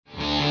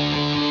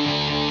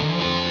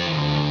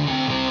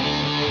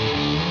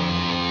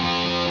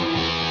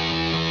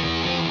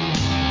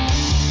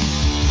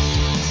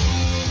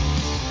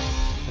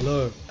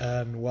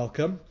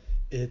welcome.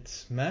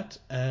 It's Matt,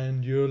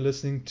 and you're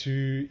listening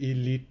to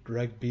Elite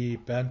Rugby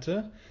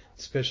Banter,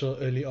 special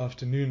early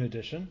afternoon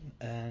edition.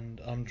 And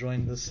I'm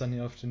joined this sunny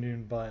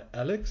afternoon by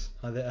Alex.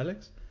 Hi there,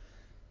 Alex.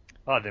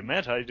 Hi there,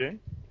 Matt. How you doing?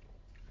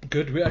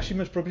 Good. We're actually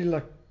most probably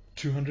like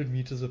 200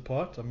 meters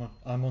apart.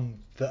 I'm on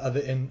the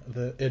other end,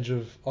 the edge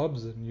of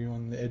OBS, and you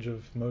on the edge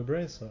of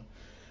Mowbray. So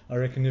I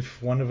reckon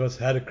if one of us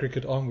had a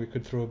cricket arm, we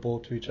could throw a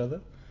ball to each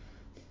other.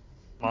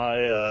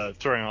 My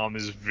throwing arm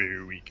is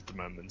very weak at the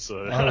moment,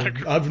 so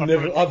I've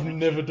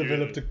never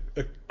developed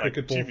a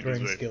cricket ball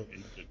throwing skill.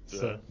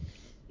 So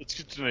it's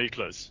good to know you're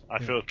close. I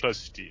feel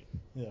closer to you.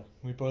 Yeah,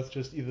 we both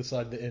just either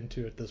side the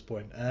N2 at this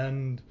point,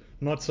 and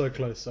not so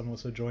close. I'm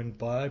also joined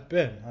by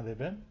Ben. Hi there,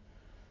 Ben.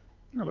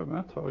 Hello,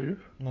 Matt. How are you?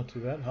 Not too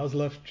bad. How's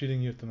life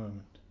treating you at the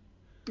moment?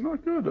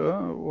 Not good.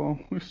 Well,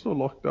 we're still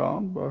locked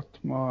down, but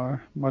my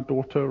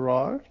daughter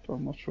arrived.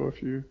 I'm not sure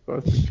if you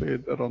both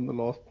declared that on the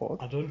last pod.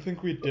 I don't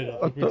think we did.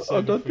 I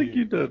don't think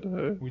you did.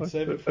 We'd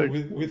save it for.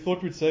 We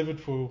thought we'd save it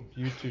for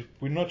you two.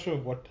 We're not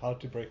sure how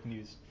to break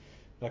news.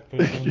 Like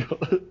personal,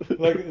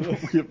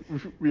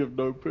 we have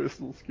no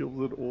personal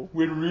skills at all.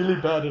 We're really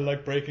bad at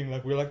like breaking.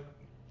 Like we're like,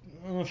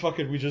 oh, fuck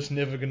it. We're just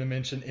never gonna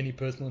mention any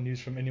personal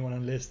news from anyone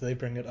unless they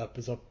bring it up.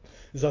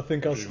 Is I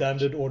think our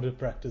standard order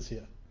practice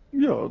here.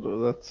 Yeah,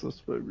 no, that's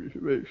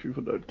maybe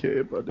people don't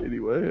care, but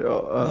anyway.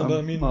 But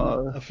I mean,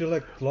 I feel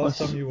like last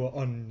time you were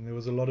on, there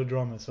was a lot of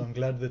drama, so I'm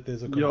glad that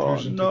there's a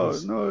conclusion to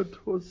this. No, it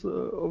was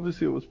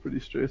obviously it was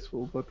pretty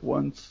stressful, but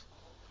once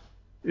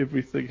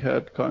everything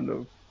had kind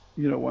of,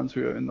 once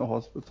we were in the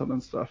hospital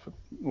and stuff, it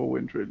all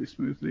went really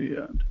smoothly.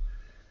 And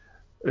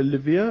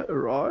Olivia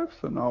arrived,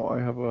 so now I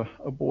have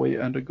a boy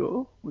and a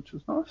girl, which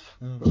is nice.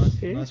 Oh,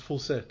 nice full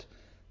set.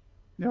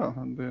 Yeah,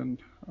 and then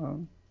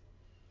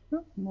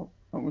not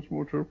much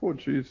more to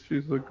report.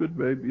 She's a good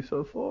baby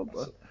so far,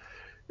 but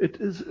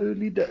it is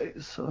early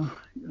days, so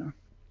yeah.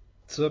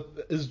 So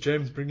is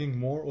James bringing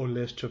more or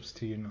less chips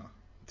to you now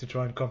to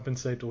try and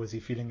compensate, or is he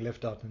feeling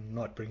left out and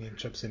not bringing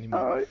chips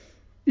anymore?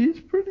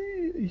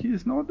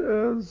 He's not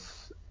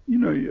as,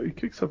 he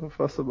kicks up a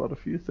fuss about a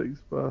few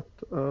things, but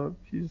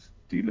he's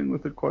dealing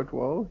with it quite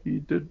well. He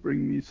did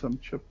bring me some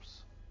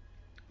chips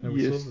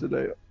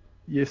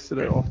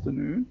yesterday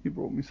afternoon. He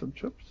brought me some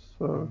chips,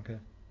 so okay.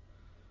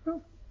 Yeah,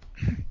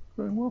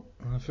 going well.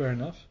 Fair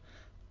enough.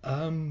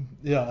 I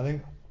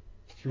think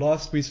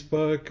last we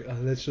spoke,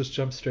 let's just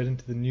jump straight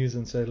into the news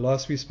and say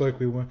last we spoke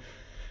we were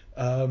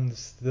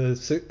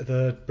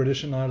the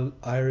British and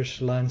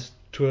Irish Lions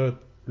tour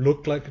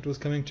looked like it was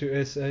coming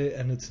to SA,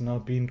 and it's now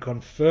been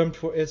confirmed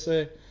for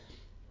SA.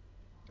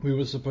 We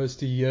were supposed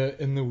to hear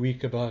in the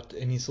week about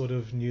any sort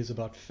of news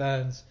about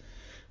fans,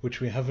 which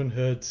we haven't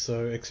heard,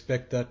 so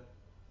expect that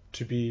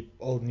to be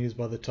old news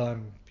by the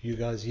time you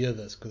guys hear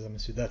this, because I'm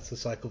assuming that's the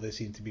cycle they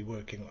seem to be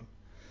working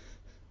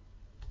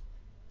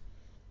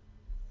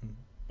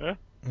on.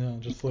 Yeah,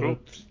 just thought I'd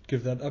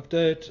give that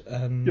update.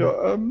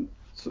 And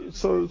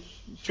So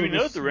do we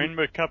know the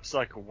Rainbow Cup's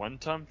like a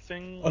one-time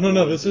thing? Oh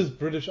no, this is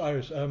British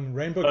Irish.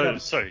 Rainbow Cup. Oh,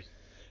 sorry.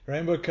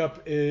 Rainbow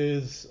Cup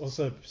is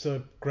also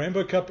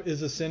Rainbow Cup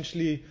is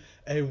essentially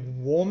a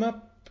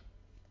warm-up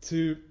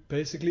to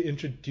basically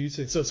introduce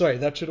it. So sorry,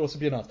 that should also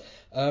be announced.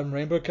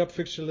 Rainbow Cup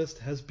fixture list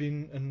has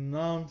been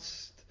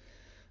announced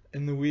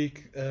in the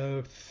week.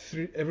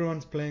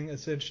 Everyone's playing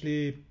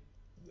essentially,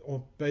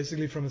 or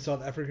basically from a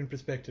South African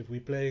perspective,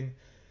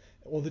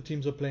 all the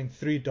teams are playing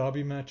 3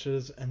 derby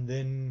matches, and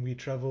then we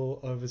travel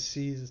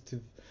overseas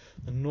to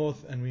the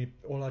north, and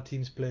all our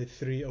teams play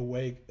 3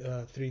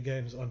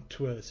 games on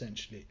tour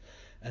essentially,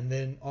 and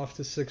then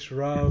after 6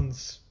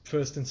 rounds,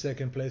 first and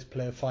second place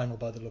play a final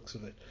by the looks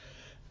of it.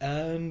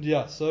 And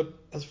so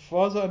as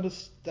far as I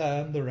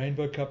understand, the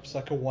Rainbow Cup's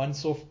like a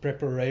once-off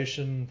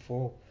preparation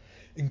for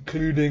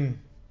including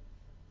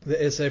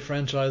the SA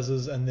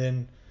franchises, and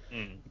then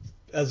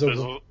as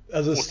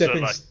a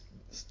stepping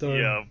stone.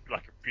 Yeah,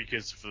 like a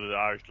precursor for the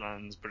Irish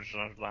Lions, British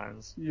Irish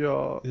Lions.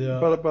 Yeah.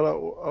 But I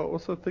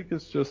also think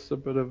it's just a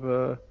bit of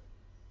a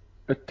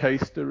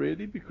taster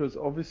really, because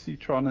obviously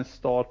trying to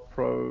start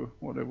Pro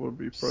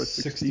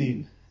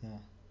 16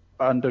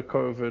 under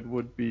COVID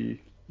would be,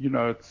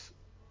 it's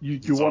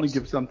you want to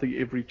give something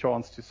every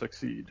chance to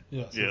succeed.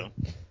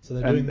 So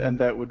they're doing and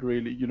that would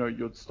really,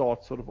 you'd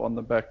start sort of on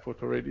the back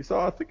foot already. So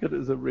I think it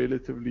is a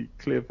relatively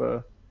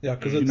clever,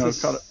 because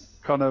it's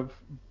kind of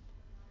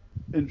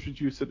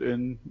introduce it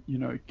in,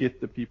 get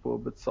the people a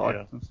bit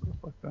psyched and stuff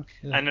like that.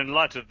 Yeah. And in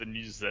light of the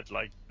news that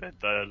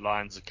the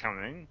Lions are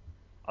coming,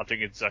 I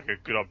think it's like a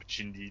good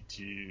opportunity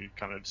to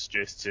kind of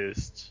stress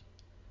test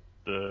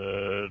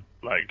the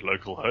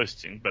local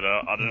hosting. But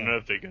I don't know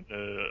if they're going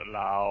to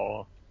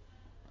allow.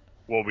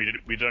 Well,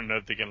 we don't know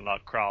if they're going to allow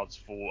crowds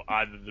for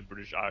either the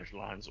British Irish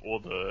Lions or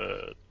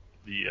the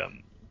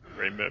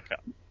Rainbow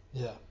Cup.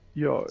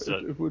 Yeah, so,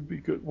 it would be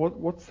good.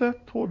 What's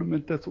that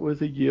tournament that's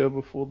always a year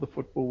before the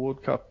Football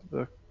World Cup?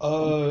 The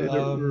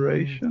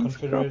Confederations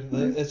Cup?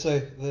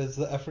 There's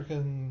the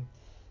African.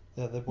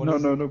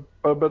 No.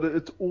 But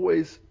it's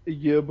always a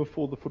year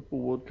before the Football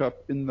World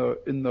Cup in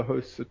the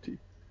host city.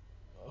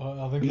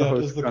 I think in the that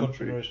host is the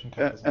country. Confederation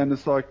Cup. And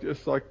it's like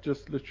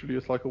just literally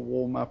it's like a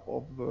warm up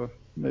of the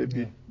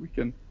maybe we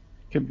can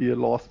be a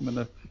last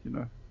minute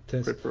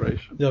Test.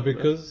 preparation. Yeah,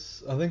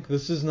 because I think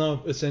this is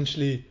now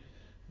essentially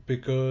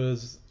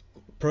because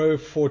Pro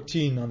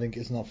 14 I think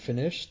is now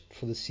finished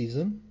for the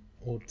season,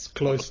 or it's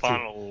close the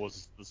final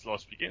was this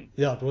last weekend.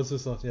 Yeah, it was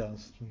this last. Yeah,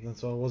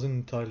 so I wasn't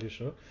entirely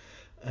sure.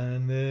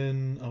 And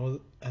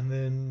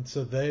then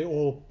so they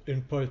all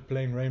in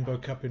playing Rainbow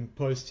Cup in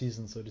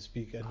post-season, so to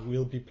speak, and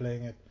we'll be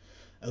playing it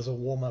as a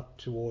warm-up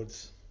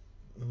towards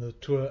the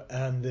tour,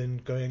 and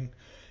then going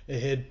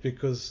ahead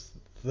because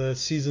the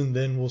season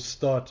then will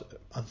start.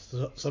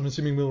 So I'm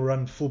assuming we'll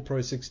run full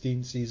Pro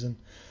 16 season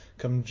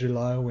come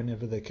July or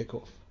whenever they kick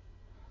off.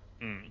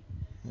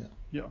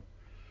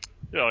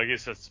 Yeah, I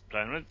guess that's the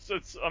plan.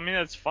 I mean,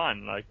 it's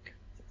fine. Like,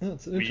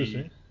 it's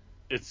interesting.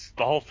 It's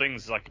the whole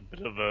thing's like a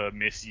bit of a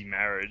messy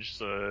marriage,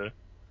 so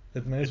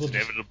it may as it's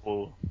well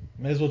inevitable.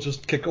 May as well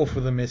just kick off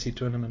with a messy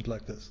tournament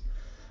like this.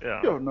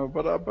 Yeah, no,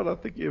 but I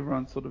think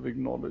everyone sort of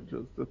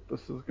acknowledges that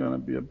this is going to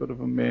be a bit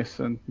of a mess,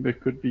 and there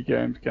could be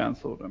games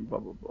cancelled and blah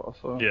blah blah.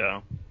 So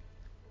yeah.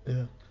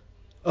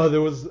 Oh,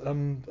 there was I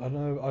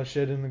know I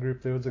shared in the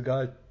group. There was a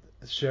guy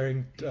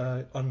sharing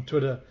on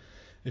Twitter.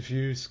 If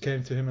you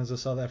came to him as a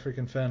South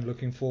African fan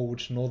looking for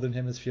which Northern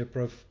Hemisphere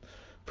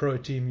pro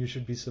team you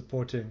should be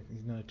supporting,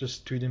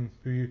 just tweet him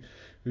who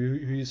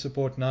you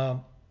support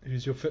now,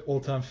 who's your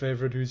all-time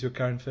favorite, who's your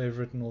current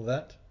favorite, and all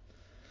that.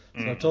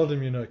 So I told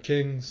him,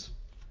 Kings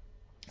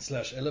 /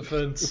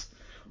 Elephants,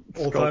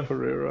 all-time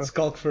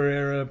Skulk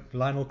Ferreira,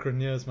 Lionel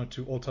Cronje is my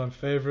two all-time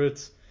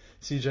favorites.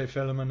 CJ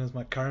Fellerman is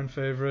my current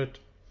favorite.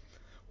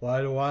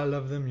 Why do I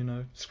love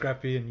them?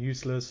 Scrappy and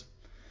useless.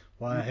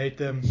 Why I hate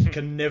them.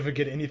 Can never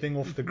get anything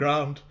off the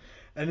ground.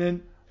 And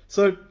then,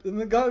 and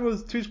the guy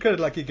was, to his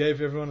credit, like he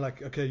gave everyone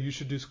like, okay, you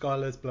should do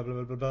Skyless, blah, blah,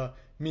 blah, blah, blah.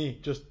 Me,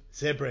 just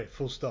Zebre,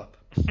 full stop.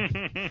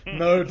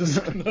 No,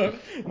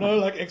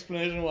 like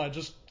explanation why,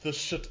 just the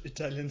shit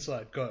Italian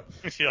side, go.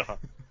 Yeah.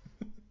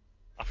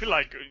 I feel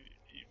like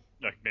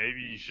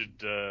maybe you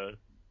should,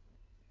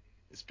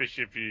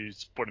 especially if you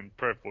support in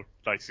Pro for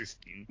like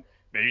 16,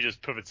 maybe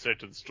just pivot straight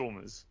to the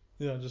Stormers.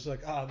 Yeah, just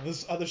like,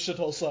 this other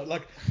shithole side.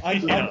 Like,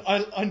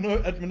 I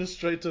know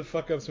administrative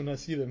fuck-ups when I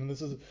see them, and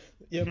this is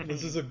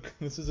a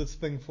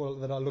thing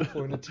that I look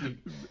for in a team.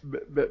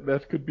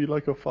 That could be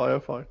like a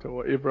firefighter,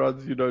 or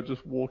everyone's,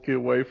 just walking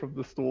away from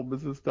the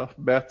Stormers and stuff.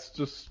 Matt's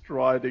just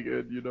striding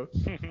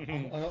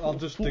in, I'll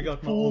just dig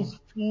out my old...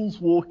 Fools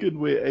walk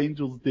in where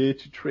angels dare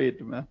to tread,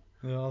 man.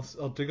 Yeah,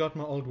 I'll dig out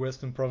my old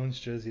Western Province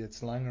jersey.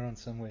 It's lying around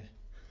somewhere.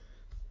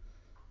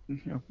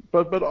 Yeah.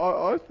 But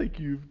I think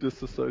you've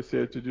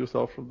disassociated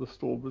yourself from the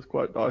Stormers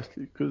quite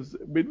nicely, because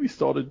when we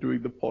started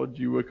doing the pod,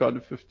 you were kind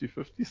of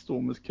 50-50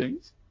 Stormers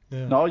Kings.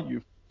 Yeah. Now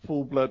you're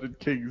full-blooded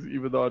Kings,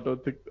 even though I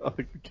think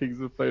the Kings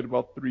have played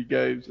about 3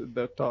 games in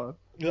that time.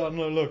 Yeah,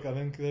 no, look, I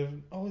think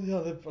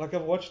like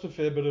I've watched a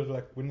fair bit of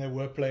like when they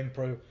were playing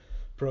Pro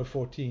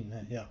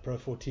 14. Yeah, Pro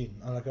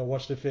 14. I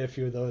watched a fair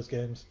few of those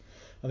games.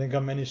 I think I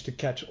managed to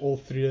catch all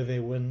 3 of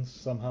their wins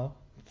somehow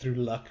through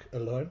luck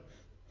alone.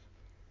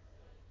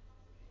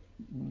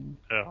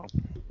 Yeah.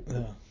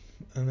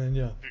 And then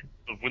the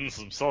wins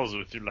themselves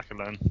were through luck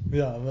alone.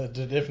 Yeah,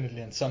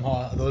 definitely, and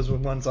somehow those were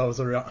ones I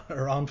was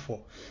around for.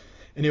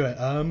 Anyway,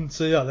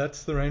 so yeah,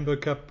 that's the Rainbow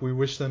Cup. We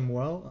wish them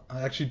well.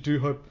 I actually do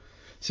hope,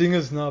 seeing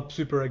as now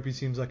Super Rugby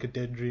seems like a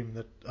dead dream,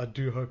 that I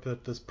do hope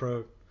that this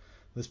pro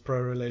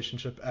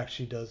relationship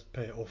actually does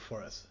pay off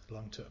for us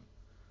long term.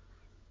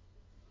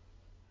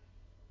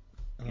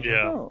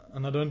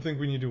 And I don't think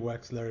we need to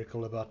wax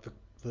lyrical about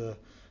the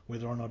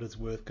whether or not it's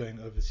worth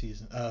going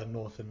overseas,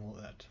 north and all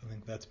that. I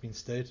think that's been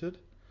stated.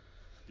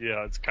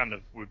 Yeah, it's kind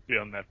of would be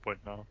on that point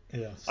now.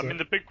 Yeah. I mean,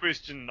 the big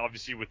question,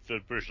 obviously, with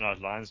the British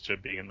Night Lions tour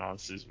being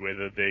announced is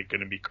whether they're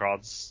going to be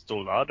crowds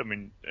still allowed. I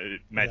mean,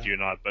 Matt, you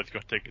and I both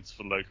got tickets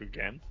for local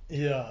game.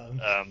 Yeah.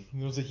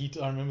 There was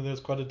I remember there was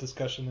quite a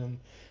discussion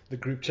in the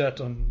group chat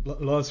on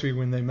last week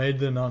when they made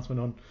the announcement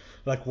on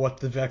like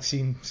what the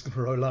vaccine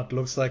rollout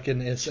looks like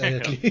in SA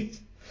at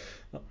least.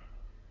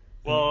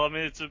 Well, I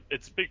mean,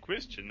 it's a big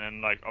question,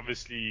 and like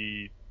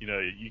obviously,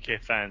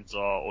 UK fans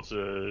are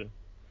also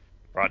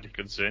rightly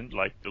concerned.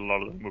 Like a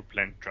lot of them were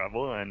planning to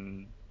travel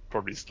and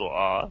probably still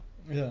are.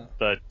 Yeah.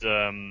 But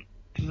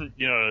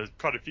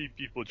quite a few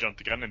people jumped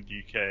the gun in the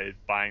UK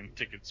buying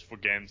tickets for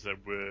games that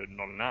were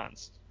not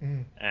announced,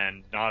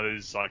 and now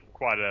there's like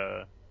quite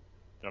a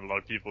lot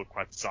of people are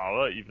quite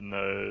sour, even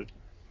though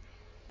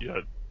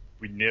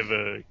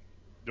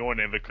no one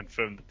ever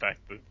confirmed the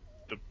fact that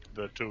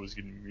the tour was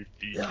going to move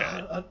to the UK.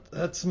 Yeah,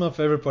 that's my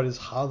favorite part is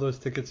how those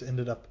tickets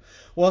ended up.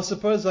 Well, I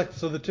suppose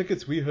so the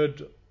tickets we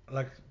heard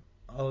like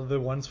are the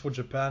ones for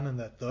Japan and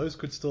those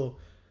could still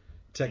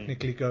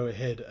technically go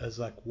ahead as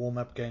like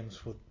warm-up games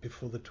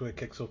before the tour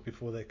kicks off,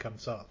 before they come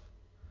south.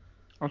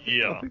 I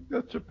think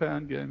that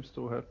Japan game's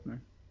still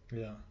happening.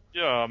 Yeah.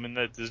 Yeah, I mean,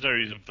 there's no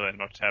reason for that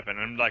not to happen.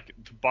 And like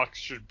the Bucks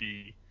should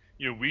be,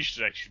 we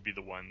should actually be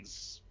the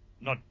ones,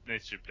 not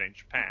necessarily playing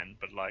Japan,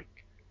 but like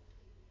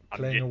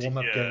playing a yet to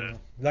warm-up hear- game.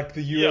 Like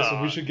the US,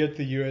 Yeah. we should get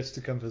the US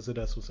to come visit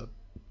us or something.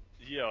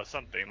 Yeah, or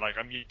something. Like,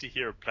 I'm yet to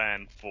hear a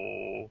plan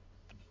for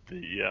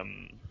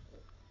the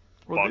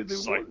Well,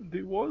 box. Like,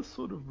 there was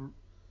sort of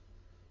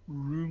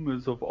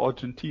rumors of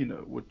Argentina,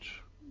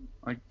 which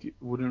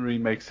wouldn't really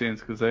make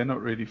sense because they're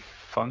not really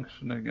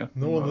functioning at the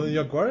No, the moment.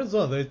 Jaguars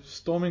are. They're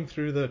storming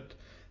through that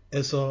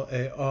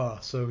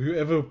SRAR. So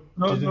whoever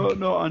didn't...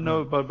 No, I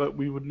know, but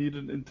we would need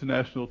an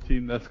international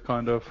team that's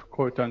kind of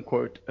quote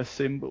unquote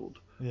assembled.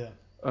 Yeah.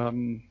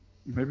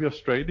 Maybe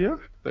Australia.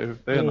 They Well,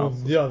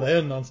 announced. yeah, they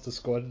announced the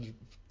squad.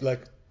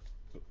 Like,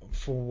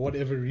 for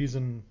whatever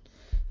reason,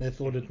 they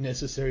thought it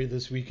necessary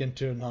this weekend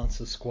to announce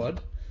a squad.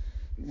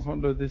 Oh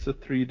no, there's a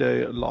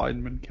 3-day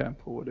alignment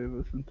camp or whatever,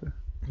 isn't there?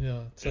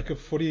 Yeah, it's like a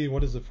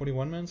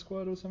 41-man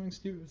squad or something,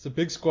 Steve? It's a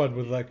big squad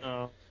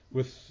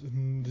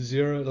with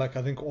zero, like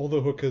I think all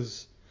the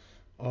hookers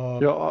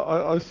are... Yeah,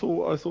 I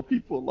saw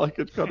people, like,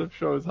 it kind of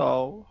shows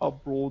how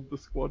broad the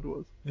squad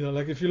was. Yeah,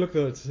 like if you look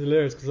though, it's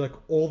hilarious because like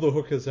all the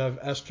hookers have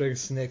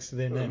asterisks next to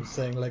their names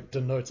saying like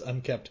denotes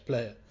uncapped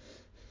player.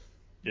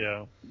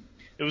 yeah.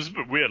 It was a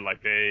bit weird,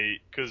 like,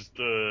 because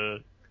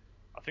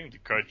I think the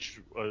coach,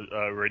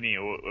 Rennie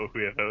or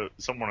whoever,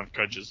 someone of the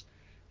coaches,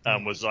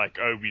 was like,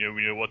 oh, we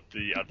know what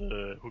the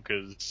other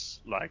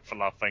hookers like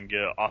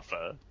Falafanga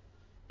offer.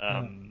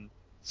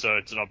 So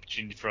it's an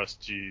opportunity for us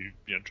to,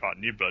 try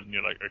new blood. And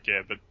you're like,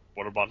 okay, but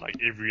what about like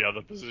every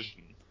other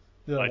position?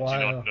 Yeah, like, why?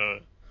 do you not know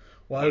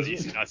Why what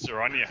is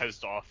Sirani has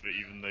to offer,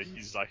 even though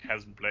he's like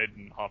hasn't played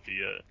in half a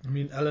year? I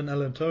mean,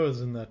 Alan Toe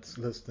is in that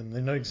list, and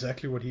they know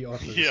exactly what he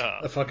offers. Yeah.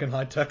 A fucking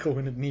high tackle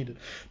when it needed.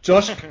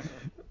 Josh...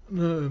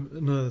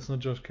 No, that's not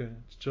Josh Kearney.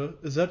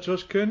 Is that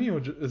Josh Kearney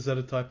or is that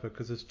a typo?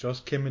 Because it's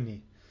Josh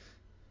Kemeny.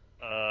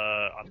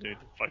 I don't know the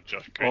fuck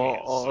Josh Kearney is.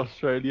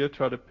 Australia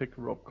try to pick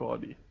Rob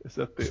Carney. Is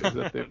that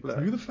their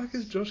plan? Who the fuck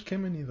is Josh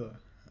Kemeny though?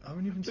 I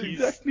haven't even seen.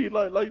 Exactly,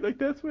 like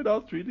that's when I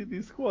was reading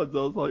these squads. I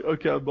was like,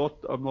 okay,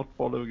 I'm not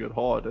following it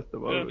hard at the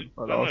moment,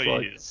 but I was he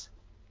like, is.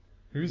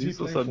 Who's he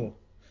these are playing some-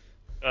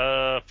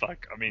 for?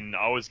 Fuck. I mean,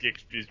 I always get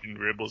confused between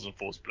Rebels and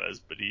Force players,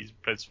 but he's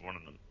plays for one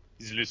of them.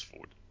 He's a loose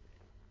forward.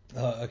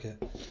 Oh, okay.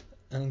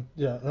 And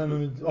yeah, I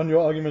mean, on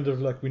your argument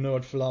of like we know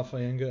what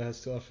Falafel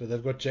has to offer,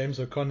 they've got James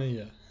O'Connor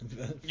here.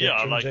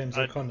 Yeah, like James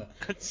O'Connor.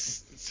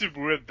 It's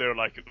super weird. They're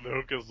like the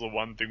hooker's the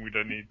one thing we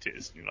don't need to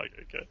test. And you're like,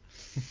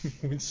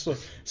 okay.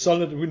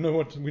 Solid. We know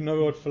what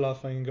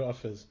Falafel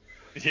offers.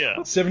 Yeah.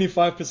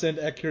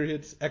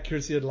 75%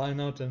 accuracy at line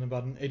out and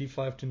about an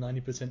 85 to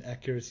 90%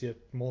 accuracy at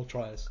maul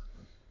tries.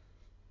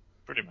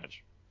 Pretty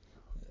much.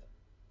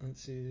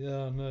 Let's see.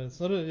 Yeah, no,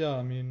 it's not a. Yeah,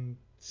 I mean,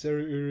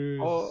 Seru Uru is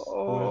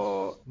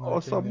or worth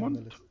noting someone- on the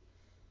list.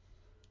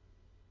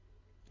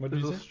 What did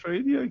is you say?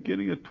 Australia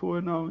getting a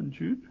tour now in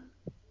June?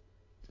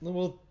 No,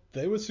 well,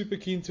 they were super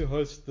keen to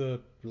host the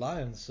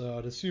Lions, so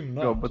I'd assume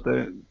not. No, but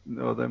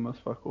they must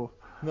fuck off.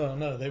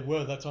 No, they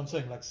were. That's what I'm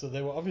saying. Like, so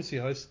they were obviously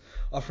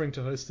offering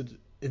to host it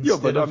Yeah,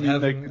 instead but I of mean they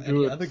having could do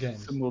any it other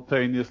games.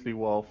 simultaneously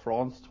while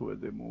France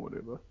toured them or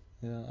whatever.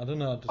 Yeah, I don't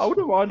know. I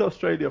wouldn't mind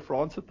Australia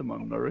France at the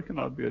moment. I reckon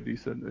that'd be a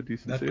decent That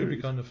series. could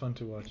be kind of fun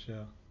to watch.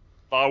 Yeah.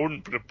 I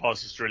wouldn't put it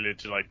past Australia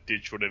to like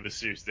ditch whatever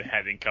series they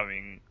had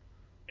incoming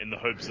in the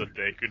hopes that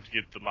they could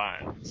get the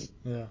Lions.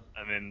 Yeah.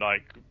 And then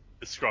like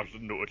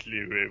Scotland or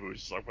Italy or whoever was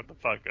just like, what the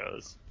fuck,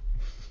 guys?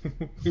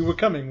 We were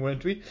coming,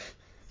 weren't we?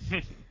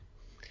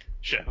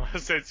 Sure, I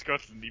said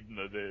Scotland even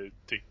though they're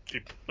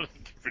technically part of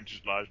the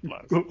British Lions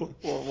Plus.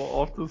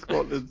 Well, after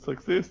Scotland's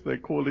success, they're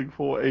calling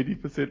for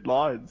 80%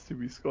 Lions to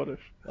be Scottish.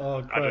 Oh,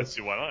 I don't Christ.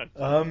 see why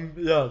not.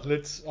 Yeah,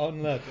 let's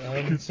on that. So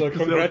 'Cause they'll get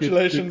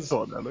congratulations. picked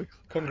on, Alex.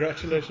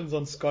 Congratulations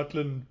on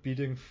Scotland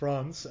beating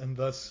France and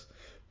thus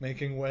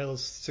making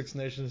Wales Six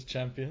Nations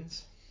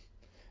champions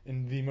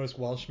in the most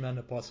Welsh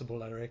manner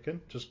possible, I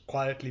reckon. Just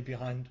quietly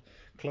behind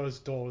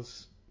closed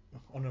doors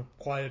on a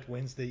quiet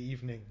Wednesday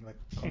evening. Like,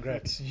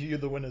 congrats, you're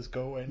the winners.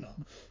 Go away now.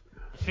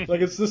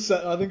 Like, it's this.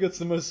 I think it's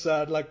the most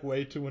sad like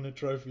way to win a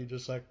trophy.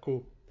 Just like,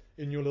 cool,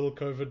 in your little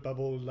COVID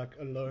bubble, like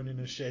alone in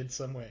a shed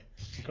somewhere.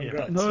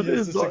 Congrats. No, it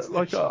Here's is the Six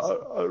like Nations.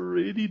 I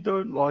really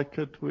don't like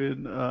it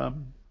when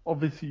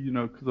obviously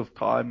because of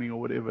timing or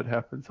whatever it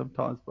happens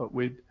sometimes, but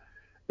when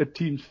a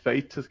team's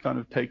fate is kind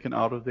of taken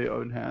out of their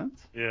own hands.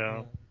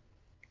 Yeah.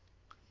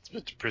 It's a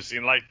bit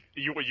depressing. Like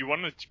you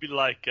want it to be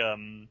like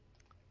that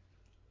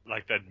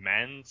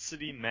Man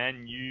City,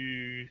 Man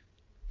U.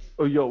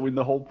 Oh yeah, when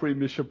the whole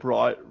Premiership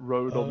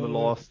rode on the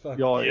last. Fuck.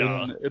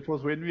 Yeah. It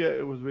was when we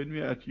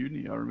were at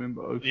uni. I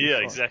remember. Yeah,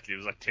 Oceanside. exactly. It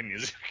was like 10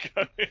 years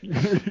ago.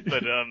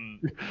 But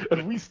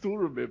and we still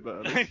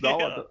remember. Alex. Now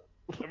yeah.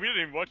 We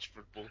didn't even watch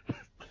football.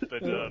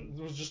 But It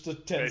was just a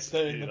tense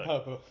day in the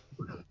basically, pub.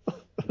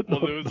 well,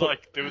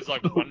 there was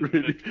like 1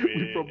 really,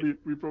 minute where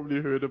we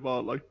probably heard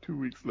about like 2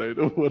 weeks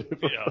later or whatever.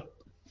 yeah,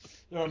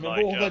 I remember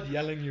like, all that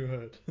yelling you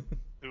heard.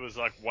 there was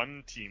like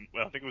one team.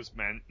 Well, I think it was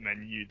Man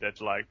U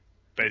that like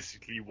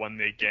basically won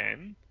their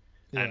game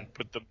and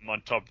put them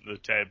on top of the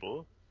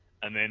table,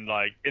 and then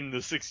like in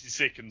the 60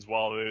 seconds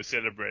while they were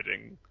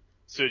celebrating,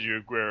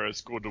 Sergio Aguero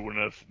scored a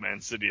winner for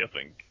Man City, I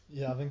think.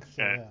 Yeah, I think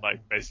so. And Yeah.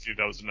 like basically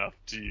that was enough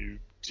to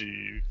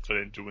for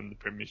them to win the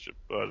Premiership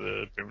or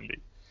the Premier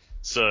League.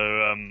 So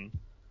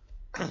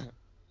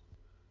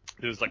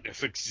there was like a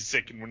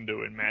 60-second window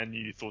when Man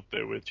U thought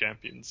they were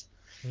champions.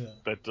 Yeah.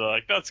 But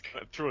like that's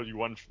kind of thrill you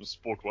want from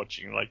sport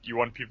watching. Like you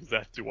want people to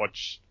have to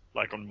watch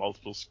like on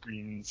multiple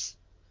screens,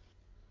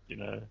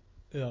 to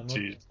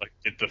like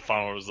get the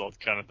final result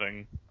kind of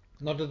thing.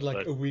 Not that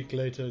like a week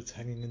later it's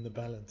hanging in the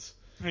balance.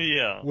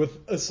 Yeah.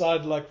 With a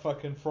side like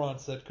fucking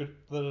France it could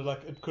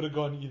have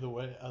gone either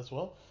way as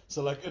well.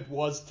 So like it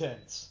was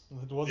tense.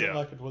 It wasn't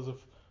like it was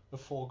a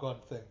foregone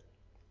thing.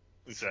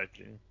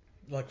 Exactly.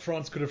 Like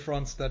France could have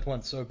Franced that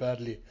one so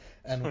badly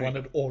and won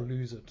it or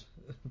lose it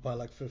by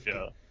like 50.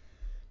 Yeah.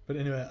 But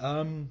anyway,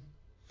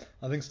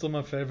 I think still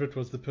my favorite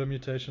was the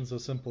permutations are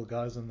simple,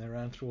 guys, and they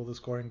ran through all the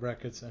scoring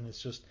brackets, and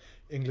it's just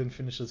England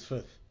finishes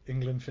fifth,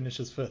 England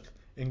finishes fifth,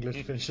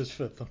 England finishes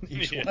fifth on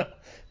each one.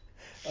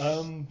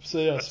 So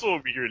yeah, that's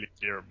all we really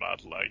care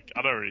about. Like,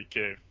 I don't really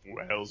care if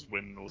Wales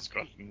win or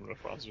Scotland or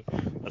France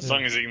win, as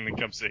long as England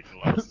comes second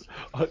last.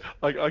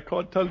 I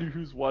can't tell you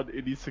who's won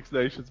any Six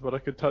Nations, but I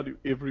can tell you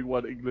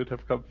everyone England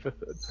have come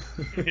fifth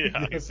in.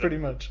 Yeah, exactly. Pretty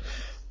much.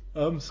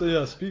 So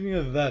yeah, speaking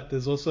of that,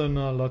 there's also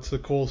now lots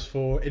of calls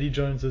for Eddie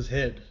Jones's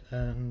head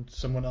and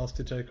someone else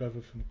to take over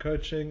from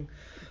coaching.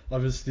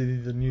 Obviously,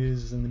 the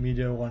news and the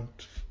media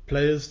want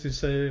players to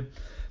say,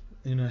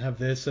 have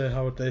their say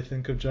how they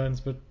think of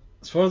Jones. But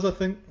as far as I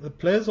think, the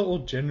players are all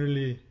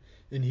generally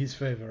in his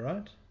favor,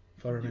 right?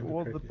 If I remember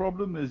correctly. The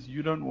problem is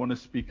you don't want to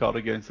speak out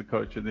against the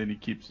coach and then he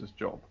keeps his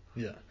job.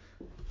 Yeah.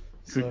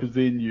 Because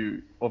then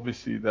you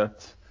obviously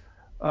that's.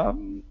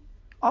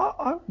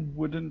 I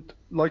wouldn't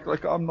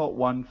like I'm not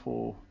one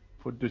for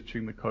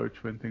ditching the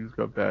coach when things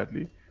go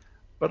badly,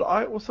 but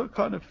I also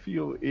kind of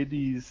feel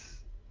Eddie's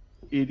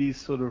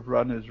sort of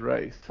run his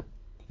race.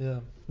 Yeah,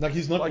 like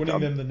he's not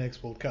winning them the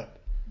next World Cup.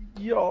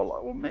 Yeah,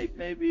 well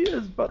maybe he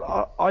is, but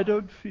I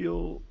don't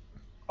feel.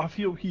 I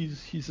feel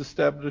he's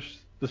established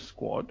the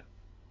squad,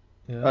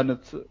 and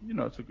it's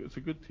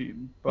a good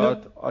team,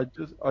 but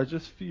I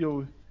just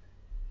feel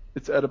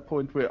it's at a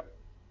point where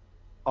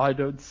I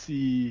don't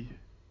see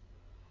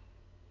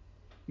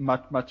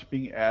much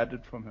being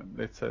added from him.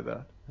 Let's say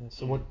that. Yeah,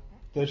 so what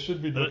they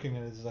should be looking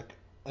at is like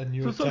a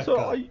new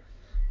attacker.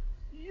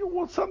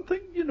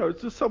 Something,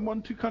 just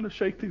someone to kind of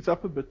shake things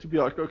up a bit, to be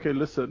like, okay,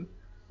 listen,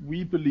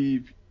 we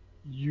believe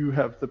you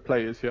have the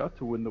players here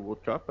to win the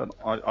World Cup, and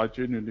I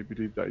genuinely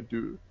believe they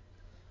do.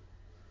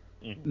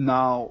 Mm-hmm.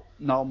 Now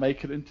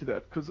make it into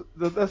that, because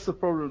that's the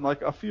problem.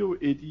 Like I feel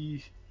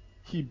Eddie,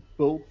 he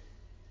built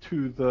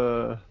to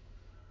the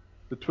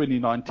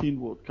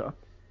 2019 World Cup.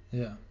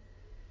 Yeah.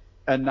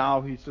 And now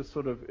he's just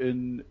sort of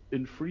in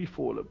free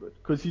fall a bit,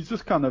 because he's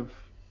just kind of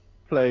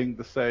playing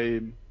the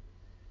same,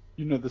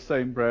 the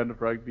same brand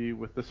of rugby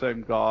with the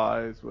same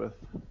guys with.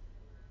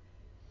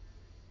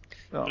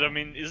 But I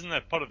mean, isn't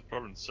that part of the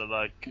problem? So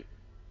like,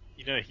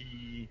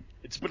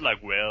 it's a bit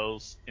like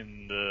Wales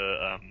in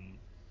the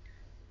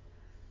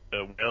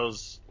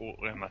Wales, or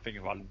what am I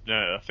thinking about?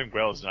 No, I think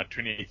Wales in like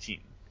 2018,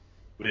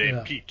 where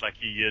they peaked like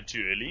a year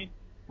too early.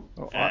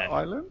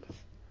 Ireland?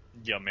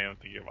 Yeah, maybe I'm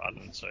thinking of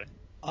Ireland. So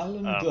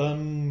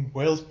Ireland,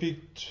 Wales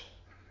peaked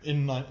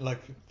in like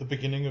the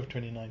beginning of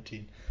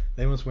 2019.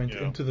 They almost went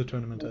into the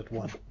tournament at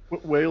 1.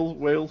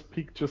 Wales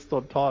peaked just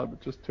on time. It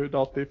just turned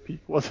out their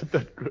peak wasn't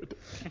that good.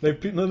 They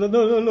peaked, no.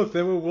 Look,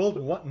 they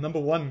were number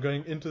 1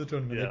 going into the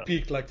tournament. Yeah. They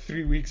peaked like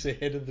 3 weeks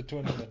ahead of the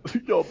tournament.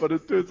 Yeah, but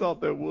it turns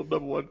out they were world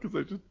number 1 because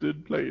they just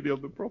didn't play any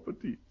of the proper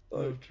teams.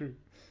 Oh, true.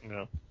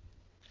 Yeah.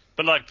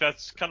 But like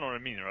that's kind of what I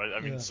mean, right? I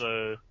mean,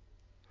 so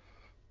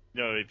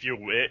if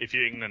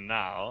you're England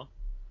now,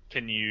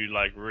 can you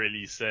like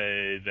really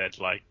say that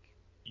like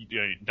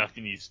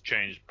nothing needs to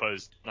change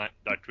post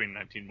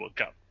 2019 World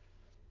Cup?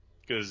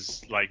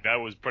 Because like that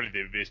was probably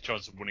their best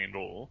chance of winning it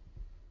all,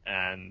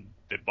 and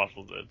they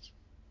bottled it.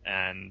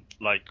 And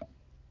like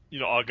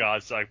our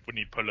guys like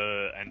Winnie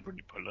Puller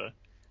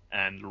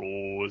and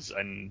Laws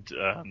and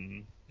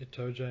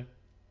Itoje.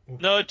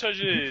 No,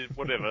 Itoje,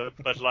 whatever.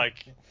 But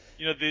like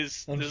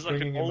there's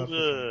like an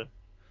older,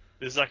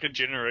 there's like a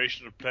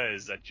generation of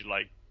players that you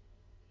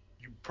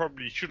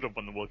probably should have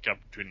won the World Cup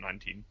in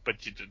 2019,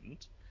 but you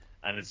didn't,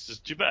 and it's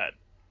just too bad.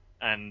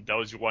 And that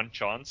was your one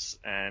chance,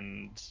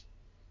 and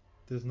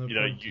there's no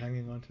point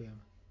hanging on to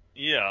them.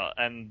 Yeah,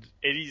 and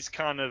Eddie's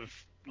kind of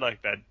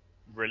like that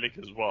relic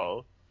as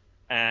well,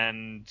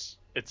 and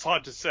it's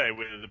hard to say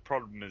whether the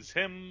problem is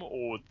him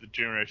or the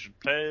generation of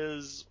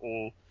players,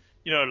 or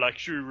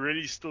should we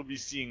really still be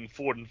seeing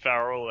Ford and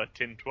Farrell at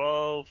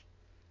 10-12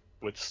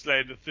 with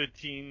Slade at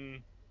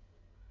 13?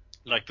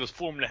 Like this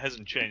formula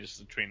hasn't changed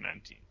since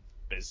 2019,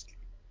 basically.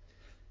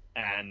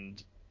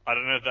 And I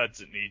don't know if that's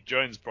an Eddie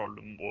Jones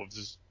problem or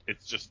if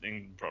it's just an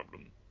England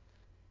problem.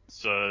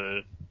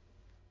 So,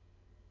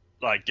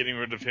 like, getting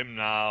rid of him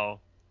now,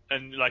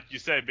 and like you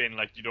say, Ben,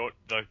 like you don't,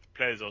 like the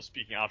players are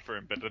speaking out for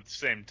him, but at the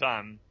same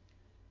time,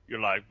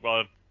 you're like,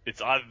 well,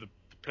 it's either the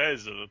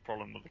players are the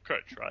problem or the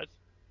coach, right?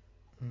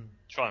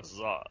 Chances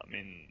are, I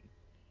mean.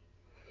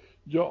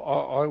 Yeah,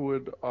 I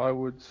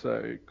would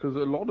say, because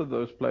a lot of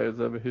those players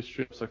have a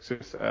history of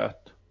success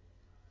at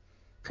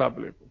club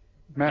level.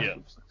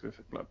 Massive success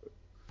at club level.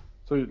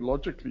 So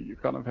logically, you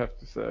kind of have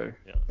to say,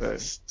 hey,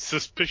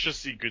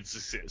 suspiciously good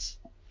success.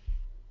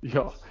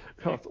 Yeah,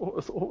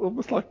 it's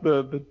almost like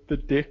the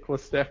deck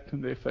was stacked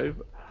in their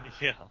favor.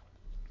 Yeah.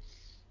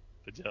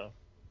 But yeah.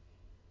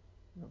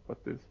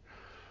 But there's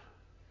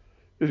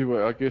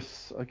anyway. I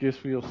guess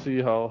we'll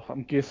see how.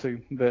 I'm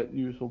guessing that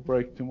news will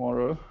break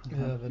tomorrow.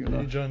 Yeah, but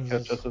Danny Jones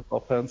catch us with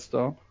our pants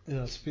down.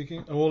 Yeah,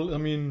 well, I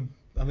mean,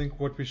 I think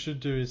what we should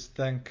do is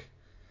thank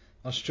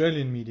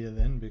Australian media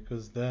then,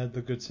 because they had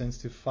the good sense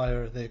to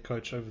fire their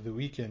coach over the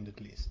weekend at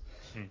least.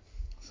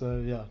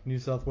 So yeah, New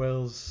South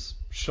Wales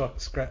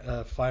shocked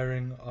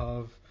firing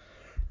of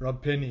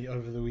Rob Penny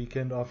over the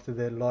weekend after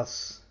their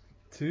loss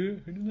to,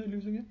 who did they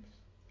lose again?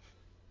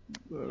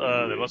 They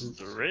lost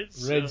to the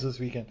Reds. Reds this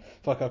weekend.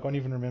 Fuck, I can't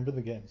even remember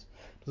the games.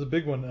 It was a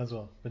big one as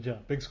well. But yeah,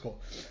 big score.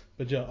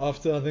 But yeah,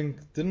 after I think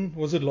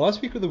was it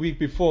last week or the week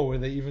before where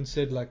they even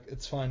said like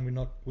it's fine,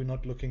 we're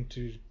not looking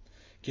to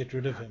get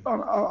rid of him.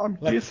 I'm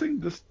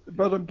guessing this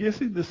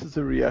is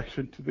a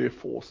reaction to their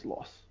forced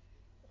loss.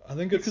 I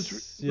think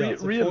because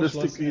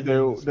realistically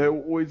they're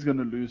always going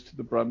to lose to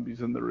the Brumbies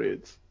and the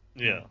Reds.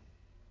 Yeah.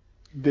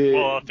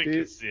 Well, I think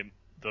it's the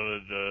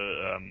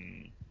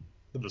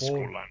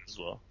scoreline as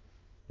well.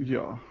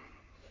 Yeah.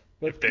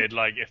 If they'd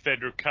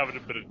recovered a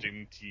bit of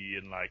dignity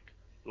and like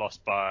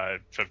lost by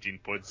 15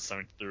 points or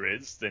something to the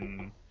Reds,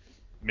 then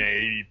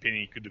maybe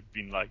Penny could have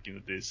been like,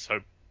 there's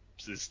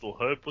still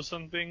hope or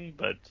something.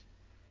 But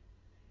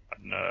I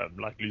don't know,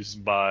 like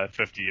losing by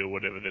 50 or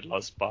whatever they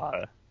lost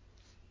by,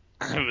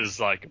 it was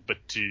like a bit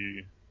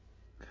too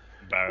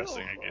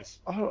embarrassing, I guess.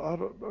 I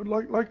don't know.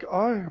 Like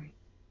I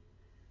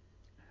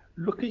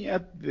looking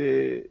at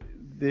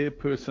their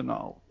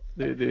personnel,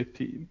 their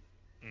team,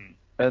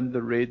 and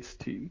the Reds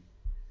team.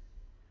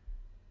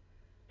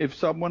 If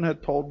someone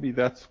had told me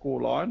that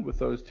scoreline with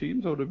those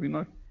teams, I would have been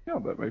like, yeah,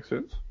 that makes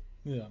sense.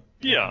 Yeah.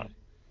 Yeah.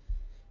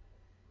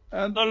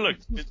 And no, look,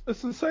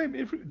 it's the same.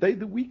 They're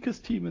the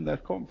weakest team in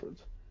that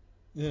conference.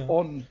 Yeah.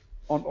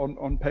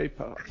 On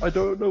paper, I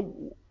don't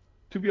know.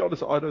 To be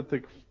honest, I don't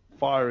think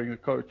firing a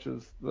coach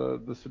is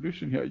the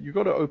solution here. You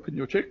got to open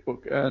your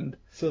checkbook, and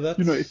so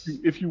that's,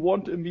 if you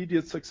want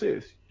immediate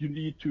success, you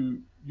need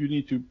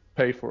to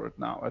pay for it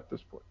now at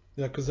this point.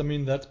 Yeah, because I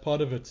mean that's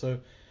part of it. So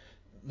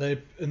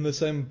they, in the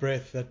same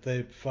breath that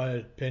they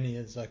fired Penny,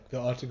 is like the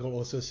article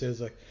also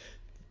says like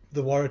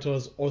the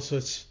Waratahs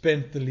also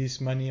spent the least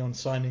money on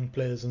signing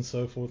players and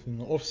so forth in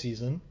the off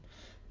season,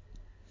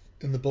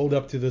 in the build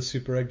up to the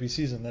Super Rugby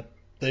season. That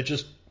they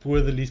just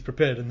were the least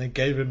prepared, and they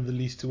gave him the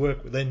least to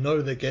work with. They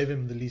know they gave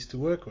him the least to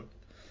work with,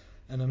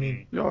 and I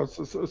mean, yeah,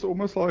 it's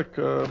almost like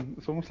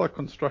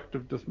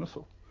constructive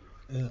dismissal.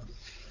 Yeah.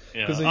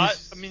 Yeah.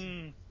 I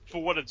mean,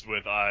 for what it's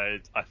worth,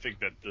 I think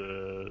that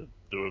the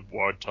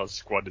Waratahs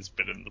squad is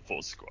better than the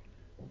Force squad.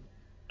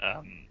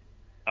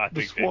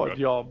 The squad,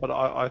 yeah, but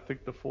I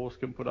think the Force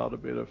can put out a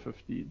better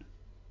 15.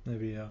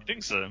 Maybe, yeah. I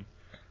think so.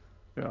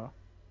 Yeah.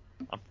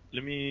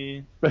 Let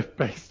me.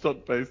 Based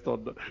on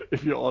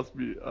if you ask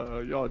me,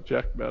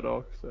 Jack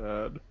Maddox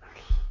and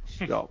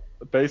yeah,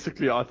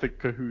 basically I think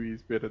Kahui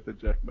is better than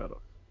Jack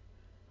Maddox.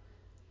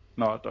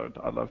 No, I don't.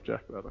 I love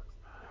Jack Maddox.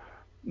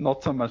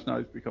 Not so much now.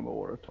 He's become a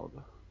Waratah.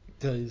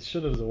 Yeah, he's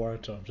shit as a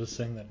Waratah. I'm just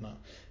saying that now.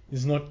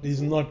 He's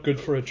not good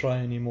for a try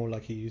anymore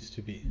like he used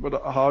to be.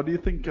 But how do you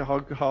think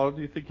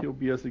he'll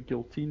be as a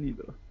Giltini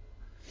though?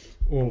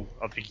 Oh,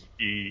 I think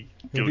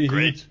he'll be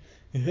great.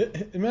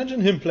 Imagine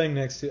him playing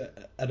next to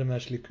Adam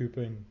Ashley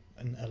Cooper in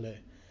LA.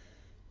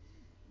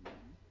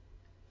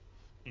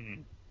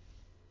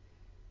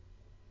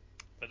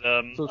 But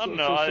I don't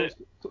know.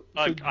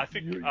 I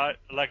think I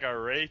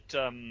rate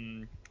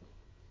Fatuli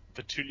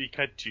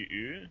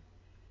Katu'u.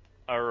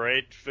 I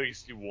rate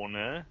Ferguson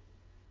Warner.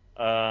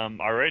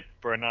 I rate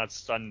Bernard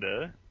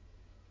Stander.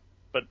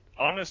 But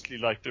honestly,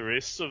 like the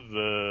rest of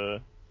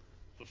the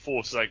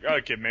Force, like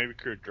okay, maybe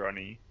Kurt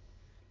Ronnie,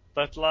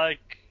 but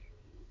like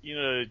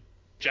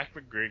Jack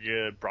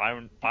McGregor,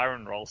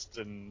 Byron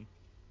Ralston,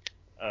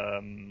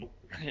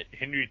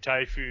 Henry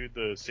Taifu,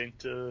 the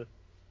centre.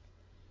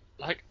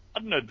 Like I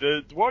don't know,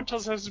 the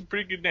Waratahs have some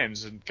pretty good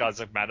names, and guys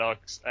like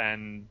Maddox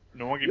and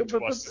Norman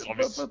Twas.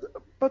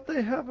 But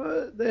they have.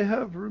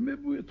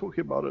 Remember we were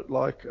talking about it,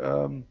 like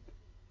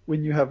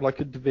when you have like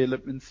a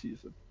development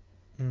season.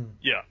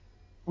 Yeah.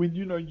 When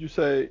you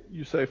say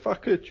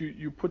fuck it,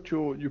 you put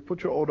your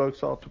old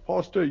oaks out to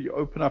pasture, you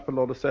open up a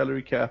lot of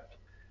salary cap,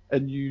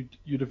 and you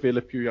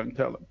develop your young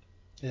talent.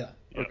 Yeah.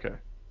 Okay.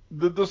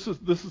 This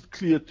is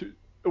clear to.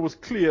 It was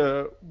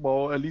clear.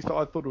 Well, at least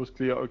I thought it was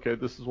clear. Okay,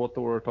 this is what the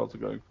Waratahs are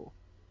going for.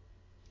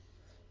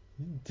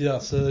 Yeah,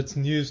 so it's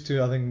news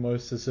to I think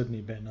most of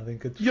Sydney, Ben. I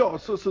think it's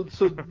So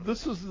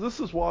this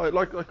is why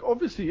like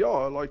obviously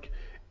like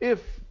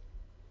if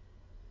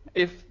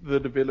the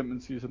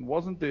development season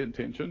wasn't their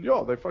intention,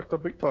 they fucked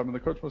up big time and the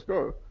coach must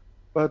go.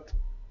 But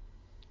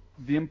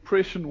the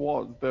impression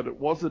was that it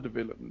was a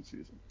development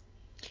season.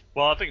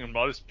 Well, I think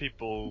most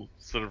people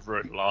sort of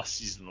wrote last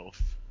season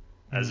off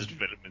as a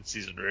development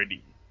season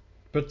already.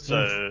 But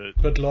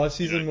last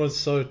season was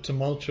so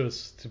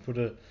tumultuous, to put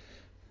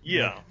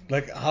Yeah.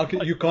 Like how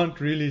can you can't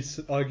really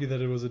argue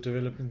that it was a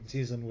development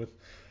season with,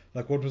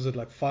 like, what was it,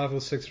 like 5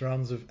 or 6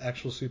 rounds of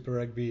actual Super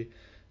Rugby,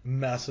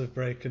 massive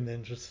break, and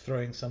then just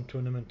throwing some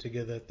tournament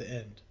together at the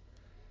end.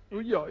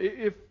 Well, yeah,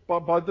 if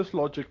by this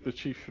logic the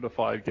Chiefs should have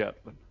fired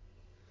Gatlin.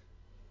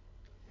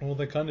 Well,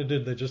 they kind of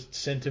did. They just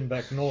sent him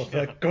back north.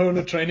 Like, go on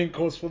a training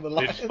course for the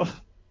Lions.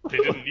 They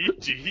didn't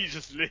need to. He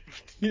just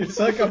left. It's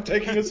like, I'm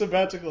taking a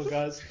sabbatical,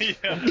 guys. Yeah.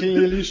 I'm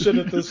clearly shit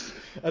at this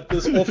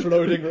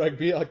offloading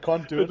rugby. I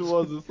can't do it.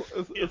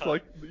 It's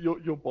like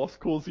your boss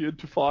calls you in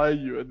to fire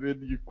you, and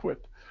then you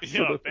quit.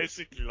 Yeah,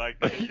 basically, like,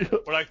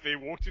 they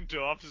walked into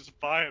office to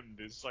fire him.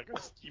 There's like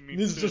a steaming.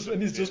 He's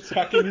just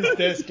packing his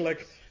desk,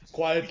 like,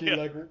 quietly,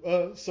 like,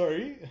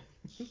 sorry.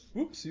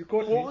 Whoops, you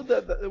caught me.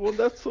 Well,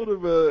 that's sort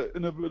of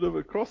in a bit of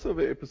a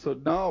crossover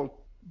episode. Now,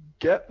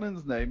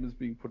 Gatlin's name is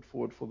being put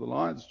forward for the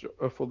Lions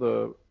for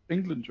the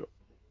England job.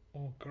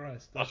 Oh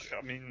Christ! I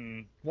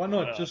mean, why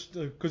not? Just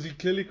because he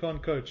clearly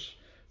can't coach.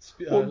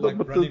 But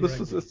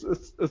this is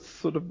it's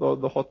sort of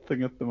the hot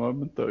thing at the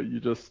moment, though. You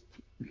just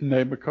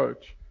name a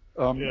coach.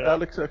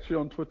 Alex actually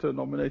on Twitter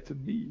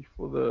nominated me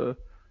for the.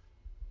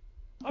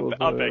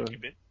 I'll back you,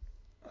 Ben.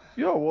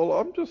 Yeah, well,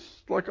 I'm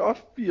just like, I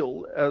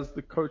feel as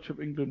the coach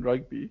of England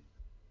rugby,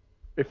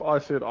 if I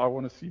said I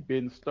want to see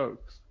Ben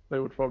Stokes, they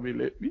would probably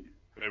let me.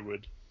 They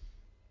would.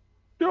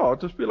 Yeah, I'll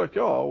just be like,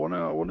 I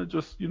want to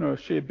just,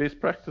 share best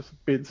practice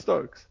with Ben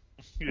Stokes.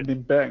 Yeah. And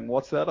then bang,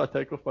 what's that? I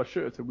take off my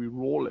shirt and we're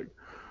rolling.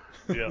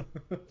 Yeah,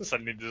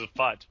 suddenly there's a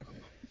fight.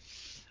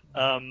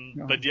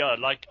 But yeah,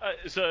 like,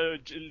 so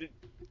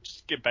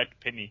just get back to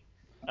Penny.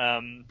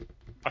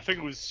 I think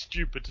it was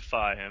stupid to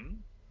fire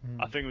him.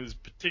 I think it was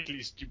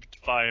particularly stupid to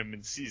fire him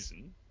in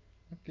season.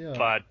 Yeah.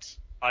 But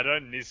I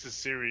don't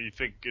necessarily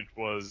think it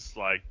was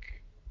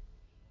like,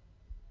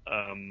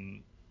 I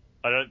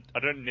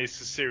don't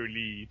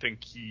necessarily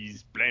think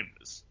he's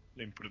blameless.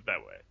 Let me put it that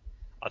way.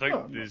 I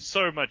think there's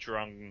so much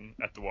wrong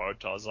at the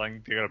Waratahs. I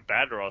think they got a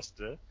bad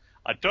roster.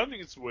 I don't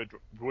think it's the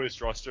worst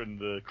roster in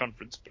the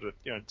conference, but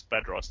it's a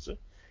bad roster.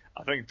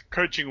 I think the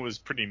coaching was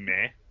pretty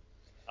meh.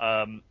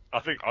 I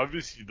think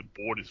obviously the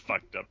board is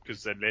fucked up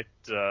because they let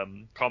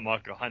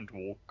Carmichael Hunt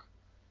walk,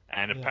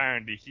 and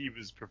apparently he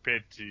was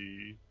prepared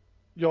to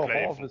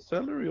play half his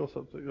salary or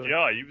something.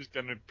 Yeah, he was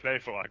going to play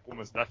for like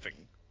almost nothing,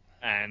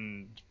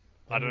 and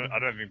I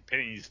don't think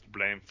Penny's to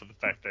blame for the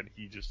fact that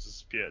he just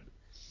disappeared.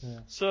 Yeah.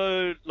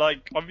 So,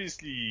 like,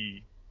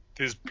 obviously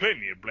there's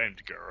plenty of blame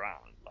to go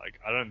around. Like,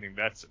 I don't think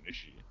that's an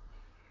issue.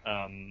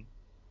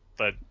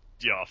 But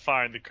yeah,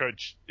 firing the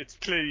coach, it's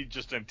clearly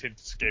just an intent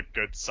to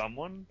scapegoat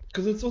someone.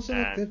 Because it's also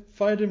like they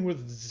fired him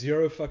with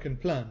zero fucking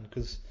plan.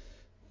 Because,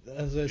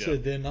 as I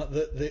said, they're not.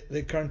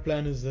 Their current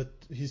plan is that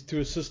his 2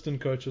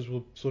 assistant coaches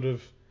will sort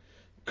of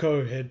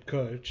co-head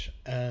coach,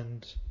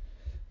 and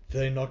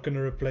they're not going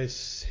to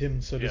replace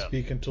him, so to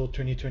speak, until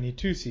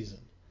 2022 season.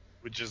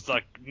 Which is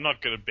like not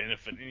going to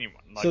benefit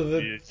anyone. Like, so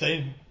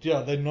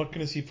they're not going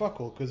to see fuck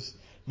all because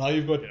now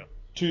you've got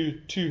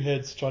two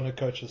heads trying to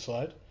coach a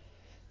side.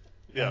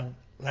 Yeah.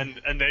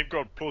 And they've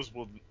got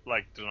plausible,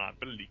 like,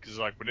 deniability, because,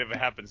 like, whatever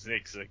happens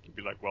next, they can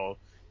be like, well,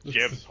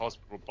 you have his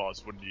hospital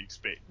pass, what do you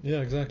expect? Yeah,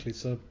 exactly.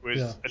 So,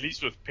 whereas, at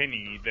least with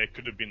Penny, they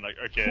could have been like,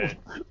 okay.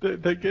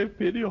 They gave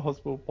Penny a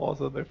hospital pass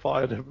and they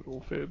fired him, in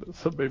all fairness,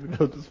 so maybe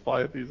they'll just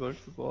fire these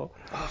oaks as well.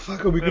 Oh,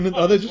 fuck,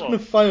 are they just going to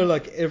fire,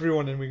 like,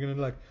 everyone, and we're going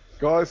to, like...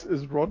 Guys,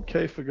 is Rod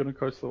Kafer going to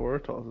coach the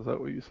Waratahs? Is that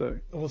what you're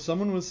saying? Well,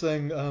 someone was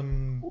saying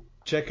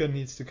Checker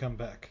needs to come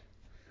back.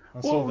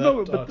 So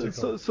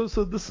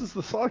this is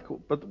the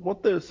cycle. But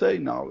what they're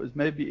saying now is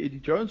maybe Eddie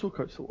Jones will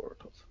coach the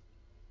Waratahs.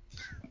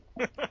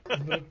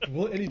 But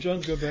will Eddie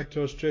Jones go back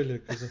to Australia?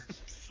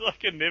 It's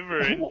like a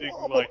never-ending,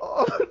 like.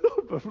 I don't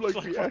know, but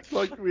like we act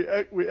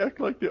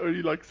like there are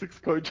only like 6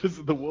 coaches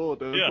in the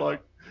world, and it's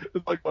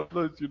like one of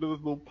those those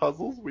little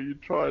puzzles where you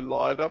try and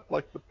line up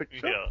like the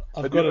picture,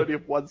 and you only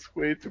have one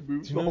square to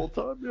move the whole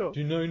time. Yeah. Do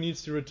you know who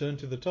needs to return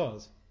to the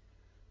Tars?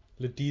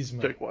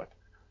 Ledesma. Jake White.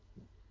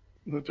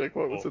 No, Jake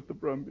White was at the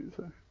Brumbies.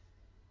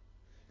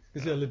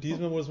 Because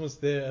Ledesma was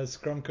there as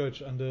scrum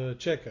coach under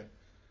Checker.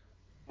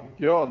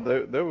 Yeah,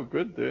 they were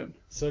good then.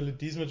 So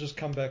Ledesma just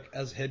come back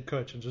as head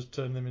coach and just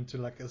turn them into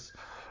like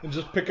and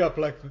just pick up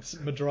like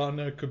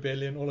Madrano,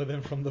 Kubeli, and all of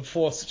them from the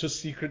force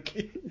just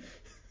secretly.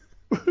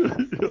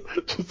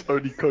 Just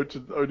only coach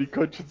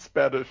in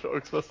Spanish.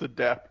 Oaks must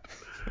adapt.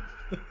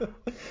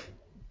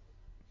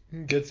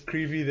 Gets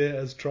Creevy there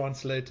as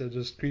translator.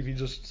 Creevy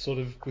just sort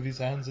of with his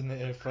hands in the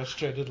air,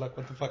 frustrated, like,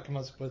 what the fuck am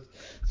I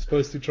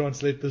supposed to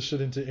translate this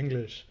shit into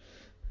English?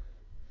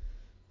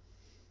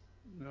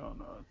 No,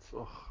 it's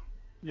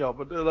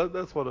but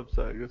that's what I'm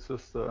saying. It's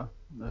just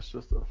that's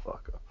just a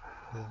fuck up.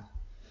 Yeah.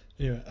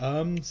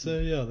 Anyway,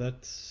 so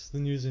that's the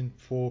news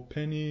for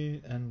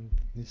Penny and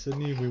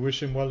Sydney. We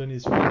wish him well in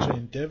his future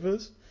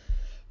endeavours.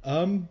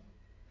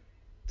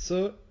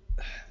 So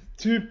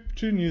two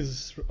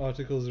news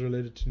articles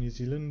related to New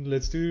Zealand.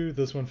 Let's do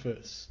this one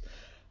first.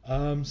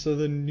 So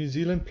the New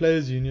Zealand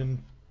Players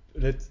Union,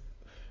 let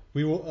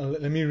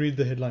me read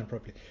the headline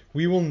properly.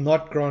 We will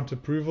not grant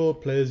approval.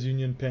 Players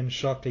Union pen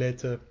shock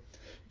letter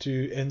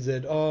to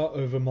NZR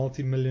over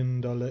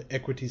multi-million-dollar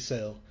equity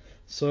sale.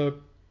 So,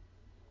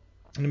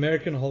 an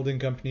American holding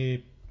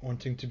company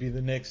wanting to be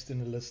the next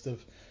in a list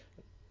of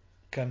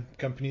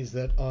companies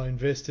that are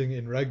investing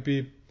in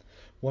rugby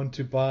want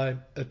to buy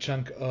a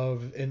chunk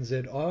of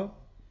NZR.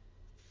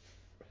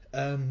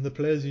 The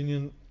Players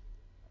Union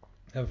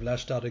have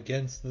lashed out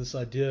against this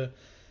idea,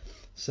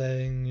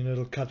 saying,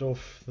 it'll cut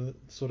off the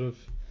sort of,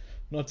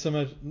 not so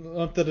much,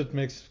 not that it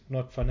makes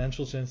not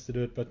financial sense to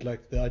do it, but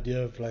like the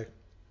idea of like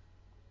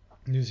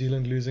New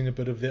Zealand losing a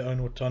bit of their own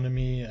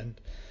autonomy and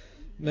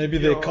maybe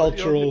their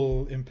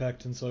cultural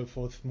impact and so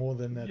forth more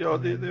than that. Yeah,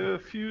 there are a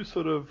few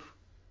sort of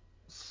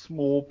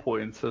small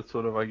points that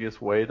sort of, I guess,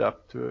 weighed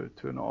up to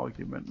an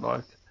argument.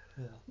 Like,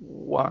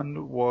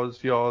 one was,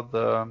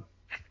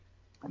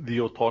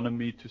 the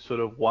autonomy to sort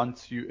of,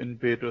 once you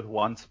embed with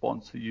one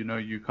sponsor,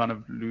 you kind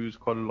of lose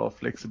quite a lot of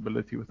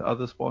flexibility with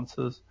other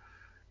sponsors.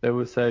 They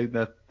were saying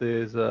that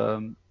there's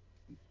a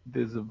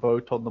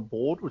vote on the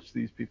board, which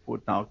these people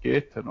would now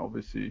get, and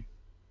obviously,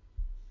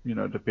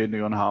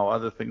 depending on how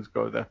other things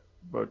go, that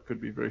vote could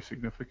be very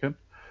significant.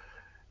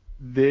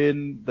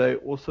 Then they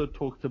also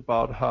talked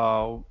about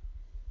how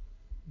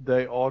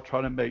they are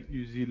trying to make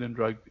New Zealand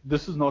rugby.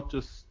 This is not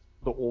just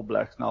the All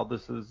Blacks now.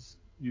 This is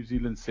New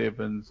Zealand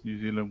Sevens, New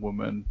Zealand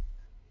Women,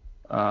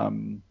 a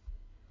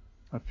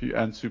few,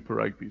 and Super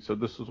Rugby. So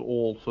this is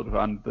all sort of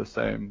under the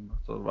same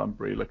sort of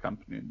umbrella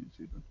company in New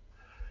Zealand.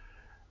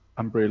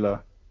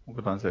 Umbrella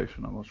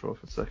organization. I'm not sure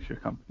if it's actually a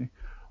company.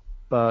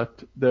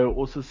 But they're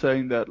also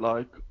saying that,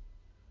 like,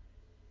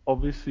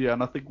 obviously,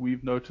 and I think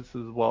we've noticed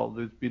as well,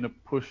 there's been a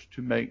push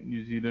to make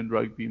New Zealand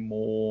rugby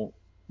more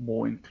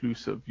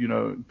inclusive,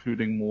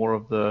 including more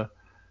of the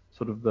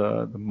sort of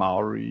the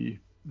Maori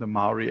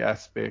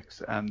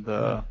aspects and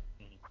the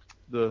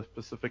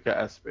Pacifica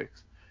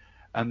aspects.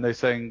 And they're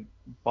saying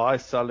by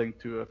selling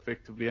to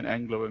effectively an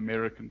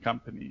Anglo-American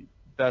company,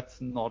 that's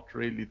not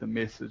really the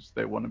message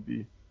they want to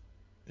be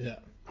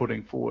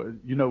putting forward.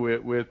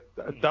 Where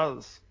it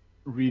does,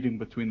 reading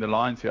between the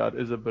lines here, it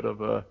is a bit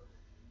of a,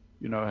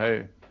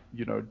 hey,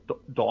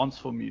 dance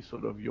for me,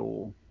 sort of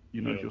your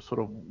sort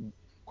of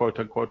quote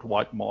unquote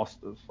white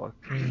masters, like,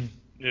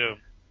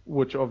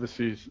 which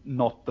obviously is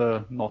not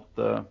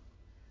the.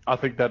 I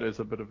think that is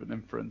a bit of an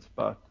inference,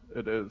 but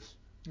it is.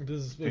 It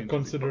is a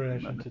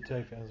consideration to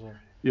take as well.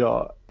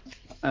 Yeah,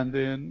 and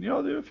then there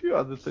are a few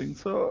other things.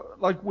 So,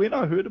 like, when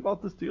I heard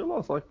about this deal, I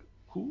was like,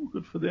 cool,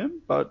 good for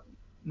them. But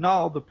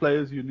now the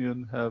Players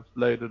Union have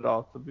laid it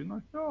out. I've been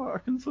like, I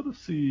can sort of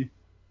see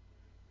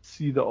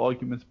the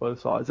arguments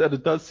both sides. And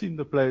it does seem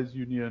the Players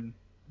Union,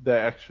 they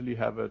actually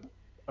have a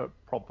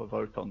proper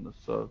vote on this.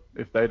 So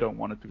if they don't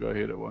want it to go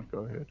ahead, it won't go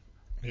ahead.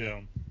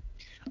 Yeah.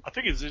 I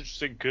think it's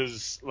interesting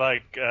because,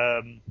 like,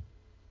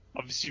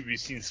 obviously we've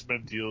seen similar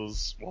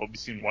deals. Well, we've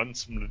seen one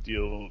similar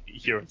deal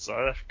here in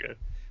South Africa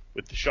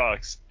with the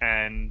Sharks,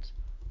 and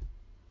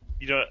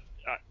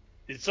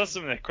it's not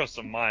something that crossed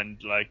my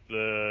mind, like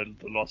the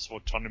loss of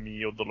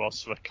autonomy or the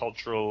loss of a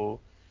cultural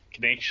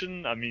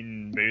connection. I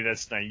mean, maybe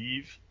that's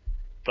naive,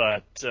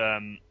 but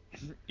I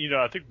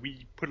think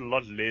we put a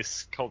lot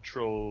less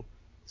cultural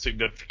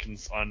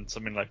significance on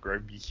something like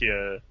rugby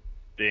here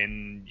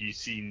than you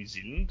see in New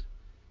Zealand.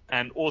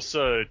 And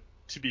also,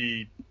 to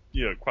be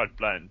quite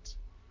blunt,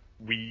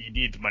 we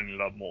need the money a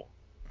lot more.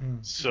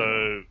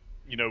 So,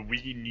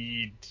 we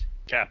need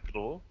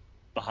capital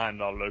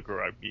behind our local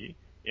rugby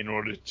in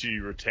order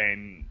to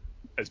retain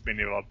as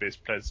many of our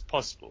best players as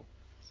possible.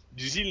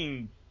 New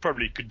Zealand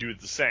probably could do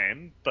the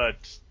same,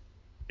 but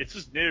it's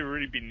just never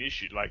really been an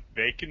issue. Like,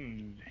 they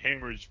can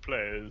hemorrhage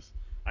players,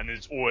 and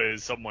there's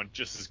always someone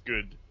just as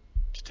good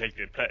to take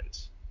their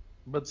players.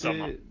 But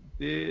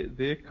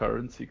their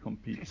currency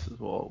competes as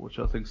well, which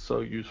I think is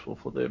so useful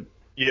for them.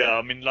 Yeah,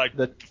 I mean, like,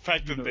 the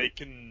fact that they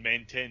can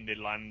maintain their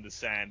line in the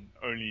sand,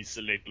 only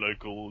select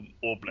local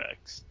All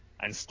Blacks,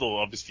 and still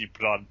obviously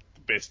put out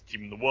the best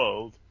team in the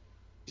world,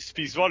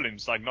 speaks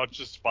volumes. Like, not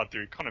just about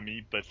their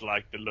economy, but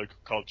like the local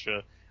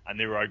culture and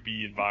their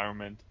rugby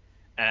environment.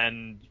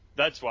 And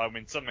that's why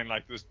when something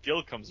like this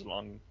deal comes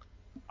along,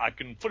 I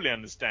can fully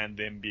understand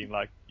them being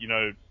like,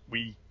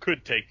 we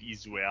could take the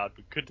easy way out,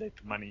 we could take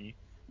the money,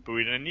 but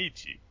we don't need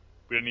to.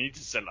 We don't need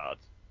to sell out.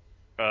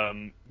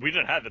 We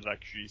don't have the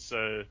luxury,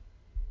 so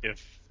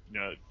if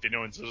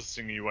anyone's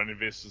listening and you want to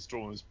invest in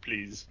Stormers,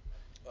 please.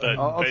 But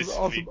I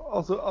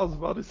was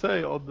about to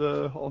say, on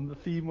the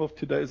theme of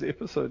today's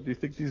episode, do you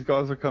think these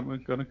guys are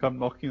going to come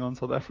knocking on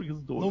South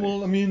Africa's door? No,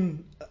 well, I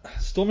mean,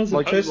 Stormers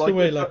have chased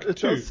away two.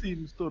 Does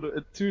seem sort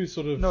of two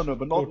sort of no,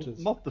 but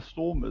not the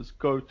Stormers.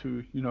 Go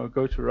to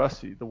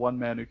Russie, the one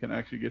man who can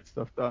actually get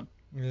stuff done.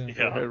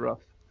 Yeah. Hey, Russ.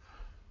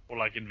 Or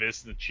like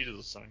invest in the Cheetahs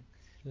or something.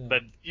 Yeah.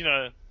 But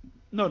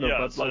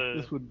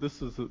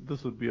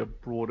this would be a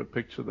broader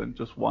picture than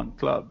just one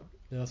club.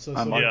 Yeah,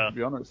 to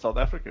be honest, South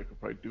Africa could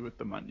probably do with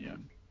the money.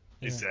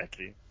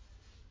 Exactly.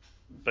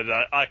 But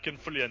I can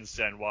fully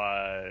understand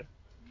why,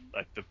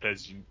 like, the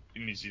players in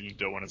New Zealand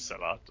don't want to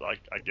sell out.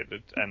 Like, I get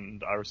it,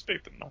 and I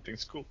respect them. I think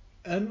it's cool.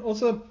 And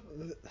also,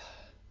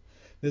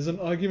 there's an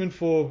argument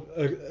for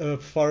a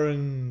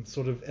foreign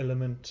sort of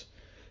element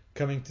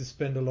coming to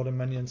spend a lot of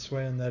money and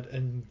sway in that,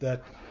 and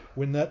that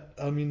when that,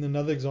 I mean,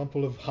 another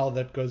example of how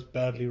that goes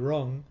badly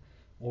wrong,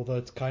 although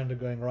it's kind of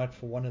going right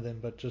for one of them,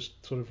 but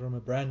just sort of from a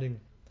branding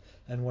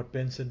and what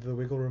Ben said, the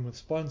wiggle room with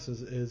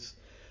sponsors is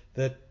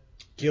that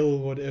Gill,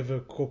 whatever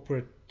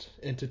corporate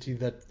entity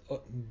that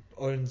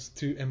owns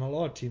 2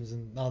 MLR teams,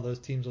 and now those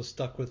teams are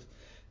stuck with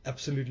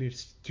absolutely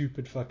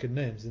stupid fucking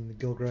names in the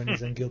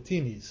Gilgronis and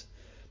Giltinis.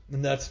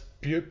 And that's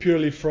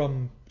purely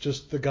from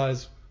just the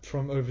guys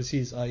from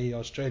overseas, i.e.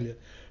 Australia,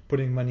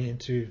 putting money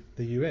into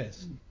the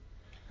US.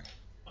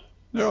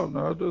 Yeah,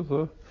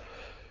 no,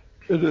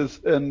 it is.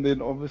 And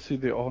then obviously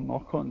there are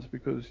knock-ons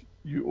because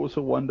you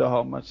also wonder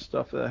how much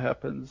stuff that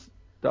happens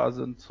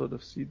doesn't sort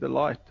of see the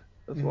light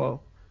as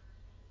well.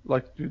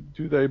 Like,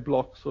 do they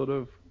block sort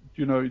of,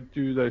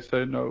 do they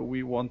say, no,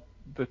 we want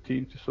the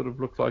team to sort of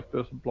look like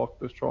this, block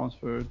this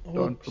transfer,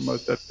 don't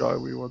promote that guy,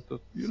 we want this,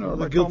 so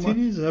the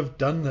Giltinis have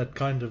done that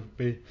kind of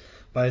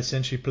by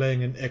essentially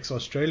playing an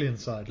ex-Australian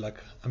side. Like,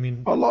 I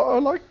mean,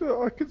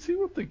 I can see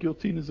what the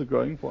Giltinis are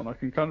going for, and I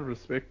can kind of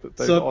respect that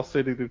they are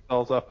setting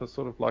themselves up as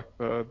sort of like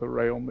the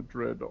Real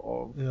Madrid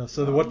of. Yeah.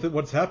 So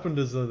what's happened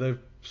is that they've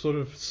sort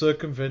of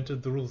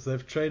circumvented the rules.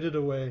 They've traded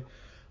away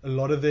a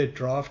lot of their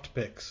draft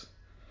picks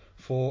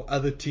for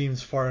other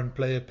teams' foreign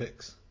player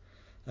picks,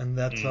 and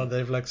that's how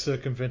they've like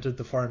circumvented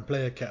the foreign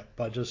player cap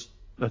by just.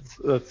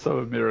 That's so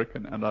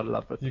American, and I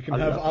love it. You can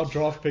have our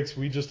draft picks.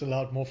 We just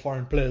allowed more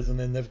foreign players, and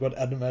then they've got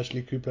Adam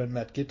Ashley Cooper and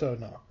Matt Giteau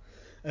now,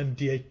 and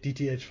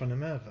DTH van der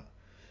Merwe.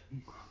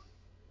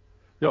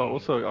 Yeah.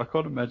 Also, I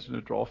can't imagine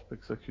a draft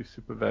pick's actually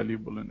super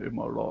valuable in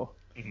MRR.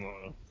 I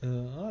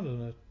don't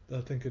know.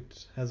 I think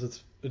it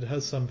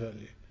has some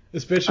value,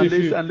 especially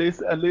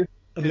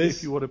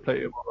if you want to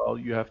play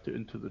MRL, you have to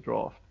enter the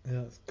draft.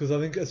 Yeah, because I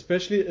think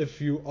especially if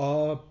you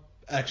are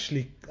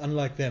actually,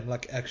 unlike them,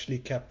 like actually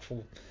capped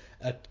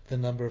at the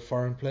number of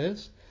foreign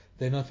players,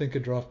 then I think a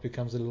draft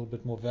becomes a little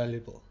bit more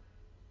valuable.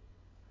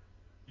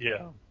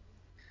 Yeah,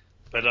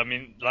 but I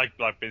mean, like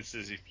Ben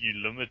says, if you're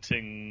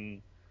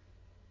limiting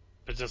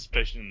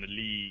participation in the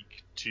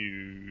league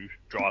to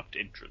draft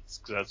entrants,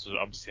 because that's what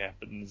obviously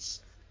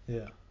happens.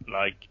 Yeah.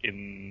 Like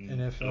in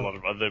NFL. a lot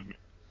of other,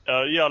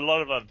 a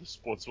lot of other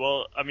sports.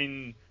 Well, I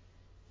mean,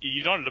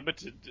 you're not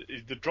limited.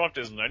 The draft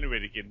isn't the only way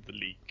to get into the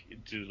league,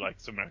 into like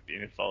something like the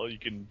NFL. You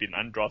can be an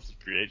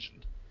undrafted free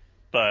agent,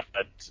 but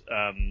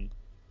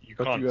you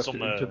can't. You have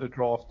to enter the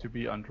draft to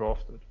be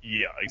undrafted.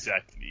 Yeah,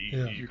 exactly.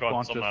 Yeah. You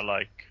can't somehow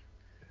like,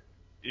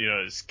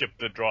 skip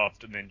the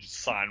draft and then just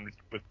sign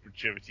with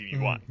whichever team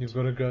you want. You've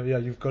got to go. Yeah,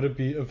 you've got to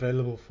be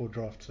available for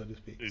draft, so to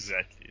speak.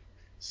 Exactly.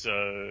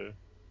 So,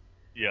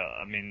 yeah,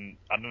 I mean,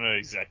 I don't know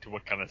exactly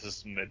what kind of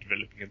system they're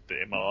developing at the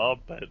MLR,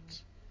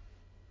 but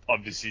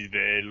obviously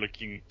they're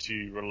looking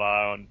to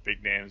rely on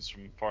big names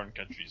from foreign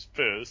countries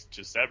first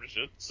to establish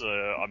it. So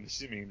I'm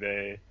assuming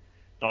they're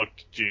not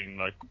doing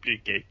like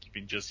complete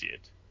gatekeeping just yet.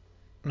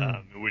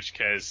 In which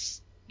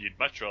case, you'd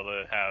much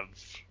rather have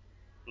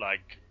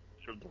like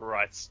the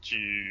rights to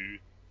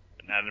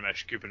an Adam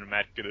Ashley Cooper and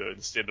Matt Giteau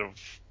instead of,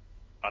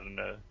 I don't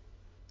know,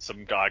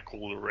 some guy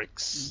called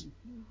Rex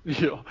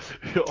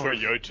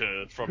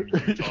Toyota from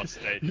Utah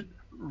State.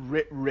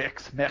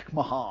 Rex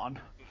McMahon.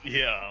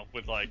 Yeah,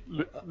 with like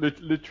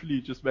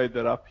literally just made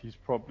that up. He's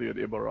probably an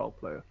MRL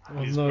player.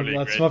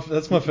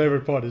 That's my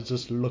favorite part is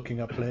just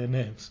looking up player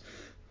names.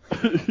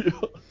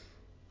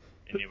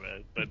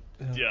 Anyway, but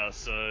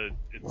so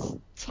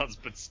it sounds a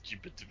bit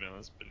stupid to be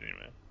honest, but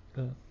anyway.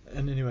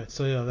 And anyway,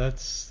 so yeah,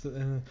 that's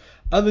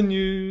other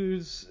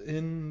news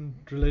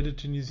related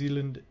to New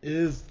Zealand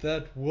is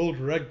that World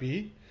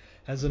Rugby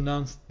has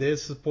announced their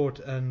support,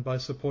 and by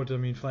support I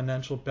mean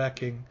financial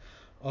backing,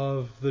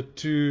 of the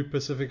 2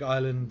 Pacific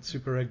Island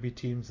Super Rugby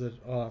teams that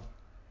are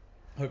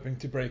hoping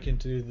to break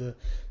into the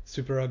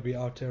Super Rugby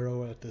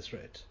Aotearoa at this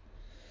rate.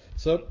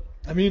 So,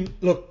 I mean,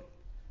 look,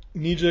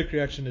 knee-jerk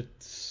reaction,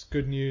 it's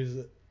good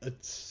news.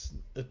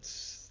 It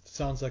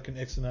sounds like an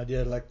excellent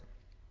idea. Like,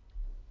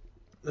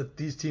 that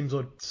these teams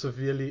are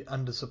severely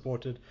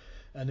under-supported,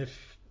 and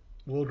if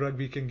World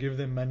Rugby can give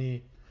them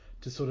money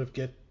to sort of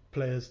get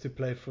players to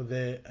play for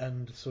there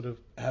and sort of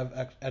have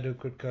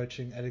adequate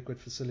coaching,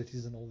 adequate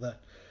facilities and all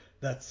that,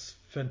 that's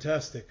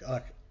fantastic.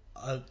 I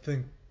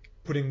think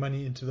putting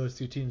money into those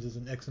 2 teams is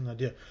an excellent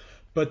idea.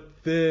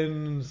 But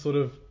then sort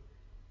of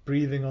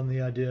breathing on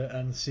the idea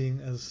and seeing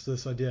as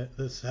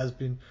this has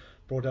been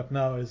brought up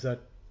now, is that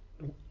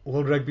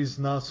World Rugby is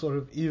now sort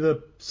of either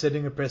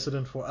setting a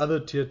precedent for other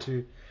tier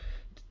 2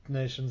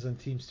 nations and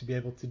teams to be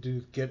able to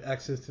get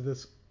access to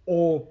this,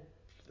 or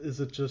is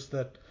it just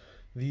that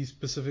these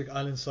Pacific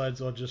Island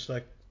sides are just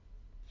like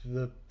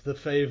the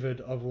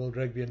favored of World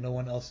Rugby and no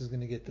one else is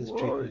going to get this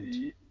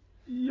treatment?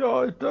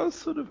 Yeah, it does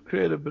sort of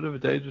create a bit of a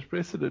dangerous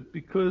precedent,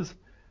 because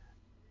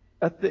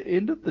at the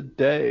end of the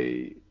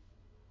day,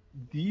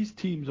 these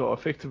teams are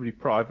effectively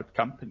private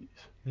companies.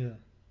 Yeah.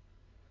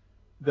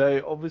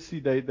 They obviously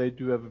they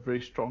do have a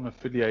very strong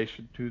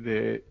affiliation to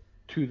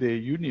their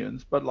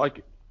unions, but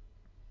like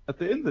at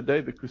the end of the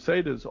day, the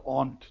Crusaders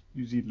aren't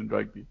New Zealand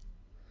Rugby.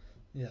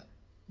 Yeah.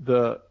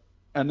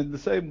 And in the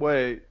same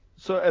way,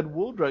 so at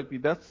World Rugby,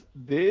 that's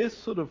their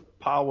sort of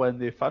power and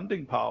their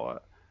funding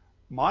power.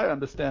 My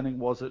understanding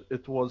was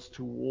it was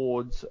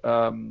towards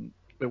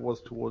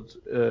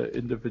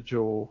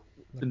individual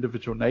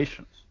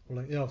nations.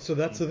 Yeah, so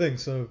that's the thing.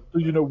 So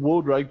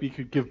World Rugby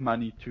could give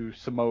money to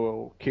Samoa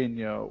or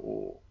Kenya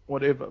or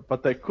whatever,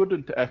 but they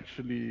couldn't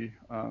actually.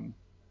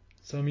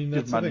 So I mean,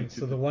 that's the thing.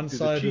 So the one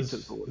side is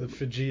the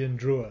Fijian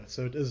Drua.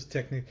 So it is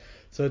technically.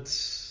 So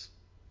it's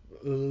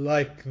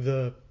like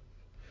the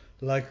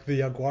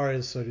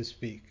Jaguares, so to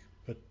speak,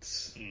 but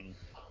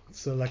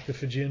so like the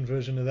Fijian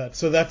version of that.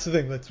 So that's the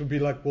thing. That would be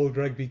like World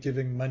Rugby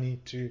giving money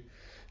to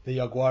the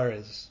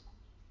Jaguares.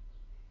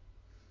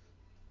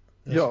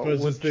 I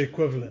suppose it's the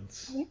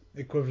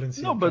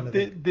equivalency. No, but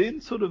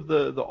then sort of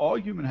the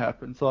argument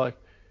happens. Like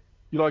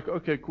you're like,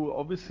 okay, cool.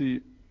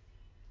 Obviously,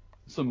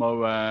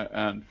 Samoa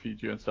and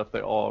Fiji and stuff, they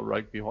are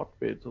rugby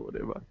hotbeds or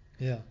whatever.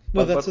 Yeah.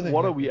 No, that's the thing.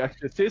 What are we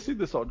actually assessing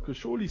this on? Because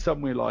surely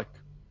somewhere like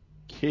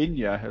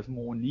Kenya has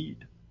more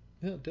need.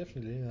 Yeah,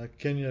 definitely. Like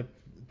Kenya,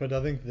 but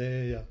I think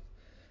I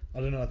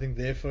don't know. I think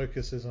their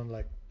focus is on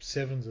like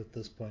sevens at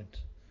this point.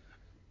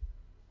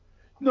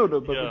 No,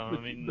 but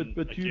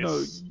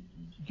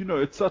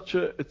it's such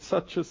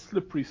a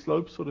slippery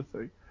slope sort of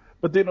thing.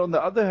 But then on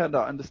the other hand,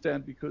 I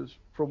understand because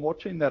from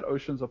watching that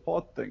Oceans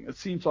Apart thing, it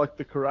seems like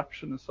the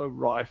corruption is so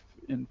rife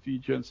in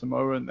Fiji and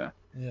Samoa and that.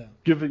 Yeah.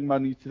 Giving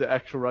money to the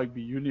actual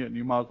rugby union,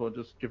 you might as well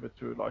just give it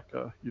to like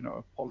a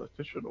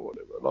politician or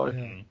whatever. Like.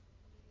 Yeah.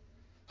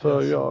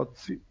 So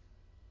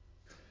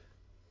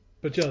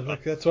But yeah,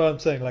 like that's what I'm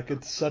saying. Like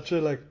it's such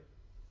a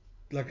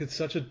it's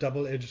such a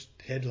double-edged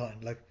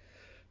headline. Like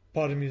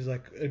part of me is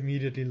like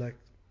immediately like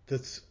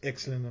that's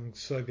excellent. I'm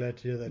so glad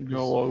to hear that.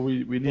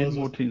 We need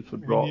more teams for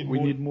draft. We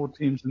need more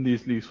teams in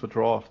these leagues for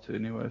drafts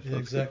anyway. So yeah,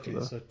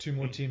 exactly. So 2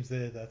 more teams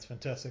there. That's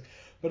fantastic.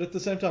 But at the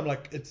same time,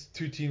 like it's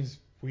 2 teams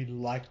we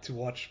like to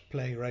watch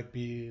playing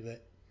rugby.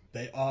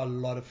 They are a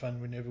lot of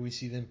fun whenever we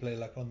see them play,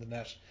 like on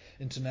the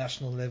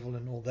international level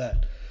and all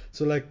that.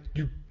 So like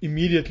you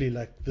immediately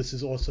like this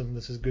is awesome,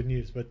 this is good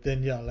news. But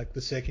then like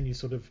the second you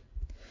sort of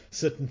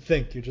sit and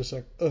think, you're just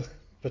like, ugh.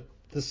 But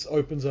this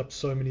opens up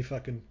so many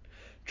fucking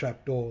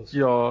trap doors.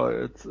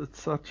 Yeah, it's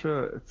such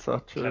a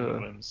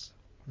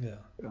yeah.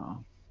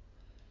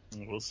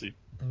 We'll see.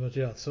 But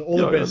yeah, so all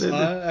the best.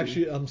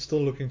 I'm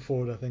still looking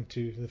forward. I think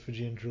to the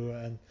Fijian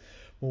Drua and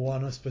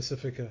Moana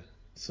Pacifica.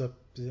 So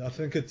I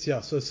think it's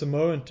so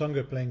Samoa and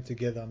Tonga playing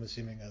together. I'm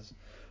assuming as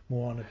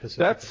Moana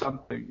Pacifica. That's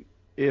something.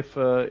 If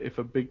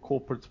a big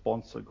corporate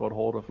sponsor got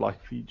hold of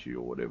like Fiji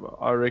or whatever,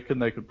 I reckon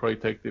they could probably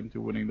take them to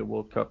winning the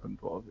World Cup in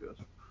 12 years.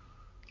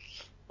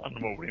 I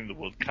don't know about winning the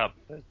World Cup,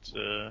 but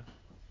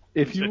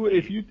if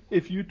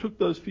you took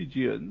those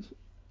Fijians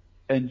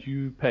and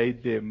you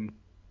paid them,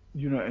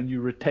 and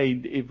you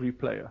retained every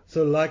player.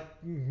 So like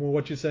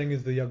what you're saying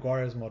is the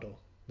Jaguares model,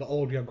 the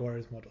old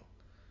Jaguares model.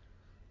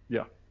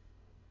 Yeah.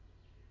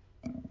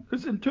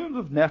 Because in terms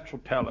of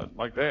natural talent,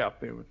 like they're up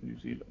there with New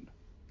Zealand.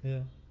 Yeah.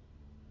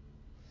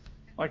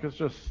 Like it's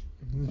just.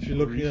 If you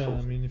look,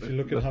 if you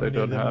look at how many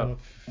of them are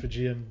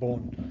Fijian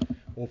born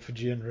or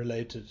Fijian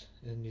related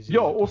in New Zealand.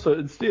 Yeah. Also,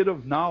 instead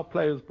of now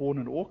players born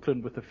in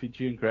Auckland with a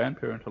Fijian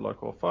grandparent are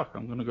like, oh fuck,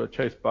 I'm gonna go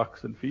chase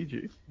bucks in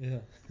Fiji.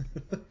 Yeah.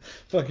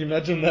 Fuck,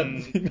 imagine that.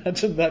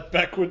 Imagine that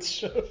backwards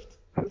shift.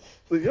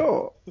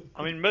 Yeah.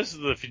 I mean, most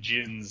of the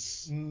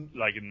Fijians,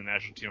 like in the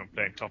national team, are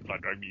playing top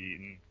flight rugby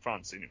in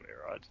France anyway,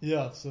 right?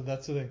 Yeah. So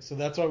that's the thing. So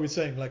that's why we're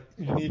saying like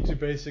you need to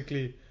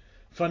basically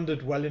fund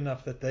it well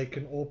enough that they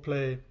can all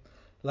play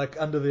like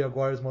under the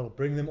Jaguares model.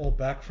 Bring them all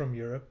back from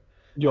Europe.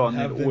 Yeah, and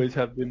then always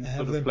have them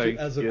playing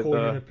as together. A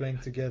core unit playing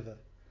together.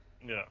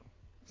 Yeah.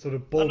 Sort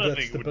of build that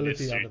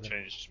stability out of them.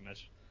 Change too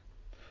much.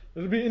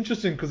 It'll be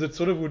interesting because it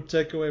sort of would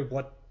take away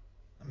what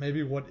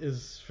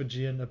is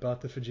Fijian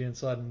about the Fijian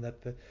side, and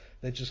that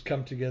they just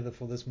come together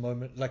for this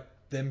moment, like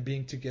them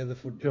being together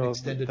for an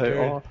extended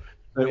period.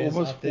 They're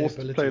almost forced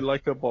to play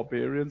like a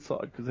barbarian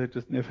side because they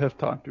just never have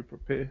time to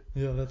prepare.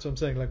 Yeah, that's what I'm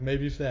saying. Like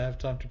maybe if they have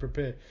time to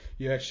prepare,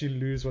 you actually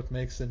lose what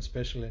makes them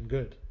special and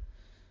good.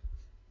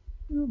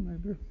 Yeah,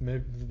 maybe.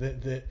 Maybe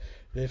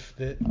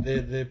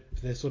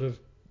their sort of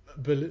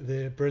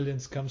their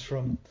brilliance comes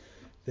from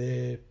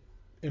their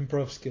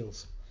improv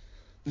skills.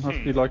 It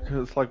must be like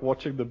it's like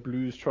watching the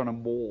Blues trying to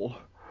maul.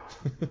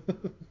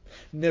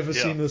 Never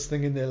seen this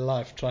thing in their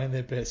life. Trying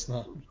their best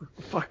now.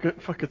 Fuck,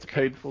 it's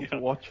painful to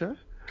watch, eh?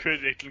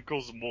 Kurt Eklund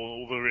calls them maul,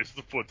 all the rest of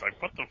the foot's like,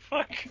 what the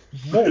fuck?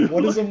 Maul?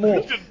 What is a maul?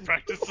 We didn't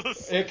practice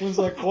this. Eklund's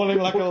like calling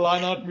like a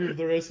line-out move.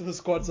 The rest of the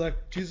squad's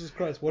like, Jesus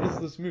Christ, what is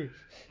this move?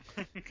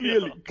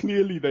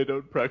 Clearly they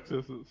don't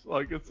practice this.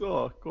 Like it's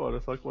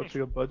it's like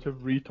watching a bunch of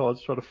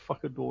retards try to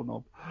fuck a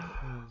doorknob.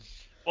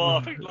 Well,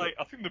 I think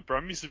the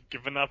Brumbies have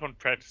given up on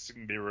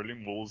practicing their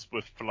rolling mauls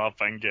with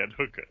Falafanga and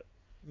Hooker.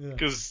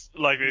 Because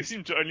they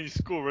seem to only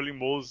score rolling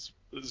mauls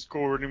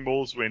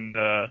when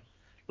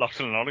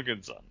Lachlan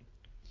Lonergan's on.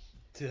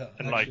 Yeah,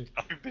 and actually,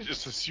 I think they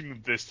just assume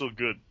that they're still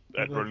good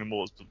at rolling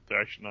mauls, but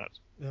they're actually not.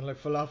 Yeah,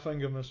 like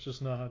Falafanga must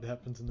just know how it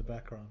happens in the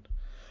background.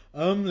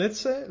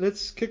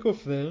 Let's kick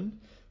off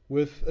then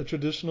with a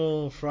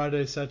traditional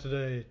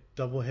Friday-Saturday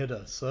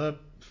doubleheader. So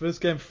first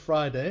game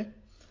Friday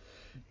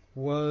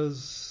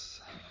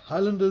was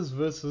Highlanders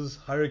versus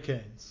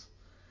Hurricanes.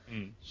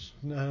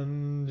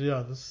 And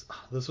yeah,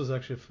 this was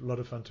actually a lot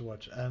of fun to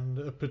watch, and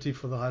a pity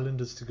for the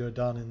Highlanders to go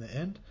down in the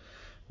end.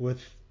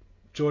 With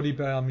Geordie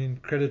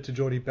Barrett, credit to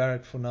Geordie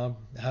Barrett for now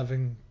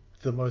having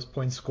the most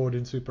points scored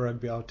in Super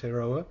Rugby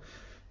Aotearoa.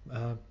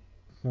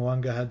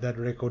 Mo'unga had that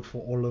record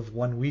for all of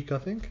 1 week, I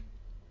think.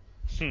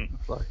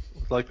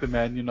 It's like the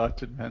Man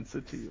United Man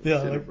City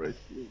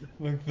celebration.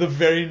 Like the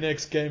very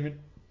next game in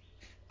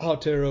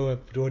Aotearoa,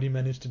 Geordie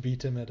managed to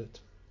beat him at it.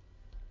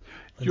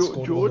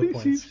 Geordie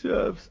seems to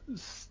have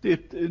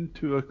stepped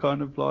into a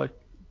kind of like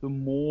the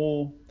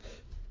more...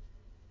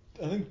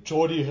 I think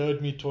Geordie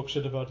heard me talk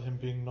shit about him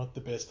being not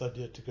the best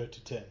idea to go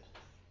to 10.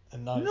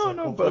 And now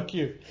he's fuck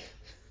you.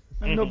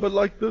 No, but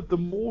like the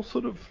more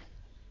sort of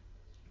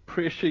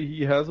pressure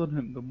he has on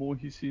him, the more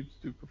he seems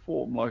to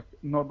perform. Like,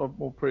 not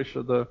more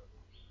pressure, the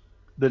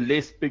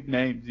less big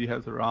names he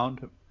has around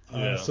him.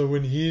 So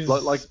when he's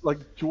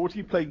like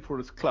Geordie playing for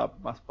his club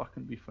must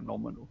fucking be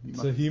phenomenal.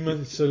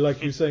 So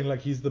like you're saying,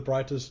 like he's the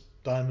brightest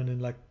diamond in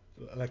like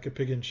a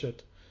pig in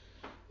shit.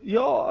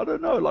 Yeah, I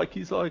don't know. Like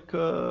he's like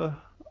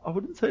I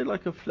wouldn't say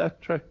like a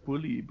flat track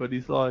bully, but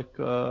he's like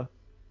I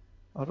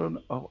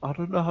don't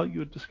know how you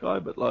would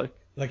describe it.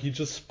 Like he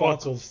just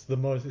sparkles the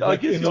most. I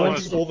guess in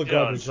all the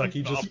garbage, like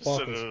he just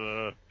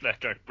sparkles.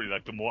 Flat track bully,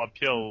 like the more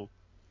uphill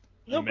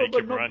you make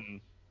him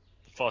run,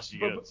 the faster he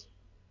gets.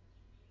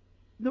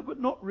 No,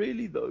 but not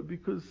really though,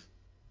 because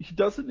he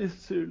doesn't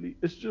necessarily.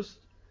 It's just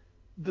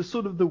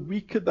the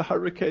weaker the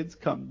Hurricanes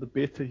come, the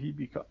better he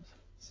becomes.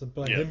 So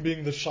by him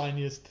being the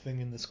shiniest thing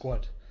in the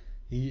squad,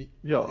 he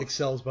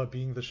excels by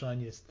being the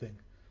shiniest thing.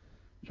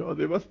 Sure,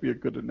 there must be a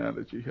good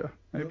analogy here.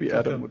 Maybe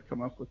Adam would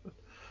come up with it.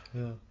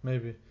 Yeah,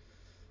 maybe.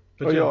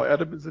 But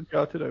Adam isn't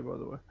here today, by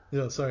the way.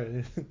 Yeah,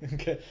 sorry.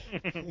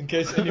 In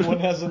case anyone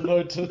hasn't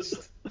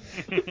noticed.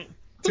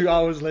 2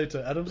 hours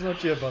later, Adam's not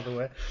here, by the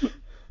way.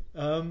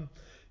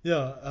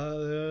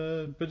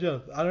 But yeah,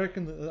 I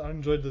reckon I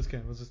enjoyed this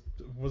game.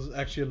 It was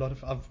actually a lot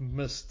of I've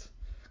missed,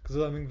 because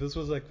I think this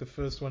was like the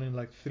first one in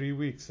like 3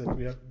 weeks that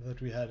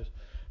we had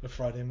a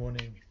Friday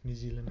morning New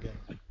Zealand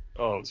game.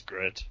 Oh, it was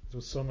great. It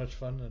was so much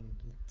fun, and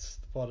it's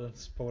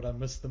what I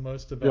missed the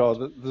most about.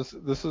 Yeah,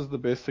 this is the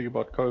best thing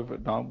about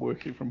COVID. Now I'm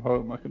working from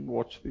home. I can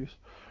watch these.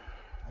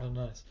 Oh,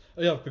 nice.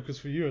 Oh, yeah, because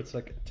for you it's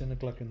like 10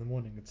 o'clock in the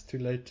morning. It's too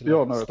late to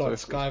start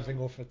skiving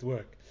off at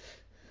work.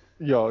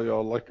 Yeah,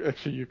 like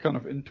actually you're kind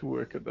of into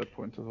work at that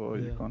point as well.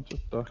 Yeah.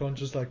 You can't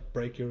just like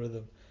break your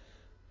rhythm.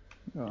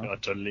 Yeah,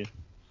 totally.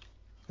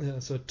 Yeah,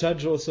 so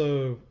Tudge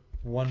also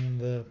won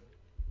the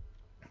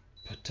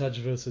Tudge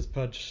versus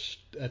Pudge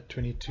at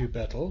 22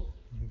 battle.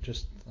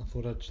 I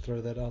thought I'd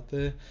throw that out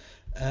there.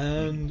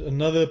 And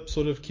another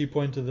sort of key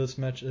point of this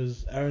match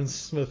is Aaron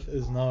Smith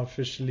is now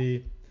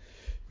officially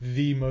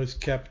the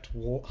most capped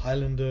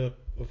Highlander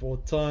of all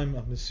time.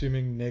 I'm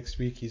assuming next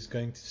week he's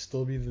going to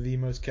still be the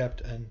most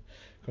capped and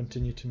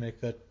continue to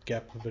make that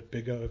gap a bit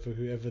bigger over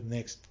whoever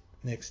next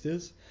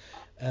is.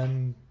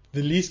 And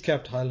the least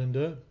capped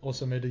Highlander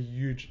also made a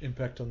huge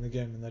impact on the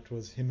game, and that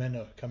was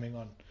Jimeno coming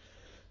on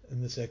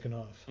in the second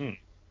half.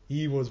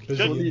 He was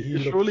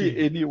busy. Surely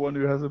anyone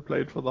who hasn't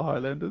played for the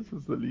Highlanders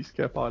is the least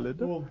capped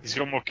Highlander. Well, he's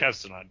got more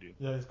caps than I do.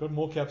 Yeah, he's got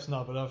more caps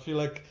now, but I feel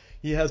like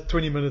he has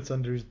 20 minutes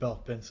under his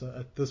belt, Ben. So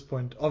at this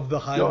point of the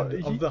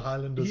Highlanders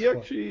squad.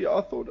 Actually,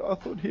 I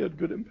thought he had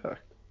good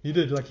impact. He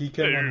did. Like he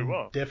came on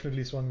and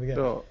definitely swung the game.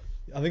 Yeah.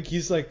 I think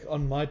he's like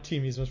on my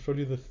team. He's most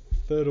probably the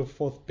third or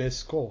fourth best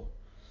score.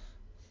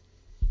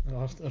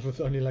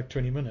 With only like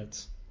 20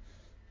 minutes.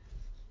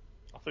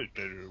 I thought he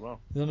played really well.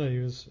 No, he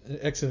was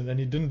excellent, and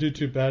he didn't do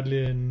too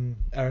badly in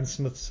Aaron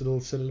Smith's little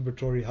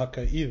celebratory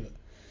haka either.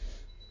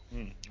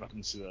 I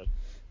didn't see that.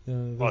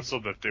 Yeah, I saw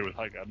that there with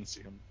haka. I didn't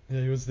see him.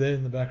 Yeah, he was there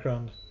in the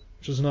background,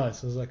 which was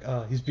nice. I was like,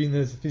 he's been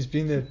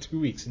there 2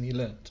 weeks and he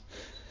learned.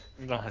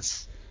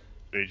 Nice.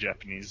 Very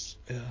Japanese.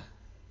 Yeah.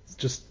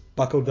 Just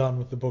buckle down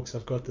with the books.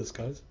 I've got this,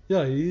 guys.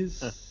 Yeah,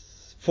 he's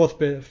fourth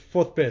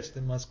best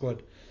in my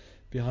squad,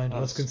 behind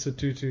Oscar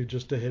Satutu,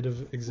 just ahead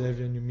of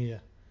Xavier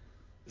Numia.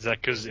 Is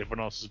that because everyone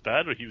else was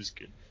bad, or he was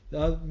good?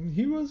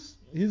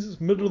 He's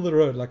middle of the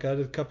road. Like I had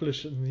a couple of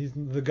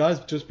the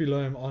guys just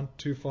below him aren't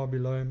too far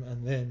below him,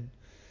 and then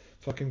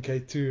fucking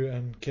K2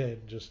 and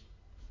Cade just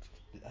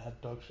had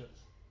dog shit.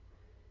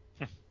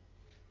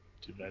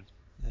 Too bad.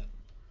 Yeah.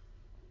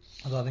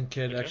 Although I think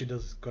Cade actually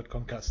got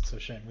concussed, so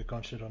shame we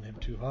can't shit on him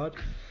too hard.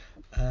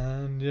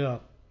 And yeah,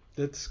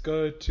 let's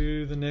go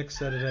to the next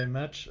Saturday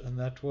match, and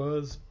that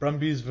was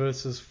Brumbies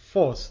versus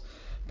Force.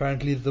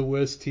 Apparently the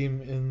worst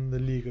team in the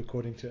league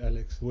according to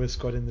Alex. Worst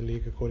squad in the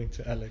league according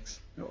to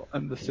Alex.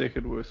 And the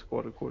second worst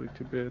squad according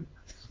to Ben.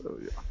 So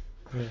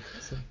yeah.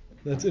 So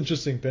that's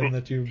interesting, Ben,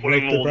 that you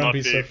rate the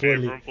Brumbies so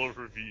poorly.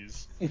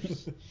 Reviews.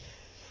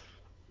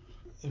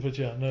 But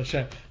yeah, no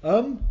shame.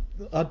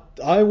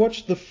 I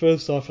watched the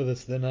first half of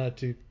this, then I had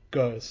to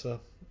go.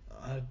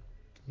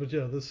 But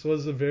yeah, this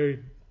was a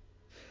very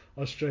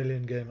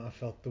Australian game. I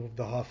felt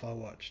the half I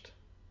watched.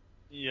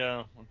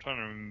 Yeah, I'm trying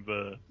to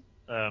remember.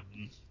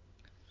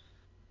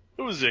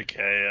 It was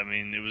okay. I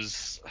mean, it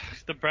was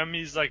the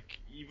Brumbies. Like,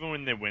 even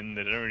when they win,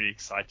 they don't really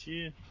excite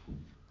you.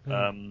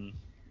 Mm.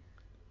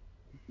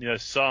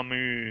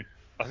 Samu.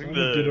 I think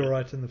Samu did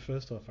alright in the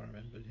first half. I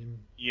remember him.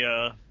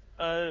 Yeah.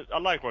 I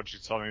like watching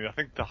Samu. I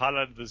think the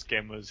highlight of this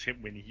game was him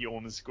when he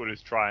almost scored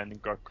his try and then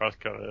got cross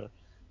cover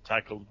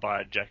tackled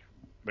by Jack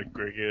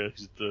McGregor,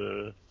 who's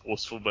the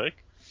force fullback.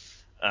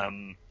 Yeah.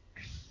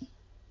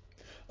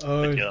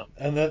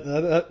 And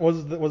that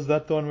was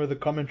that the one where the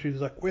commentary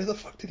was like, where the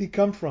fuck did he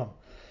come from?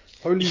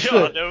 Holy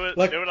shit! They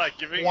were like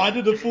giving. Why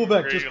did a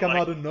fullback McGregor, just come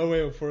out of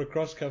nowhere for a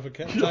cross cover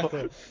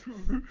tackle?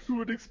 Who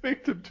would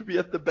expect him to be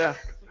at the back?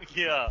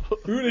 Yeah.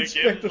 Who would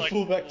expect a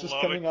fullback just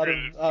coming out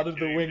of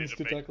the wings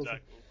to tackle?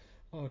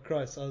 Oh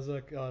Christ! I was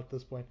like, at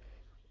this point.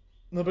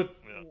 No, but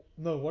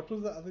no. What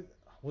was that?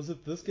 Was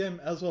it this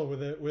game as well,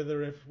 where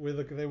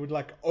they would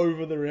like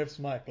over the ref's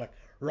mic, like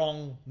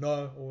wrong,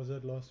 no, or was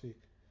it last week?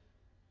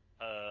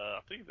 I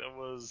think that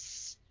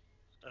was.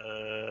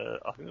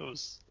 I think it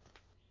was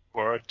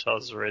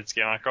Waratahs Reds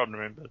game. I can't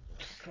remember.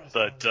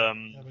 But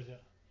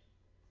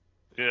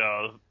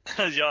yeah.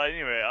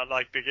 Anyway,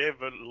 they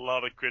gave a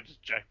lot of credit to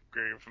Jack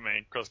McGregor for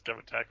making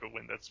cross-cover tackle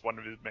when that's one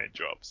of his main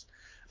jobs.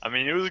 I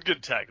mean, it was a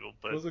good tackle,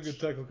 but... It was a good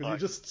tackle, because he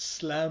just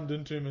slammed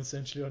into him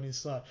essentially on his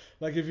side.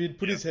 Like, if he'd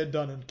put his head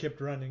down and kept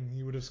running,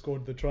 he would have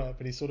scored the try,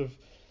 but he sort of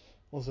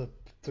also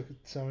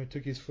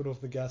took his foot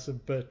off the gas a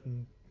bit,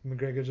 and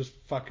McGregor just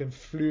fucking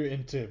flew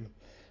into him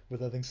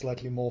with, I think,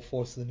 slightly more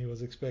force than he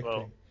was expecting.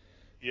 Well,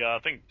 yeah, I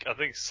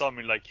think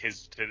Simon,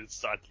 hesitated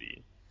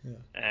slightly. Yeah.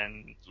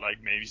 And,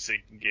 maybe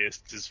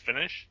second-guessed his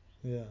finish.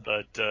 Yeah.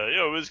 But,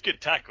 it was a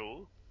good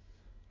tackle.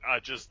 I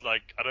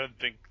don't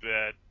think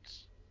that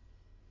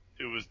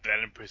it was that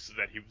impressive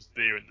that he was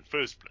there in the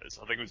first place.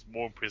 I think it was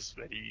more impressive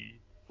that he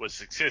was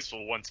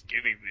successful once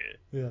getting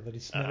there. Yeah, that he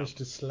managed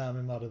to slam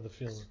him out of the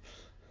field.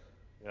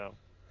 Yeah.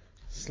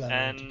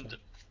 And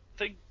I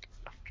think,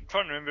 I'm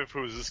trying to remember if it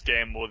was this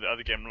game or the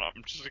other game.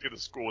 I'm just looking at the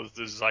scores.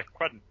 There's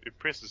quite an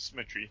impressive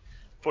symmetry.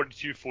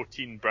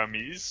 42-14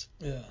 Brummies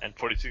and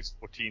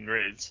 46-14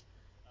 Reds.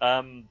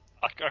 I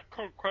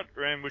can't quite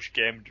remember which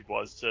game it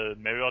was, so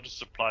maybe I'll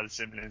just apply the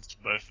semblance to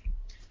both of them.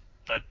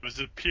 But it was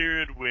a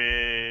period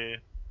where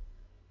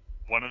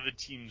one of the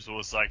teams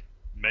was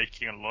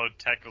making a lot of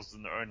tackles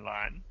in their own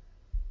line,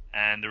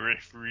 and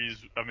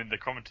the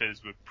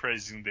commentators were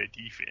praising their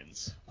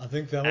defense. I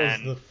think that was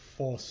the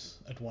Force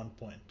at one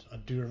point. I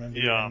do remember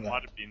hearing that. Yeah, it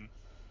might have been.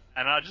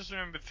 And I just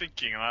remember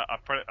thinking, and I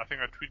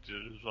think I tweeted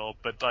it as well,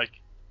 but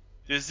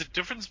there's a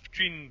difference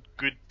between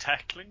good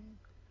tackling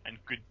and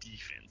good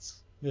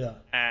defense. Yeah.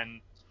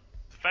 And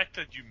the fact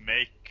that you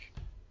make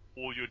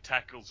all your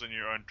tackles on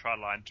your own try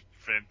line to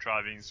prevent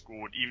try being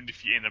scored, even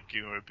if you end up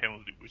giving away a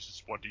penalty, which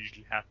is what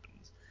usually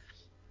happens,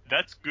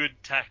 that's good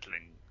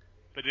tackling.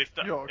 But if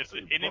the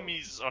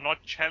enemies are not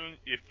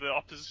if the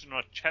opposition are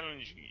not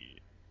challenging you,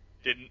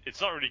 then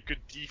it's not really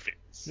good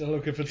defense. Yeah,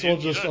 look, if it's all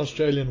just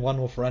Australian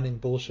one-off running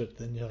bullshit,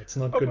 then it's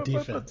not good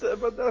defense.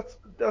 But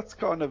that's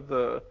kind of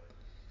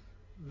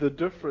the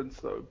difference,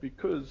 though,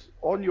 because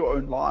on your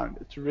own line,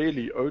 it's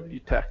really only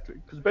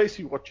tackling. Because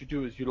basically what you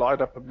do is you light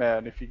up a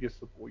man. If he gets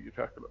the ball, you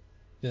tackle him.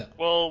 Yeah.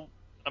 Well,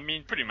 I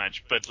mean, pretty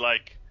much. But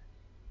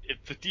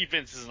if the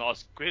defense isn't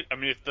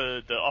if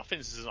the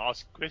offense isn't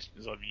asking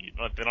questions of you,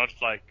 they're not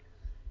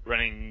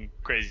running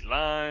crazy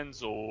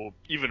lines or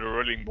even a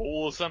rolling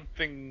ball or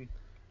something,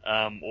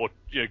 or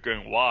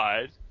going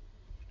wide,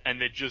 and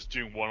they're just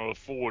doing one of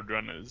the forward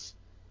runners.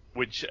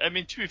 Which, I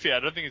mean, to be fair, I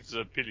don't think it's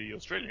a purely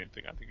Australian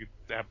thing. I think it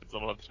happens a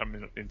lot of the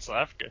time in South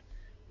Africa.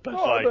 But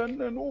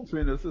in all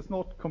fairness, it's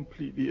not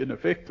completely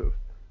ineffective.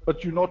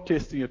 But you're not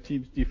testing a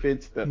team's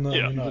defense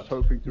you're just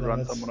hoping to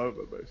run someone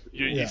over,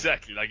 basically.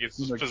 Exactly. It's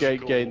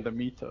physical. Gain the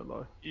meter,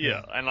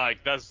 and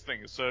that's the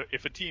thing. So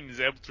if a team is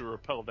able to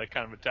repel that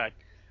kind of attack,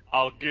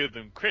 I'll give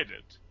them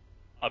credit,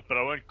 but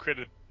I won't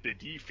credit their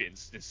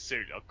defense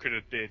necessarily. I'll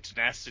credit their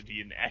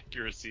tenacity and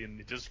accuracy and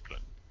their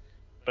discipline.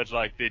 But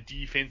their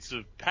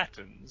defensive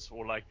patterns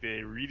or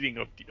their reading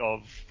of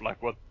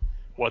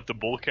what the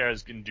ball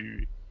carriers can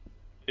do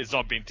is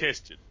not being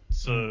tested.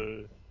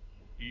 So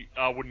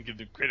I wouldn't give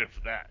them credit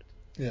for that.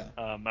 Yeah.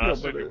 I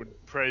certainly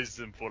wouldn't praise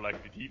them for the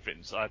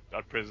defense.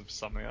 I'd praise them for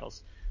something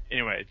else.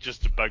 Anyway,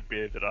 just a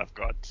bugbear that I've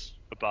got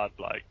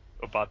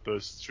about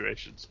those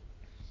situations.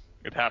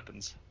 It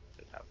happens.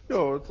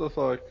 No, it's just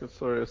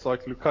it's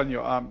like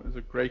Lukhanyo is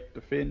a great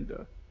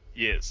defender.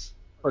 Yes.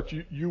 But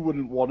you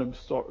wouldn't want him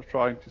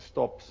trying to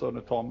stop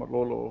Sonatan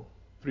Malolo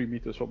 3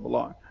 meters from the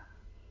line.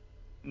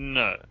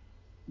 No.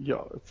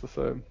 Yeah, it's the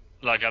same.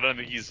 I don't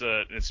think he's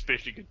an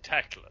especially good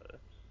tackler.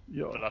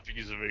 Yeah. But I think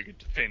he's a very good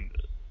defender.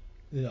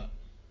 Yeah,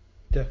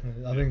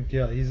 definitely. I think,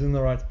 he's in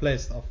the right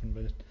place often,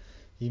 but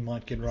he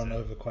might get run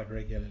over quite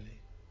regularly.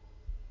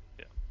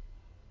 Yeah.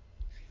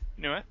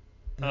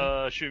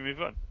 Anyway, should we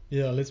move on?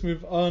 Yeah, let's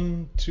move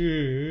on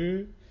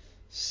to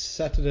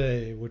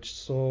Saturday, which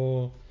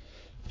saw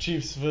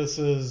Chiefs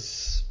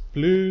versus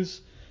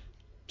Blues.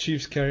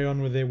 Chiefs carry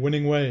on with their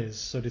winning ways,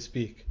 so to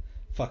speak.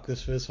 fuck,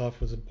 this first half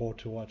was a bore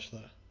to watch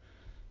though.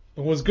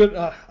 It was good.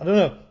 I don't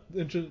know.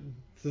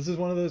 This is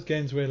one of those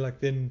games where like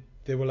then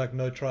there were like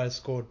no tries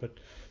scored, but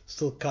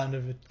still kind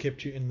of it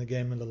kept you in the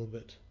game a little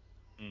bit.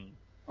 Mm.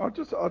 I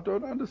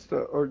don't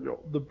understand.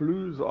 The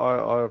Blues,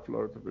 I have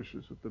loads of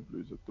issues with the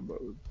Blues at the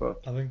moment,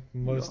 but I think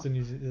most in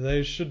New Zealand,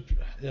 they should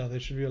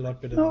be a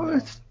lot better no, than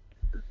they it's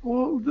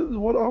well.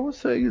 What I was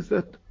saying is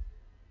that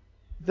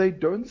they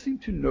don't seem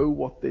to know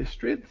what their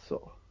strengths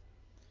are.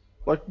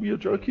 Like we were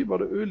joking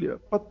about it earlier,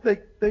 but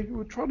they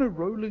were trying to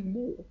rolling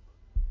more.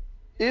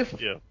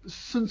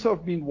 Since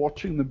I've been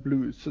watching the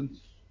Blues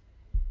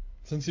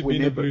since you've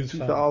been a Blues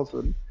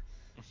 2000,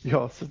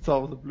 since I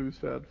was a Blues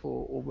fan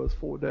for almost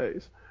 4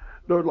 days.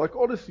 No, like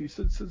honestly,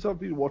 since I've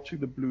been watching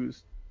the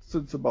Blues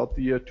since about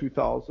the year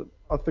 2000,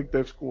 I think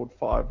they've scored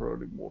 5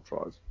 rolling more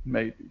tries,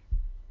 maybe.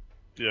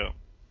 Yeah.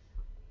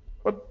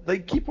 But they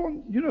keep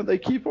on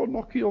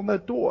knocking on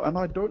that door, and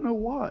I don't know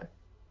why.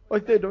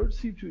 Like they don't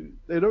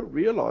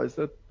realize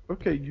that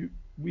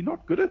we're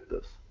not good at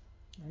this.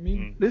 I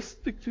mean, let's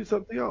stick to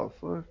something else.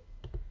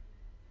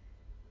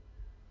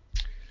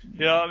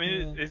 Yeah, I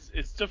mean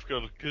it's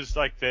difficult because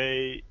like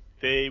they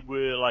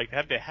were like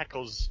had their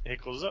hackles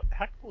up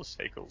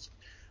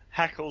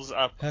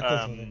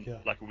I think, yeah.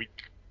 like a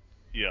week.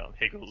 Yeah,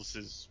 hackles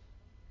is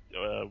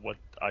what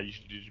I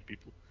usually do to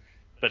people,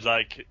 but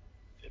like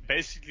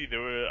basically they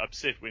were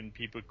upset when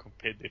people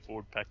compared their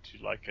forward pack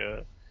to like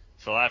a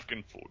South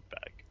African forward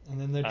pack. And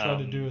then they tried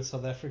to do a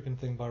South African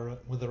thing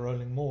with a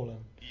rolling maul.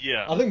 And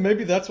yeah, I think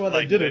maybe that's why like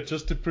they did it,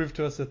 just to prove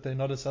to us that they're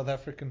not a South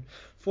African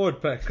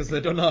forward pack, because they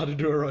don't know how to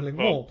do a rolling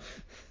maul.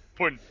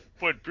 Point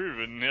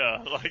proven,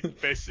 yeah. Like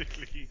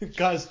basically,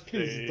 guys,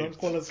 please don't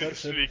call us that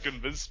shit. Actually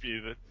convinced me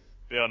that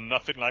they are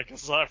nothing like a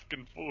South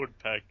African forward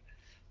pack.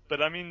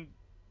 But I mean,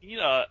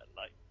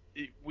 like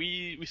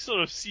we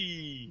sort of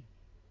see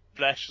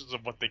flashes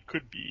of what they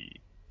could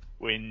be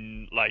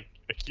when like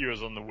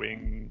Akira's on the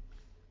wing,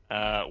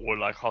 or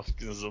like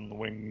Hoskins is on the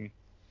wing.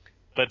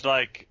 But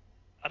like,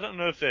 I don't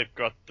know if they've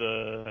got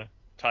the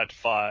tight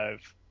five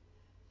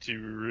to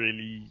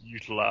really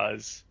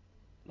utilize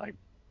like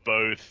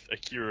both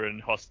Akira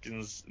and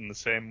Hoskins in the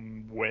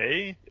same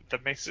way, if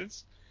that makes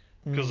sense.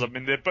 Because I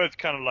mean, they're both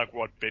kind of like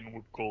what Ben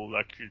would call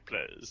luxury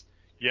players.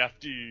 You have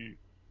to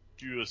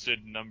do a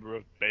certain number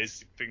of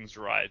basic things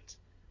right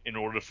in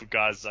order for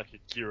guys like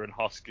Akira and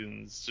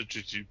Hoskins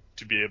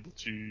to be able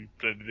to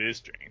play to their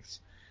strengths.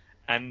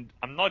 And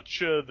I'm not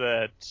sure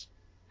that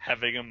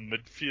having a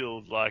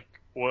midfield like,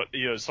 or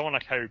someone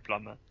like Harry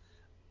Plummer,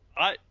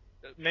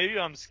 maybe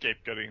I'm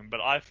scapegoating him,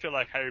 but I feel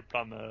like Harry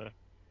Plummer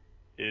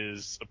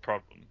is a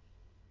problem.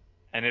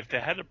 And if they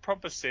had a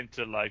proper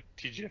centre like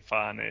TJ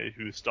Fane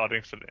who's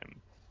starting for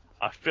them,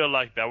 I feel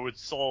like that would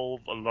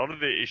solve a lot of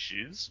their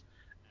issues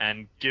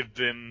and give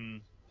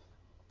them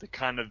the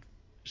kind of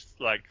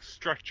like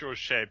structure or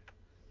shape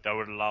that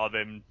would allow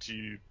them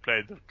to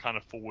play the kind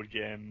of forward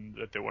game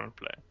that they want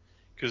to play.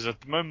 Because at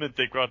the moment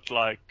they got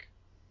like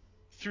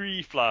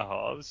 3 fly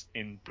halves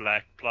in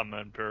Black, Plummer,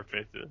 and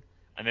Perifeta,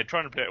 and they're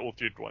trying to play all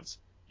 3 at once.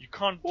 You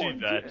can't do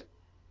that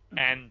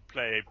and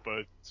play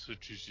both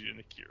Sotutu and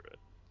Akira.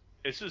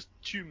 It's just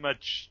too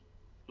much,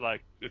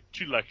 like,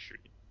 too luxury.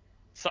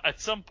 So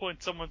at some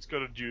point, someone's got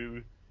to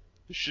do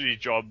the shitty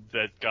job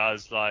that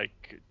guys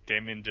like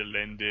Damien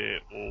Delende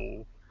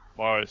or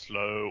Marius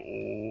Lowe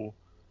or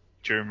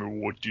Jeremy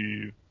Ward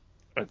do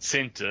at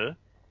centre,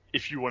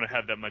 if you want to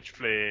have that much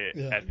flair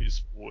at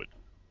his forward.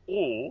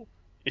 Or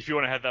if you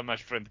want to have that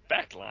much flair in the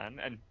back line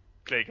and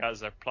play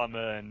guys like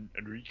Plummer and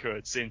Rico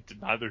at centre,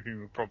 neither of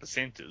whom are proper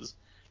centres,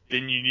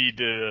 then you need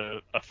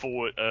a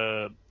forward,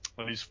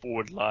 who's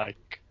forward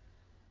like,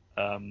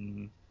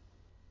 even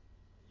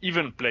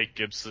Blake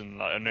Gibson,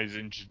 like, I know he's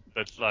injured,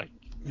 but like,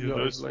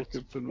 those sorts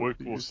of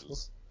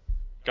workhorses.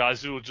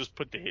 Guys who will just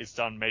put their heads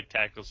down, make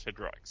tackles, hit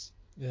rocks.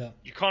 Yeah.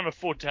 You can't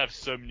afford to have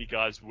so many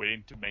guys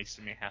waiting to make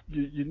something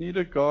happen. You need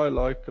a guy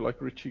like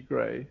Richie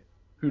Gray,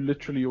 who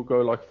literally will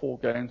go like 4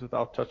 games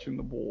without touching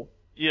the ball.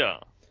 Yeah.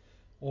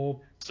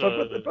 Or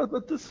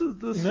but this is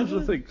the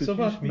thing, because you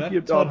speaking Matt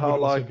about Todd how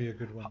would like also be a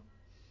good one.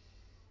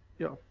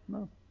 Yeah,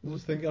 no.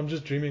 I'm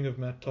just dreaming of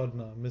Matt Todd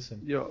now. I miss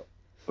him. Yeah,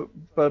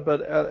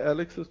 but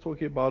Alex is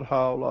talking about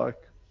how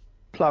like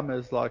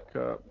Plummer's like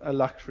a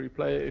luxury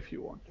player, if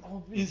you want.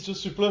 Oh, he's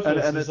just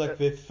superfluous. And he's like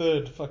their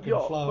third fucking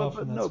fly off.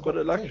 But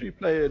a luxury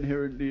player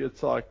inherently,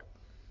 it's like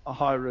a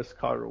high risk,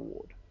 high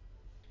reward.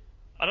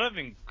 I don't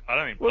think.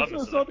 Well,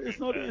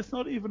 it's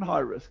not even high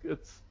risk.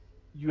 It's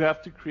you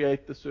have to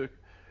create the circuit.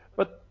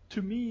 But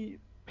to me,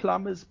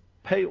 Plummer's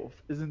payoff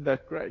isn't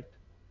that great.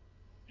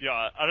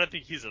 Yeah, I don't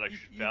think he's a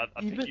luxury player. I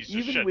think he's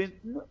just shit.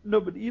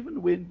 But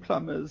even when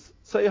Plummer's,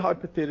 say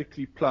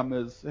hypothetically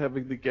Plummer's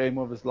having the game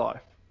of his life,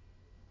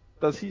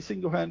 does he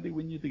single-handedly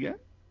win you the game?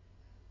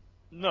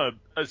 No,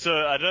 so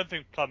I don't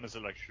think Plummer's a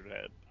luxury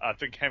player. I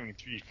think having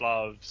 3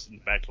 fly-offs in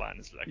the back line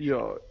is luxury.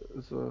 Yeah,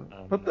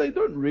 but they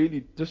don't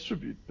really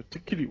distribute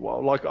particularly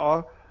well. Like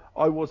I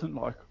wasn't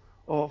like,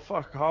 oh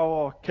fuck, how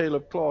are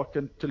Caleb Clark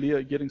and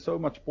Talia getting so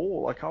much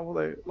ball? Like how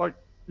are they? Like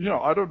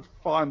I don't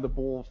find the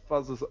ball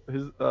fuzzes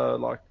his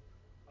like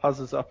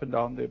huzzes up and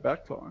down their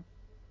backline.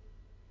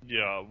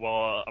 Yeah,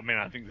 well, I mean,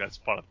 I think that's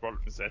part of the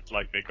problem is that,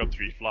 like, they got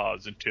 3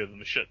 flowers and 2 of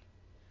them are shit.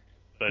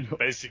 But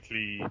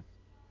basically,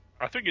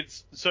 I think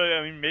it's... So,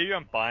 I mean, maybe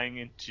I'm buying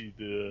into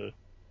the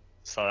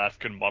South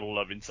African model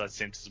of inside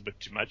centers a bit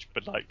too much,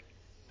 but, like,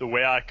 the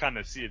way I kind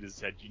of see it is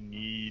that you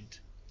need...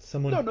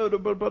 someone... No,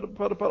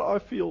 but I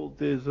feel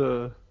there's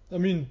a... I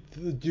mean,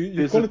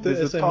 you call it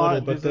the SA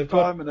model, but they've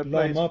got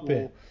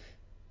Laumape.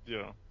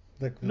 Yeah.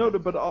 No,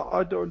 but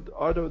I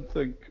don't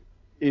think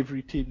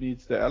every team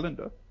needs the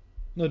Allender.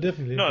 No,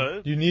 definitely.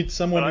 No, you need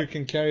someone who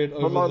can carry it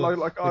over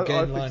the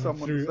gain line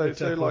through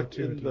say like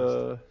in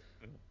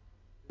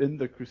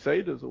the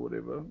Crusaders or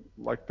whatever,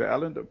 like the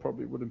Allender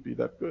probably wouldn't be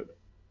that good.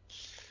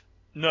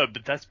 No,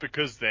 but that's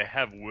because they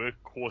have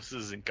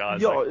workhorses and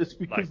guys. Yeah, like, it's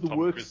because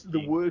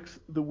like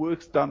the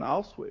work's done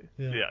elsewhere.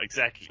 Yeah,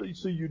 exactly.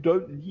 So you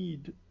don't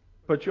need,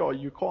 but yeah,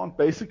 you can't.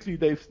 Basically,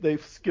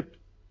 they've skipped.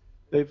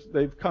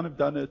 They've kind of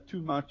done it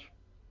too much.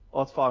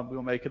 Oh, it's fine,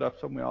 we'll make it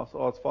up somewhere else.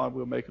 Oh, it's fine,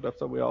 we'll make it up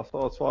somewhere else.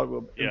 Oh, it's fine,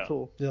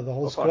 the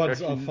whole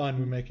squads are fine,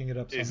 we're making it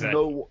up somewhere.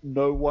 Exactly.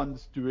 No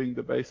one's doing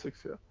the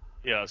basics here.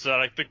 Yeah, so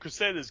like the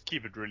Crusaders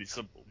keep it really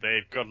simple.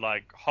 They've got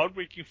like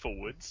hardworking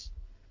forwards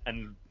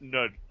and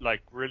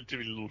like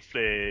relatively little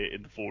flair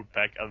in the forward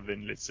pack other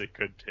than, let's say,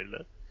 Kurt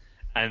Taylor.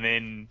 And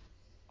then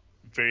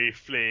very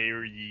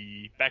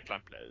flary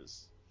backline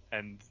players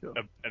and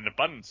an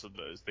abundance of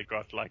those. They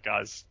got like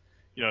guys,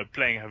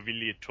 playing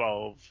Havili at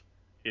 12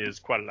 is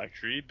quite a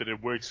luxury, but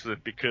it works for them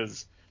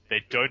because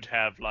they don't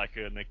have like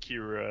an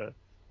Akira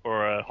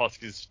or a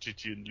Hoskins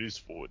Tutu in loose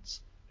forwards.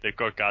 They've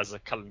got guys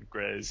like Cullen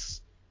Grace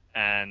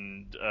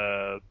and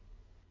the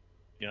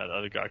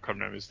other guy, I can't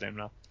remember his name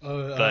now.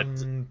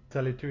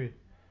 Talitui.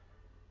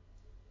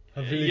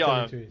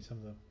 Talitui, some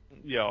of them.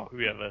 Yeah,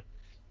 whoever.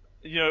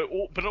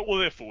 But all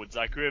their forwards,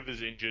 like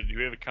whoever's injured,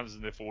 whoever comes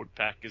in their forward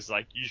pack is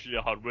like usually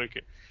a hard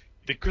worker.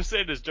 The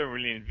Crusaders don't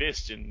really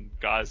invest in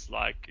guys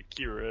like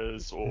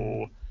Akira's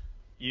or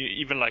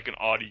even like an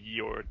RDE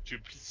or a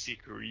Duplessis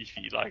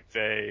Karifi. Like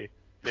they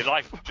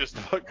like just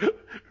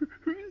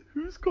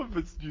who's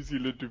convinced New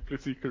Zealand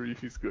Duplessis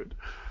Karifi's good?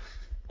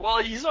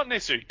 Well, he's not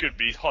necessarily good,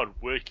 but he's hard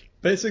working.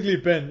 Basically,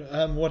 Ben,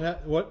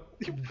 for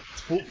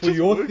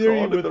your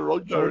theory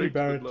with Jordie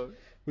Barrett,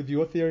 with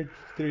your theory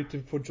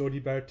for Jordie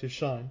Barrett to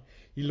shine,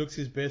 he looks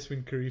his best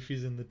when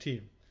Karifi's in the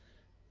team.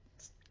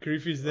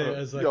 Karifi's there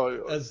as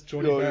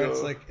Jordie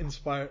Barrett's like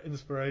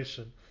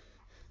inspiration.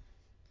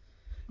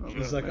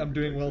 He's like, I'm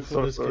doing well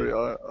for this sorry,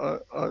 kid.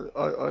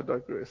 I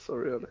digress.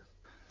 Sorry, Alex.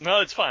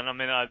 No, it's fine. I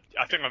mean, I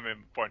think I'm in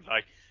the point.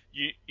 Like,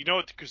 you know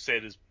what the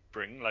Crusaders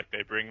bring? Like,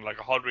 they bring like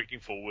a hard-working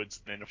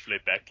forwards and then a flare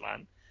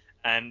backline,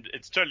 and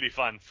it's totally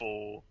fine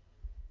for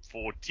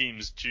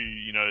teams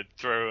to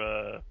throw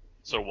a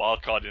sort of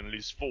wild card in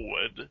loose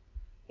forward,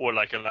 or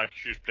like a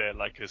luxury player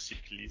like a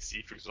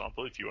Sikalisi, for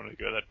example, if you want to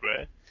go that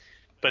way.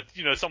 But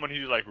someone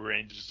who like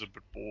ranges a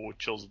bit more,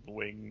 chills on the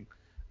wing,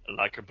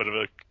 like a bit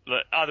of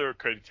either a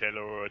Cody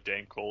Taylor or a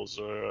Dan Coles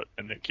or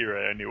an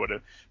Akira only,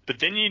 whatever. But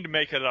then you need to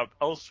make it up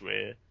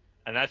elsewhere,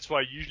 and that's why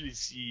I usually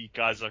see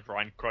guys like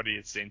Ryan Crotty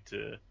at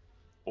center,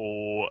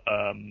 or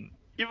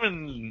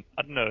even,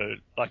 I don't know,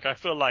 like I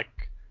feel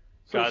like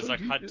guys like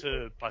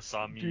Hunter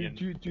Paisami.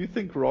 Do you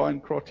think Ryan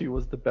Crotty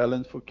was the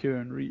balance for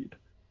Kieran Reid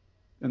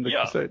in the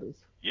Crusaders?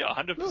 Yeah,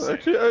 100%. No,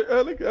 actually,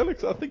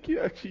 Alex, I think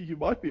you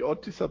might be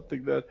onto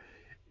something that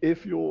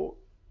if you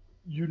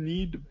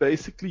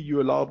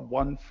allowed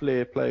one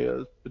flair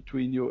player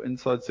between your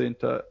inside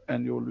center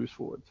and your loose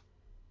forwards.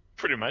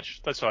 Pretty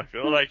much, that's how I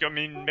feel. Like, I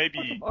mean,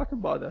 maybe I can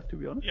buy that, to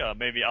be honest. Yeah,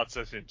 maybe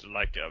outside center,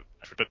 like,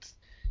 but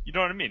you know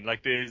what I mean.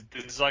 Like,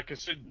 there's like a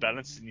certain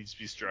balance that needs to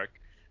be struck,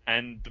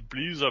 and the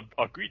Blues are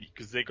greedy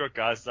because they got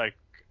guys like,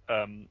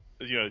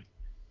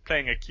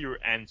 playing Akira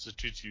and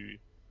Satutu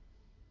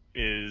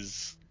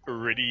is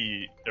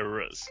already a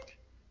risk.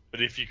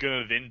 But if you're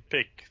gonna then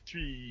pick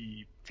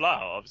 3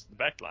 fly-halves in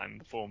the backline in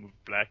the form of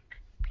Black,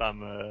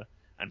 Plummer,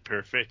 and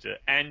Perfetta,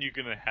 and you're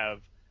gonna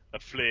have a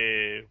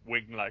flare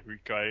wing like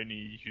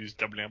Riccioni who's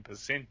doubling up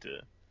as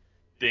center,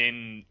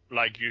 then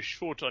like you're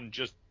short on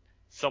just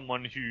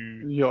someone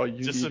who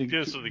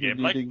disappears from the game.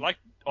 Like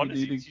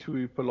honestly, needing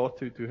Tui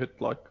Pelatu to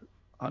hit like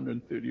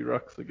 130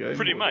 rucks a game.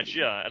 Pretty much,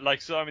 yeah.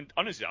 Like, so I mean,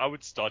 honestly, I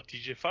would start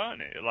TJ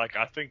Faiane. Like,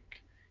 I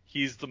think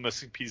he's the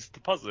missing piece of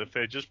the puzzle. If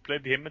they just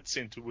played him at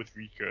center with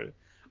Rico,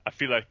 I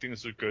feel like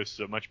things would go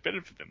so much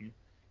better for them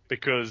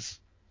because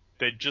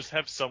they just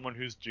have someone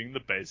who's doing the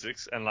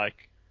basics and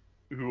like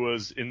who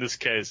was in this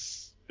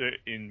case,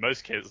 in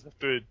most cases, the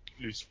third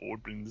loose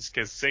forward, but in this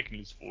case, second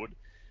loose forward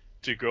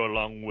to go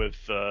along with.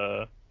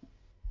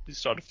 Who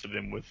started for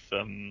them with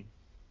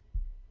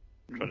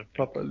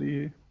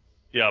Papali.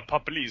 Yeah,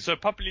 Papali. So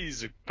Papali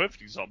is a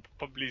perfect example.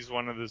 Papali is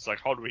one of those like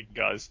hard-working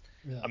guys.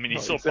 Yeah. I mean, he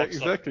still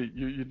exactly.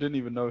 You didn't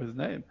even know his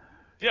name.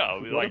 Yeah,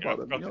 I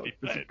forgot that he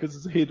played because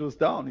his head was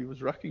down. He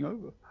was racking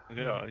over.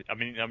 Yeah, I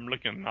mean, I'm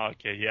looking now.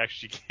 Okay, he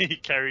actually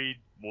carried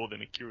more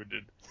than Akira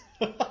did.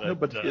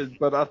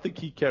 But I think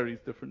he carries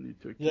differently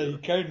to Akira. Yeah, he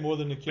carried more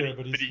than Akira,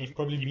 but his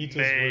probably meters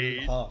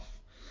were half.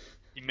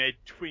 he made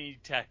 20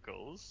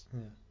 tackles, Yeah.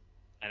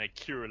 and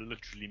Akira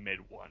literally made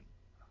 1.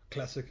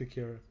 Classic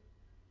Akira.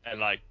 And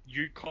like,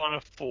 you can't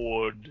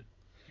afford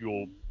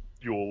your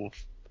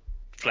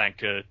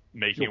flanker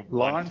making Your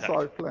one tackle.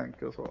 blindside flank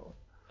as well.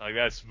 Like,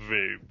 that's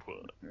very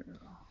poor. Yeah.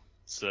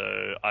 So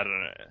I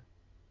don't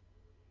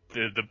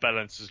know. The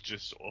balance is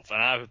just off,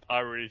 and I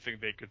really think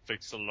they could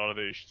fix a lot of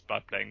the issues by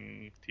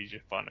playing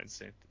TJ Fine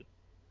center.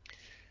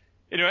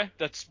 Anyway,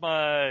 that's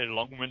my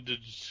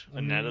long-winded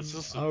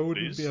analysis. I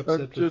wouldn't be Blues.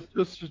 upset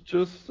with...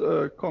 Just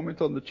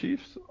comment on the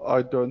Chiefs.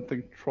 I don't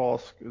think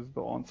Trask is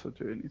the answer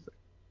to anything.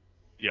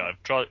 Yeah,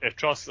 if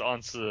Trask's the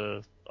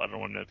answer, I don't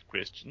want to know the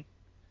question.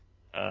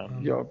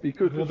 Yeah,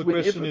 because Well, the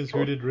question is,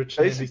 who did Rich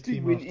name his basically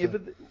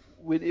team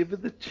whenever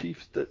the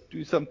Chiefs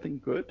do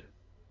something good,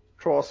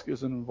 Trask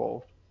isn't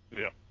involved.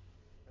 Yeah.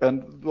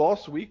 And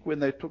last week when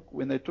they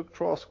took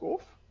Trask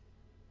off,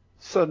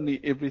 suddenly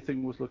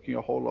everything was looking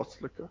a whole lot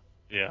slicker.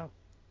 Yeah.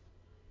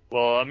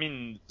 Well, I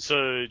mean,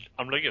 so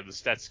I'm looking at the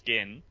stats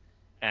again,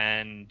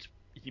 and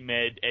he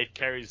made 8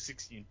 carries,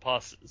 16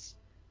 passes,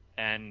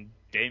 and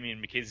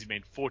Damian McKenzie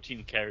made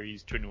 14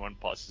 carries, 21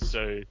 passes.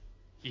 So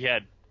he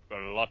had a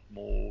lot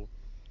more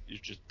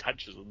just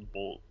touches on the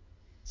ball.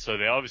 So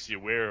they're obviously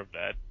aware of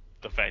that.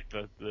 The fact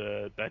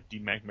that that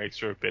D-Mac makes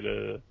her a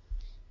better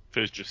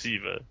first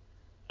receiver.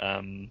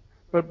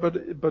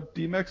 But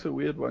D-Mac's a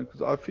weird one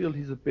because I feel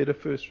he's a better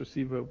first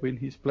receiver when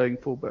he's playing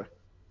fullback.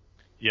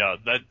 Yeah,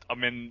 they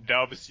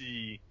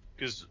obviously,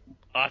 because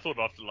I thought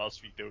after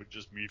last week they would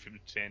just move him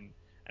to 10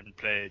 and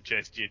play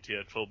Chase GT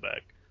at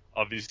fullback.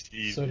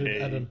 Obviously, So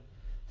did Adam.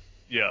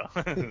 Yeah,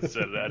 so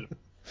did Adam.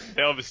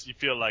 They obviously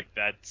feel like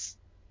that's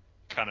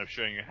kind of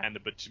showing your hand a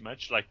bit too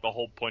much. Like, the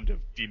whole point of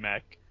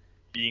D-Mac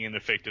being an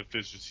effective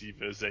first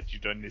receiver is that you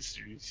don't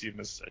necessarily see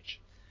him as such.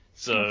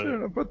 So, Fair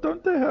enough, but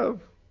don't they have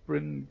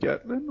Bryn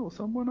Gatlin or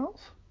someone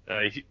else?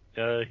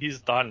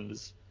 he's the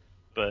Islanders,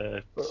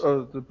 but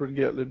The Bryn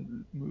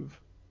Gatlin move.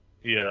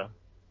 yeah.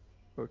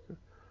 Okay.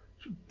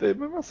 They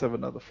must have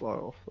another fly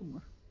off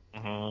somewhere.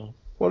 Uh-huh.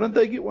 Why don't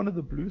they get one of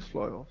the Blues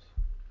fly offs?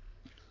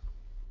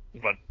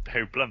 But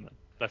Harry Plummer,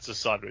 that's a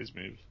sideways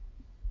move.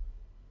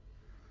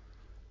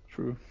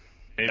 True.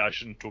 Maybe I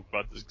shouldn't talk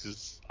about this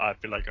because I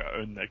feel like I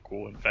own that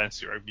core in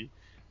fantasy rugby.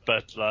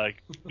 But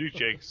like, Luke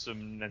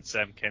Jacobson and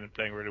Sam Kane are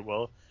playing really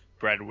well.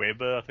 Brad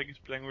Weber, I think, is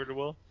playing really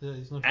well. Yeah,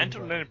 he's not.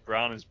 Anton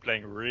Leonard-Brown is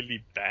playing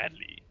really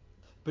badly.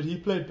 But he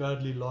played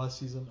badly last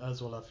season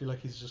as well. I feel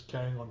like he's just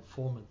carrying on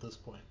form at this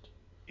point.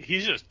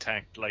 He's just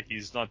tanked. Like,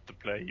 he's not the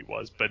player he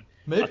was. But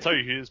Maybe, I'll tell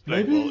you who is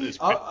playing well.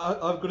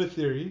 I've got a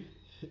theory.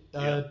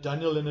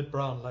 Daniel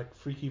Leonard-Brown, like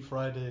Freaky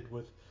Friday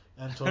with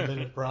Anton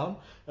Leonard-Brown,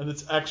 and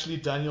it's actually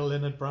Daniel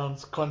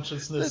Leonard-Brown's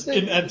consciousness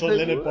in Anton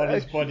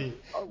Leonard-Brown's body.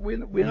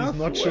 When He's I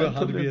not saw sure Anton how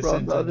to be a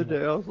Leonard-Brown the center other anymore.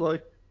 day, I was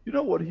like, you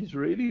know what? He's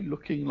really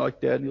looking like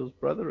Daniel's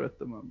brother at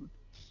the moment.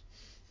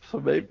 So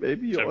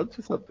maybe you're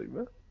onto something,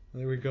 man.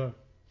 There we go.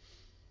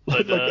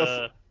 But,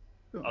 I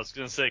I was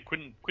going to say,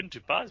 Quinton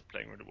Tupai is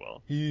playing really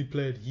well. He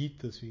played Heat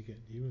this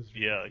weekend.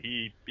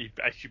 He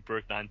actually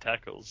broke 9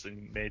 tackles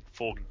and made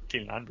 4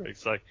 killing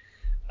handbrakes. Like,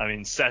 I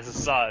mean, stats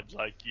aside,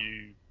 like,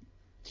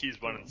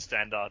 he's one of the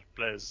standout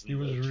players. He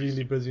was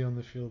really busy on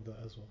the field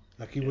though as well.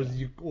 Like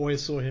you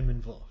always saw him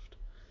involved.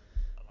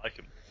 I like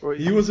him. Well,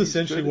 He was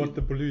essentially what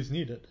the Blues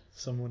needed.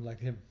 Someone like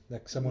him,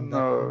 like someone.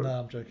 No,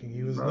 I'm joking.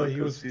 He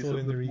was still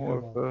in the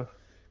Rico mold.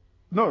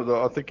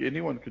 No, I think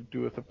anyone could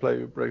do with a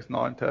player who breaks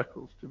 9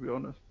 tackles, to be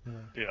honest.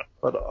 Yeah.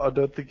 But I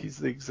don't think he's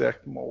the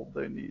exact mold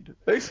they need.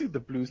 Basically, the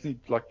Blues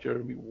need like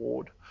Jeremy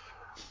Ward.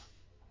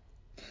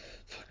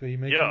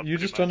 You're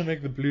just trying to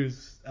make the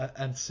Blues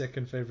and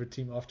second favorite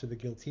team after the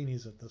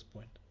Giltinis at this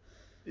point.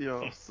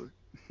 Yeah.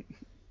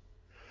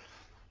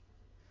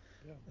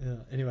 Yeah.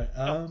 Anyway,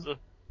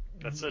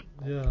 that's it.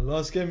 Yeah,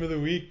 last game of the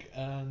week,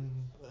 and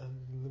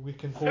we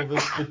can call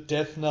this the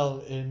death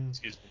knell in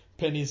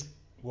Penny's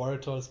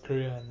Waratahs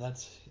career, and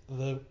that's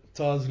the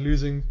Tars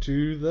losing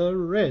to the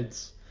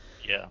Reds.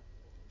 Yeah.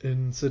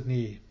 In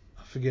Sydney.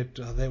 I forget,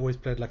 they always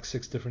played like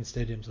 6 different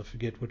stadiums. I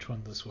forget which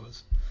one this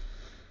was.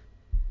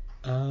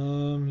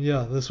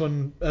 This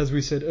one, as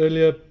we said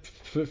earlier,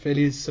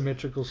 fairly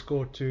symmetrical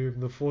score to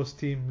the Force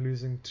team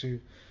losing.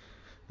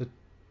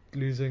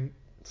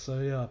 So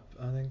yeah,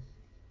 I think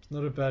it's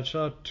not a bad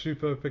shot.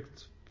 Tupo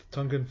picked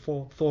Tongan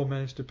Thor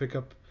managed to pick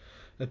up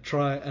a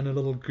try and a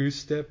little goose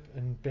step,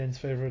 and Ben's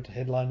favorite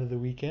headline of the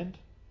weekend.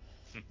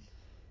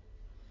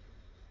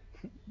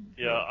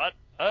 Yeah,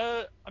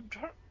 I'm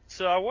trying.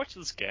 So I watched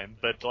this game,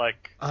 but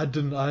like I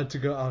didn't. I had to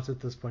go out at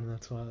this point.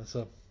 That's why.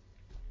 So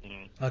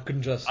I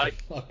couldn't just. I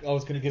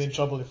was going to get in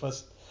trouble if I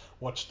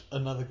watched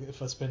another.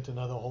 If I spent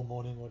another whole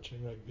morning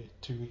watching rugby,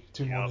 two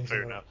mornings.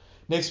 Fair enough.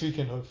 Next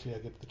weekend, hopefully, I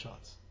get the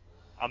chance.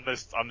 I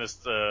missed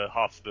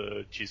half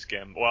the Chiefs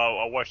game. Well,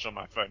 I watched on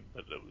my phone,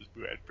 but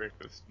we had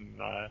breakfast,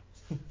 and I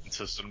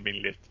insisted on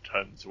being left at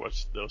home to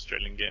watch the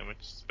Australian game, which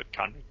is a bit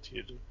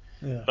counterintuitive.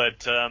 Yeah.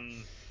 But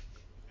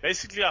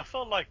basically, I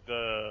felt like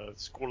the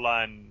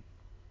scoreline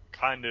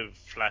kind of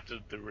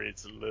flattered the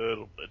Reds a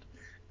little bit.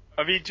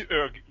 I mean,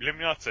 let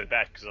me not say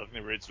that, because I think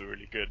the Reds were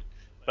really good.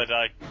 But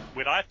like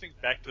when I think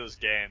back to this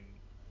game,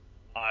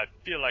 I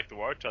feel like the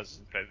Waratahs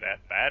didn't play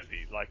that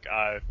badly. Like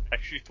I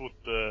actually thought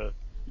the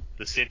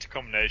center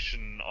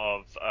combination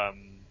of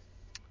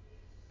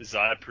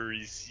Isaiah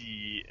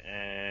Parisi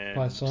and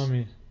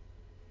Paisami.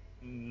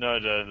 No,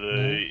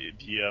 the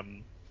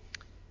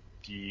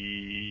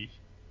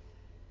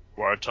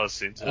Waratahs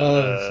center.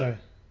 Sorry.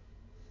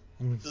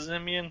 What's his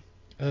name again?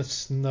 No,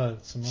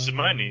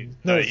 Simone.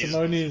 No,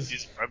 Simone is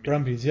he's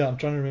Brumbies. Yeah, I'm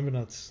trying to remember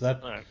now. It's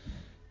that. No.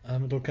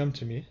 It'll come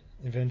to me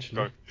eventually.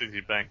 Got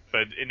completely blank.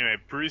 But anyway,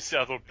 Parisi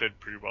I thought played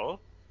pretty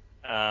well.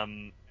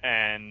 And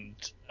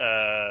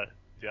the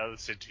other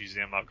center whose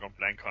name I've gone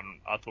blank on,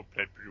 I thought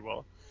played pretty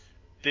well.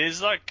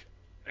 There's like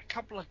a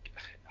couple of,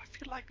 I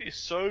feel like they're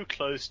so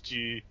close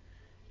to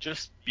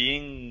just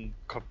being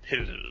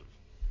competitive.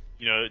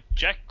 You know,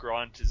 Jack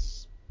Grant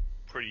is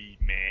pretty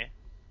meh.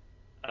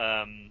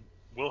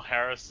 Will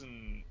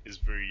Harrison is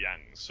very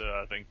young, so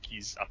I think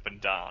he's up and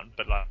down,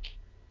 but like,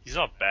 he's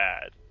not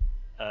bad.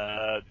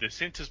 The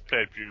centers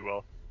played pretty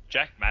well.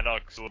 Jack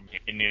Maddox or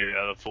any of the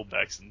other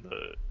fullbacks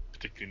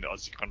particularly in the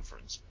Aussie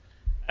Conference.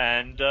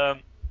 And,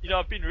 you know,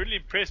 I've been really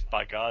impressed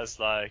by guys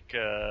like,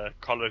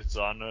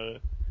 Colorzano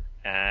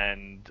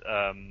and,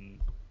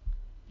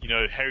 you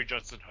know, Harry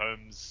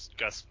Johnson-Holmes,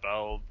 Gus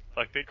Bell.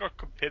 Like, they got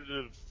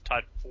competitive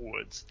tight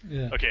forwards.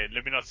 Yeah. Okay,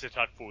 let me not say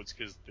tight forwards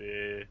because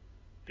their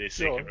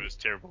second was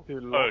terrible.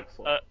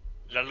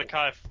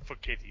 Lalakai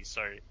Foketi,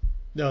 sorry.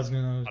 Yeah, I was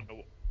gonna.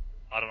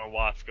 I don't know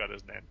why I forgot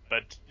his name.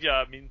 But, yeah,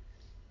 I mean,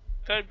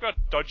 they've got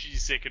dodgy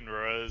second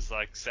rows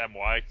like Sam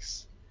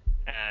Wykes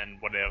and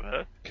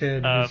whatever.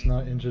 Kid who's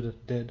not injured or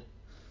dead.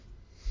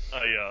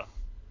 Oh, yeah.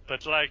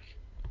 But, like,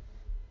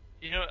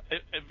 you know,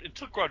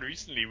 until quite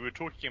recently, we were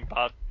talking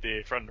about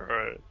their front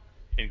row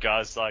and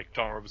guys like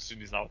Tom Robertson,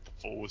 who's now with the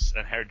Force,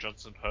 and Harry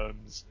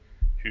Johnson-Holmes,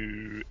 who,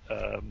 you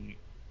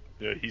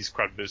know, he's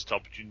quite versatile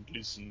between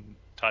loose and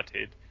tight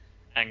head,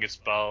 Angus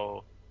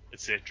Bell,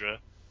 etc.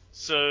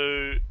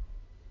 So,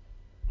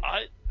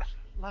 I,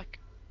 like,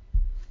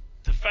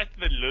 the fact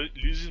that they're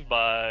losing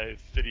by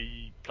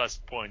 30 plus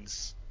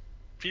points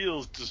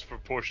feels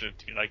disproportionate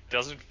to me. Like,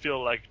 doesn't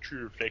feel like a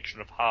true reflection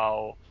of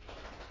how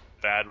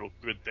bad or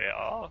good they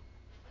are.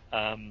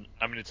 I mean,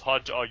 it's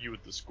hard to argue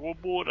with the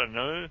scoreboard, I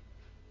know,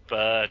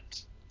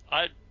 but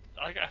I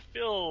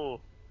feel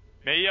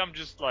maybe I'm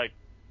just like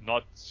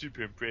not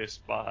super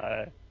impressed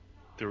by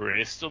the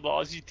rest of the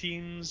Aussie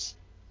teams,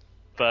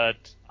 but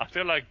I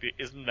feel like there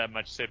isn't that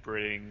much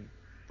separating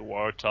the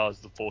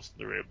Waratahs, the Force,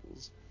 and the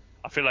Rebels.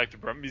 I feel like the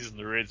Brumbies and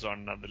the Reds are on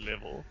another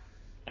level,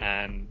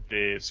 and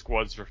their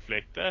squads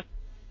reflect that,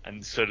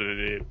 and so do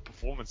their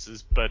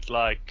performances. But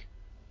like,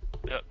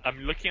 I'm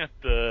looking at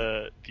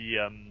the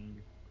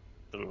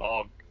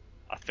log.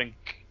 I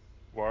think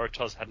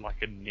Waratahs had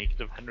like a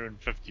negative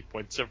 150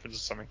 point difference or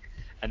something,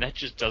 and that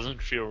just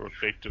doesn't feel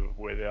reflective of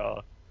where they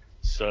are.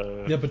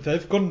 So yeah, but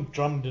they've gotten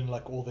drummed in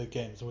like all their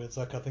games, where it's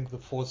like I think the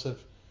Force have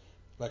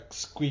like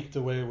squeaked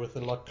away with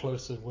a lot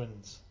closer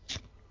wins.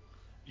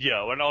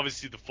 Yeah, when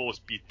obviously the Force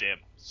beat them,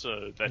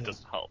 so that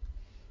doesn't help.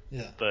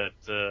 Yeah. But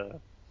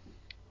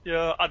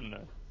yeah, I don't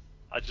know.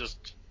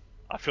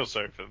 I feel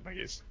sorry for them, I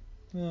guess.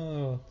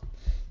 Oh,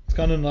 it's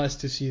kind of nice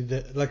to see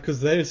that, like, because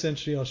they're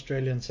essentially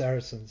Australian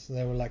Saracens.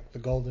 They were like the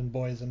Golden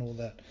Boys and all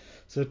that.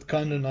 So it's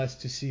kind of nice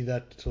to see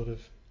that sort of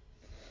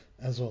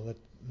as well. That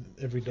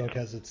every dog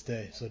has its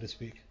day, so to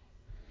speak.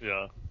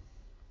 Yeah.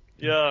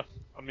 Yeah,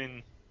 I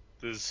mean,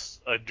 there's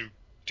a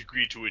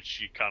degree to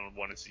which you kind of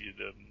want to see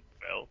them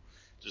fail,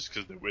 just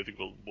because they were the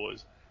Golden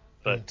Boys.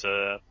 But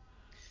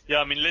yeah,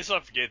 I mean, let's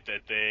not forget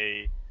that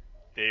they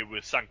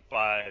were sunk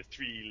by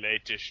 3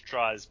 late-ish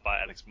tries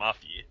by Alex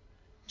Murphy,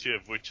 2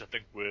 of which I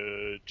think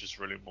were just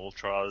rolling maul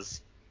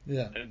tries.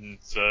 Yeah. And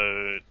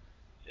so,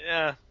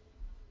 yeah,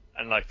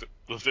 and like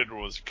the third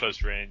one was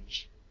close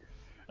range.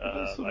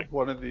 It's sort of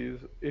one of these.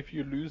 If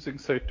you're losing,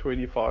 say,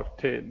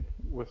 25-10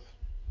 with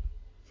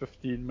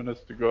 15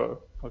 minutes to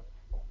go, like,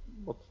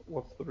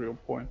 what's the real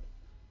point?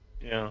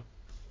 Yeah.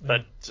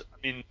 But, I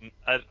mean,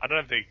 I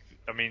don't think,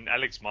 I mean,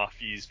 Alex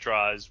Murphy's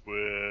tries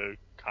were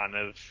kind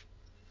of,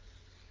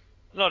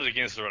 not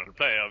against the run of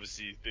play,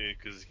 obviously,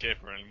 because he came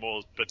from running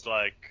balls, but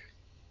like...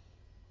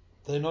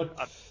 They're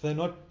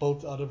not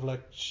built out of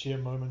like sheer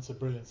moments of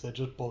brilliance. They're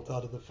just built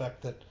out of the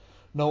fact that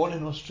no one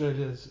in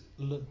Australia has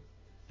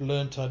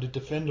learned how to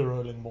defend a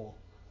rolling maul.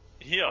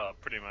 Yeah,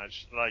 pretty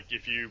much. Like,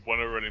 if you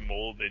want a rolling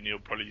maul, then you'll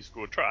probably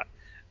score a try.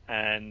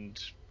 And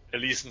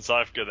at least in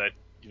South Africa, that,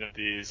 you know,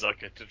 there's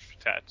like a tit for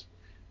tat.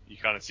 You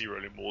kind of see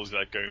rolling malls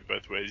like going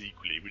both ways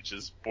equally, which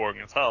is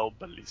boring as hell,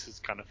 but at least it's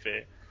kind of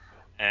fair.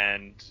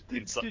 And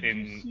did you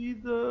see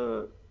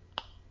who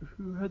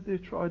had their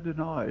try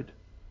denied?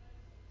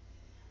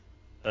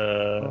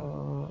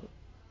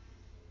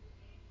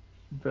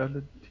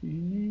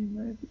 Valentini,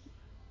 maybe?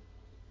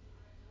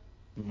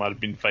 Might have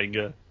been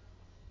Fainga.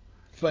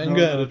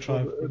 Fainga had a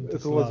try.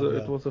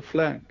 It was a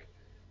flank.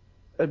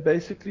 And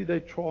basically they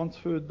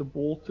transferred the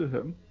ball to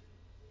him,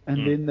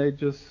 and then they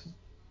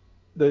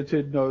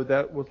said no,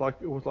 it was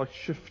like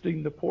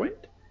shifting the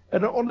point,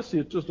 And honestly,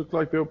 it just looked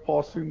like they were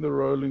passing the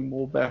rolling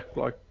ball back,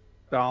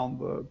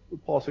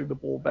 passing the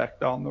ball back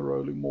down the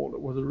rolling ball.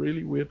 It was a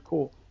really weird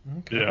call.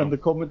 Okay. Yeah. And the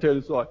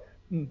commentators were like,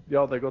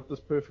 yeah, they got this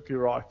perfectly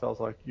right. I was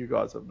like, you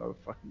guys have no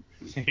fucking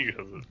clue. You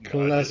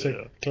guys have no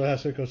idea.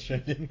 Classic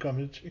Australian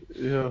commentary.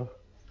 Yeah.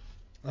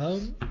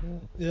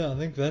 Yeah, I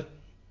think that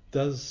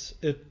does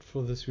it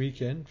for this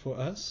weekend for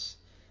us.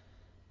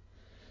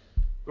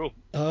 Cool.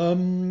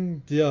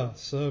 Yeah,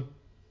 so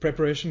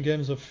preparation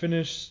games are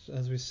finished,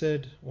 as we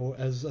said, or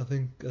as I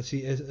think I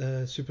see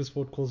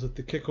Supersport calls it,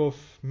 the kickoff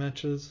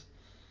matches.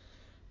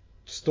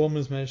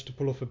 Stormers managed to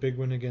pull off a big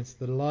win against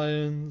the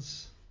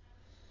Lions.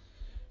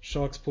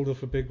 Sharks pulled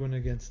off a big win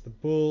against the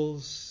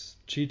Bulls.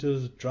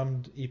 Cheetahs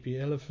drummed EP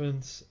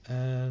Elephants,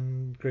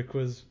 and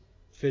Griquas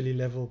fairly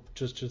level,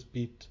 just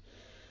beat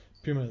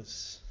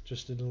Pumas.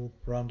 Just a little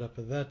roundup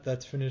of that.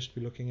 That's finished.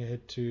 We're looking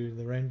ahead to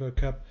the Rainbow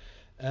Cup.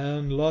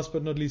 And last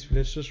but not least,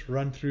 let's just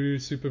run through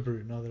Super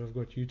Brew now that I've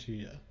got you two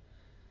here.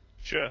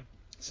 Sure.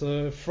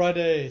 So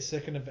Friday,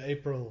 2nd of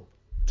April,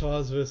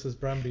 Tars versus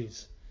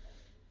Brumbies.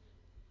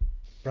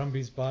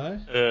 Brumbies by?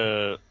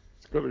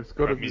 It's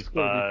got to be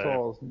by-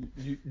 Charles.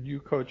 You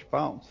coach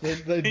Bounce.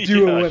 They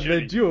do Yeah, a win. surely.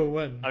 They do a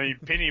win. I mean,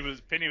 Penny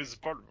was the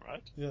problem,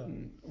 right? Yeah.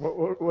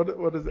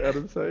 What does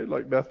Adam say?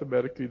 Like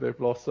mathematically, they've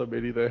lost so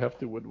many, they have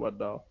to win one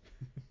now.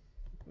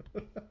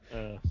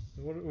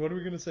 What are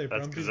we going to say?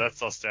 That's because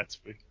that's our stats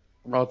book.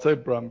 I'd say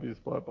Brumbies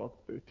by about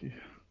 30.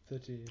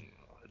 30.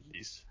 At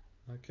least.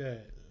 Okay.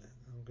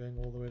 I'm going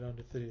all the way down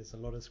to 30. It's a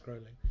lot of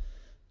scrolling.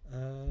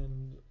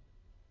 And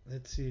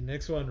let's see.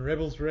 Next one.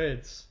 Rebels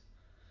Reds.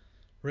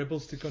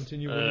 Rebels to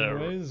continue winning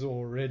ways,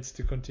 or Reds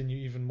to continue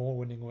even more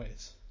winning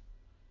ways?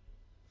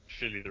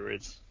 Surely the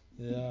Reds.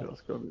 Yeah.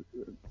 It's got to be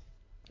good.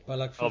 By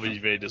like I'll 15,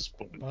 be very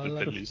disappointed By if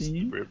like they lose to the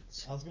 15?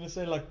 Rebels. I was going to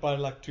say like by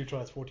like 2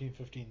 tries, 14,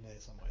 15 there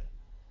somewhere.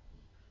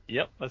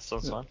 Yep, that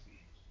sounds fine.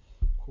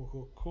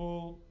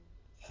 Cool.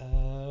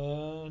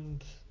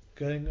 And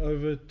going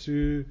over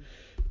to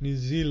New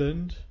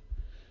Zealand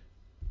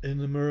in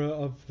the mirror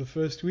of the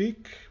first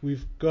week,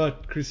 we've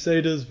got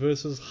Crusaders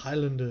versus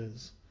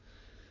Highlanders.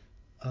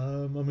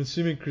 I'm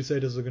assuming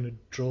Crusaders are going to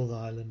draw the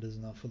Highlanders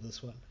now for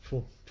this one,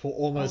 for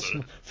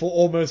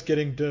almost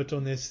getting dirt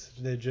on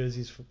their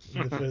jerseys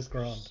in the first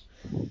round.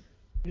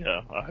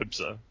 Yeah, I hope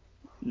so.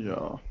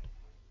 Yeah.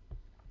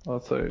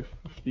 I'd say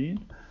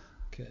 15.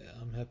 Okay,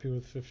 I'm happy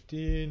with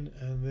 15,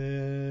 and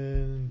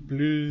then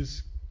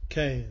Blues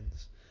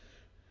Canes.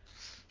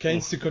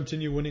 Canes to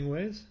continue winning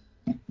ways.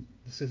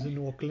 This is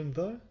in Auckland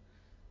though.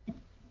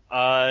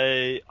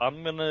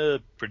 I'm gonna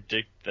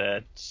predict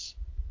that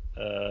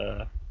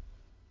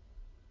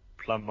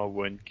Plummer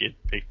won't get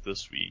picked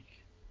this week,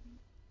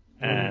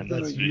 and You're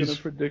that's going to Blues.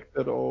 predict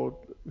that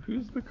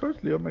who's the coach?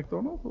 Leo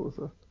McDonald? Or was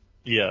it?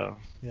 Yeah,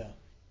 Yeah.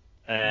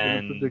 You're going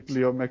and to predict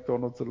Leo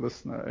McDonald's a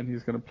listener, and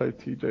he's going to play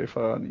TJ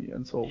Fahani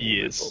and solve all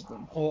Yes. their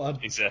problems. Oh,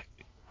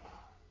 exactly.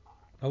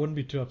 I wouldn't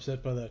be too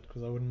upset by that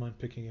because I wouldn't mind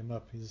picking him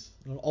up. He's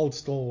an old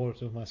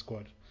stalwart of my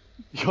squad.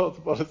 Yeah, I was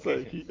about to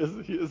say he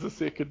is a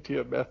second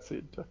tier Matt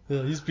Center.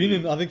 Yeah,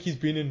 I think he's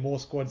been in more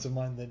squads of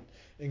mine than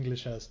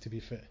English has, to be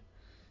fair.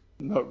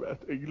 No, Matt,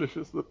 English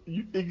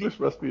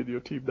must be in your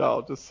team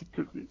now, just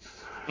secretly.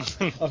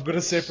 I've got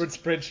a separate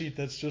spreadsheet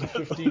that's just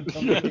 15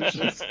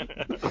 combinations.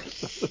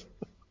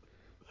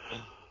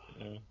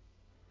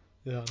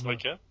 Yeah. No.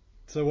 Okay.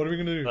 So what are we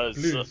gonna do?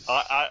 Blues.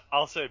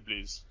 I'll say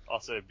Blues.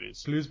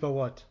 Blues by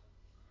what?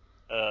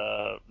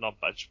 Not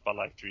much, but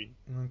like 3.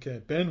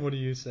 Okay, Ben, what do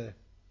you say?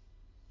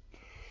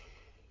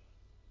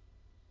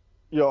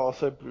 Yeah, I'll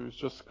say Blues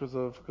just because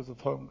of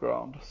home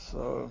ground.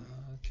 So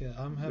Okay,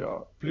 I'm happy. yeah,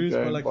 Blues by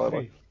again, like by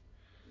 3.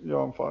 yeah,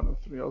 I'm fine with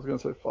 3. I was gonna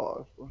say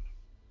 5. But...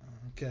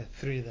 Okay,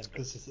 3 then,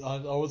 because I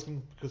was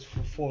gonna, because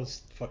 4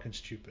 is fucking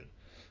stupid.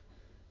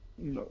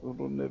 No, it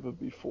will never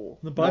be 4.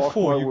 No, by Mark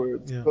 4, my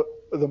words. yeah.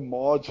 The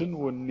margin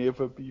will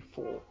never be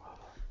 4.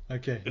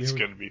 Okay, It's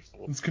gonna be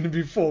 4. It's gonna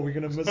be 4. We're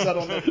gonna miss out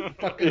on that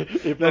fucking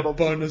If that not,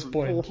 bonus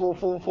point.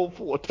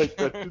 4. Take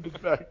that to the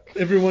bank.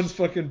 Everyone's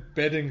fucking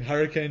betting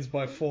Hurricanes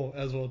by 4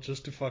 as well,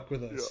 just to fuck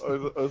with us.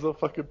 Yeah, those are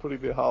fucking putting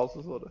their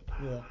houses on it.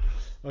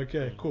 Yeah.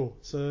 Okay, cool.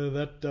 So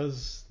that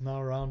does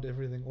now round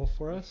everything off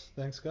for us.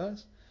 Thanks,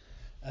 guys.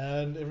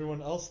 And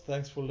everyone else,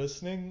 thanks for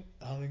listening.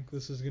 I think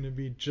this is going to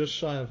be just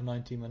shy of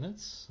 90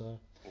 minutes. So,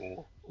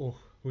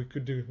 we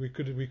could do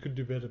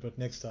better, but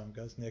next time,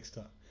 guys, next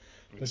time.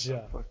 But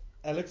yeah,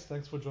 Alex,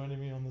 thanks for joining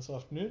me on this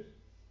afternoon.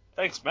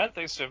 Thanks, Matt.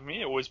 Thanks for having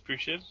me. Always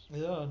appreciate it.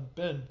 Yeah, and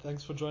Ben,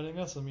 thanks for joining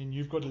us. I mean,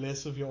 you've got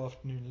less of your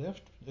afternoon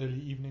left. Early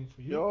evening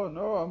for you. Yeah,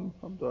 no,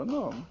 I'm done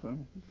now.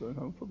 I'm going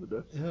home for the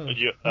day.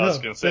 Yeah. I was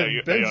going to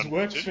say, Ben's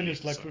work's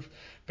finished. Like,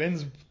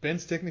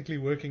 Ben's technically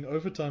working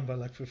overtime by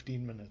like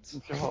 15 minutes.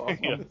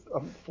 Yeah,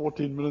 I'm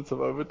 14 minutes of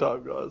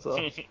overtime, guys.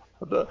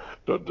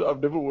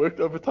 I've never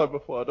worked overtime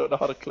before. I don't know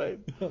how to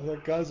claim.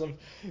 Like, guys,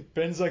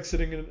 Ben's like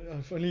sitting in.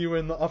 If only you were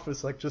in the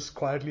office, like just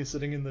quietly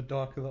sitting in the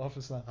dark of the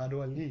office. Like, how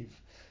do I leave?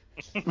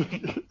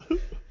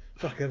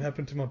 Fuck, that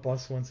happened to my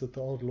boss once at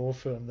the old law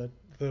firm.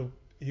 That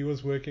he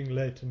was working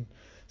late and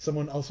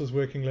someone else was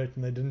working late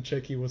and they didn't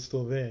check he was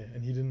still there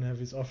and he didn't have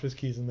his office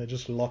keys and they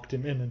just locked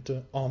him in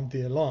and armed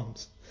the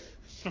alarms.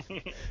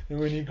 And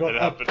when he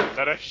got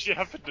that actually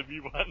happened to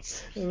me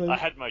once. I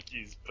had my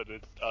keys, but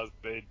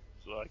they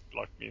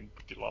locked me in,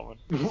 put the alarm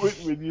on.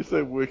 When you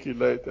say working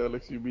late,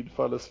 Alex, you mean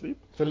fell asleep?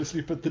 Fell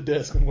asleep at the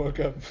desk and woke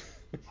up.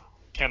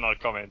 Cannot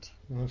comment.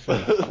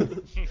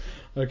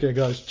 Okay,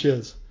 guys,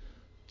 cheers.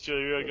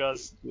 Cheerio,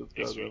 guys. Cheers,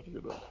 guys. Have a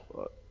good one.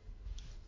 Bye.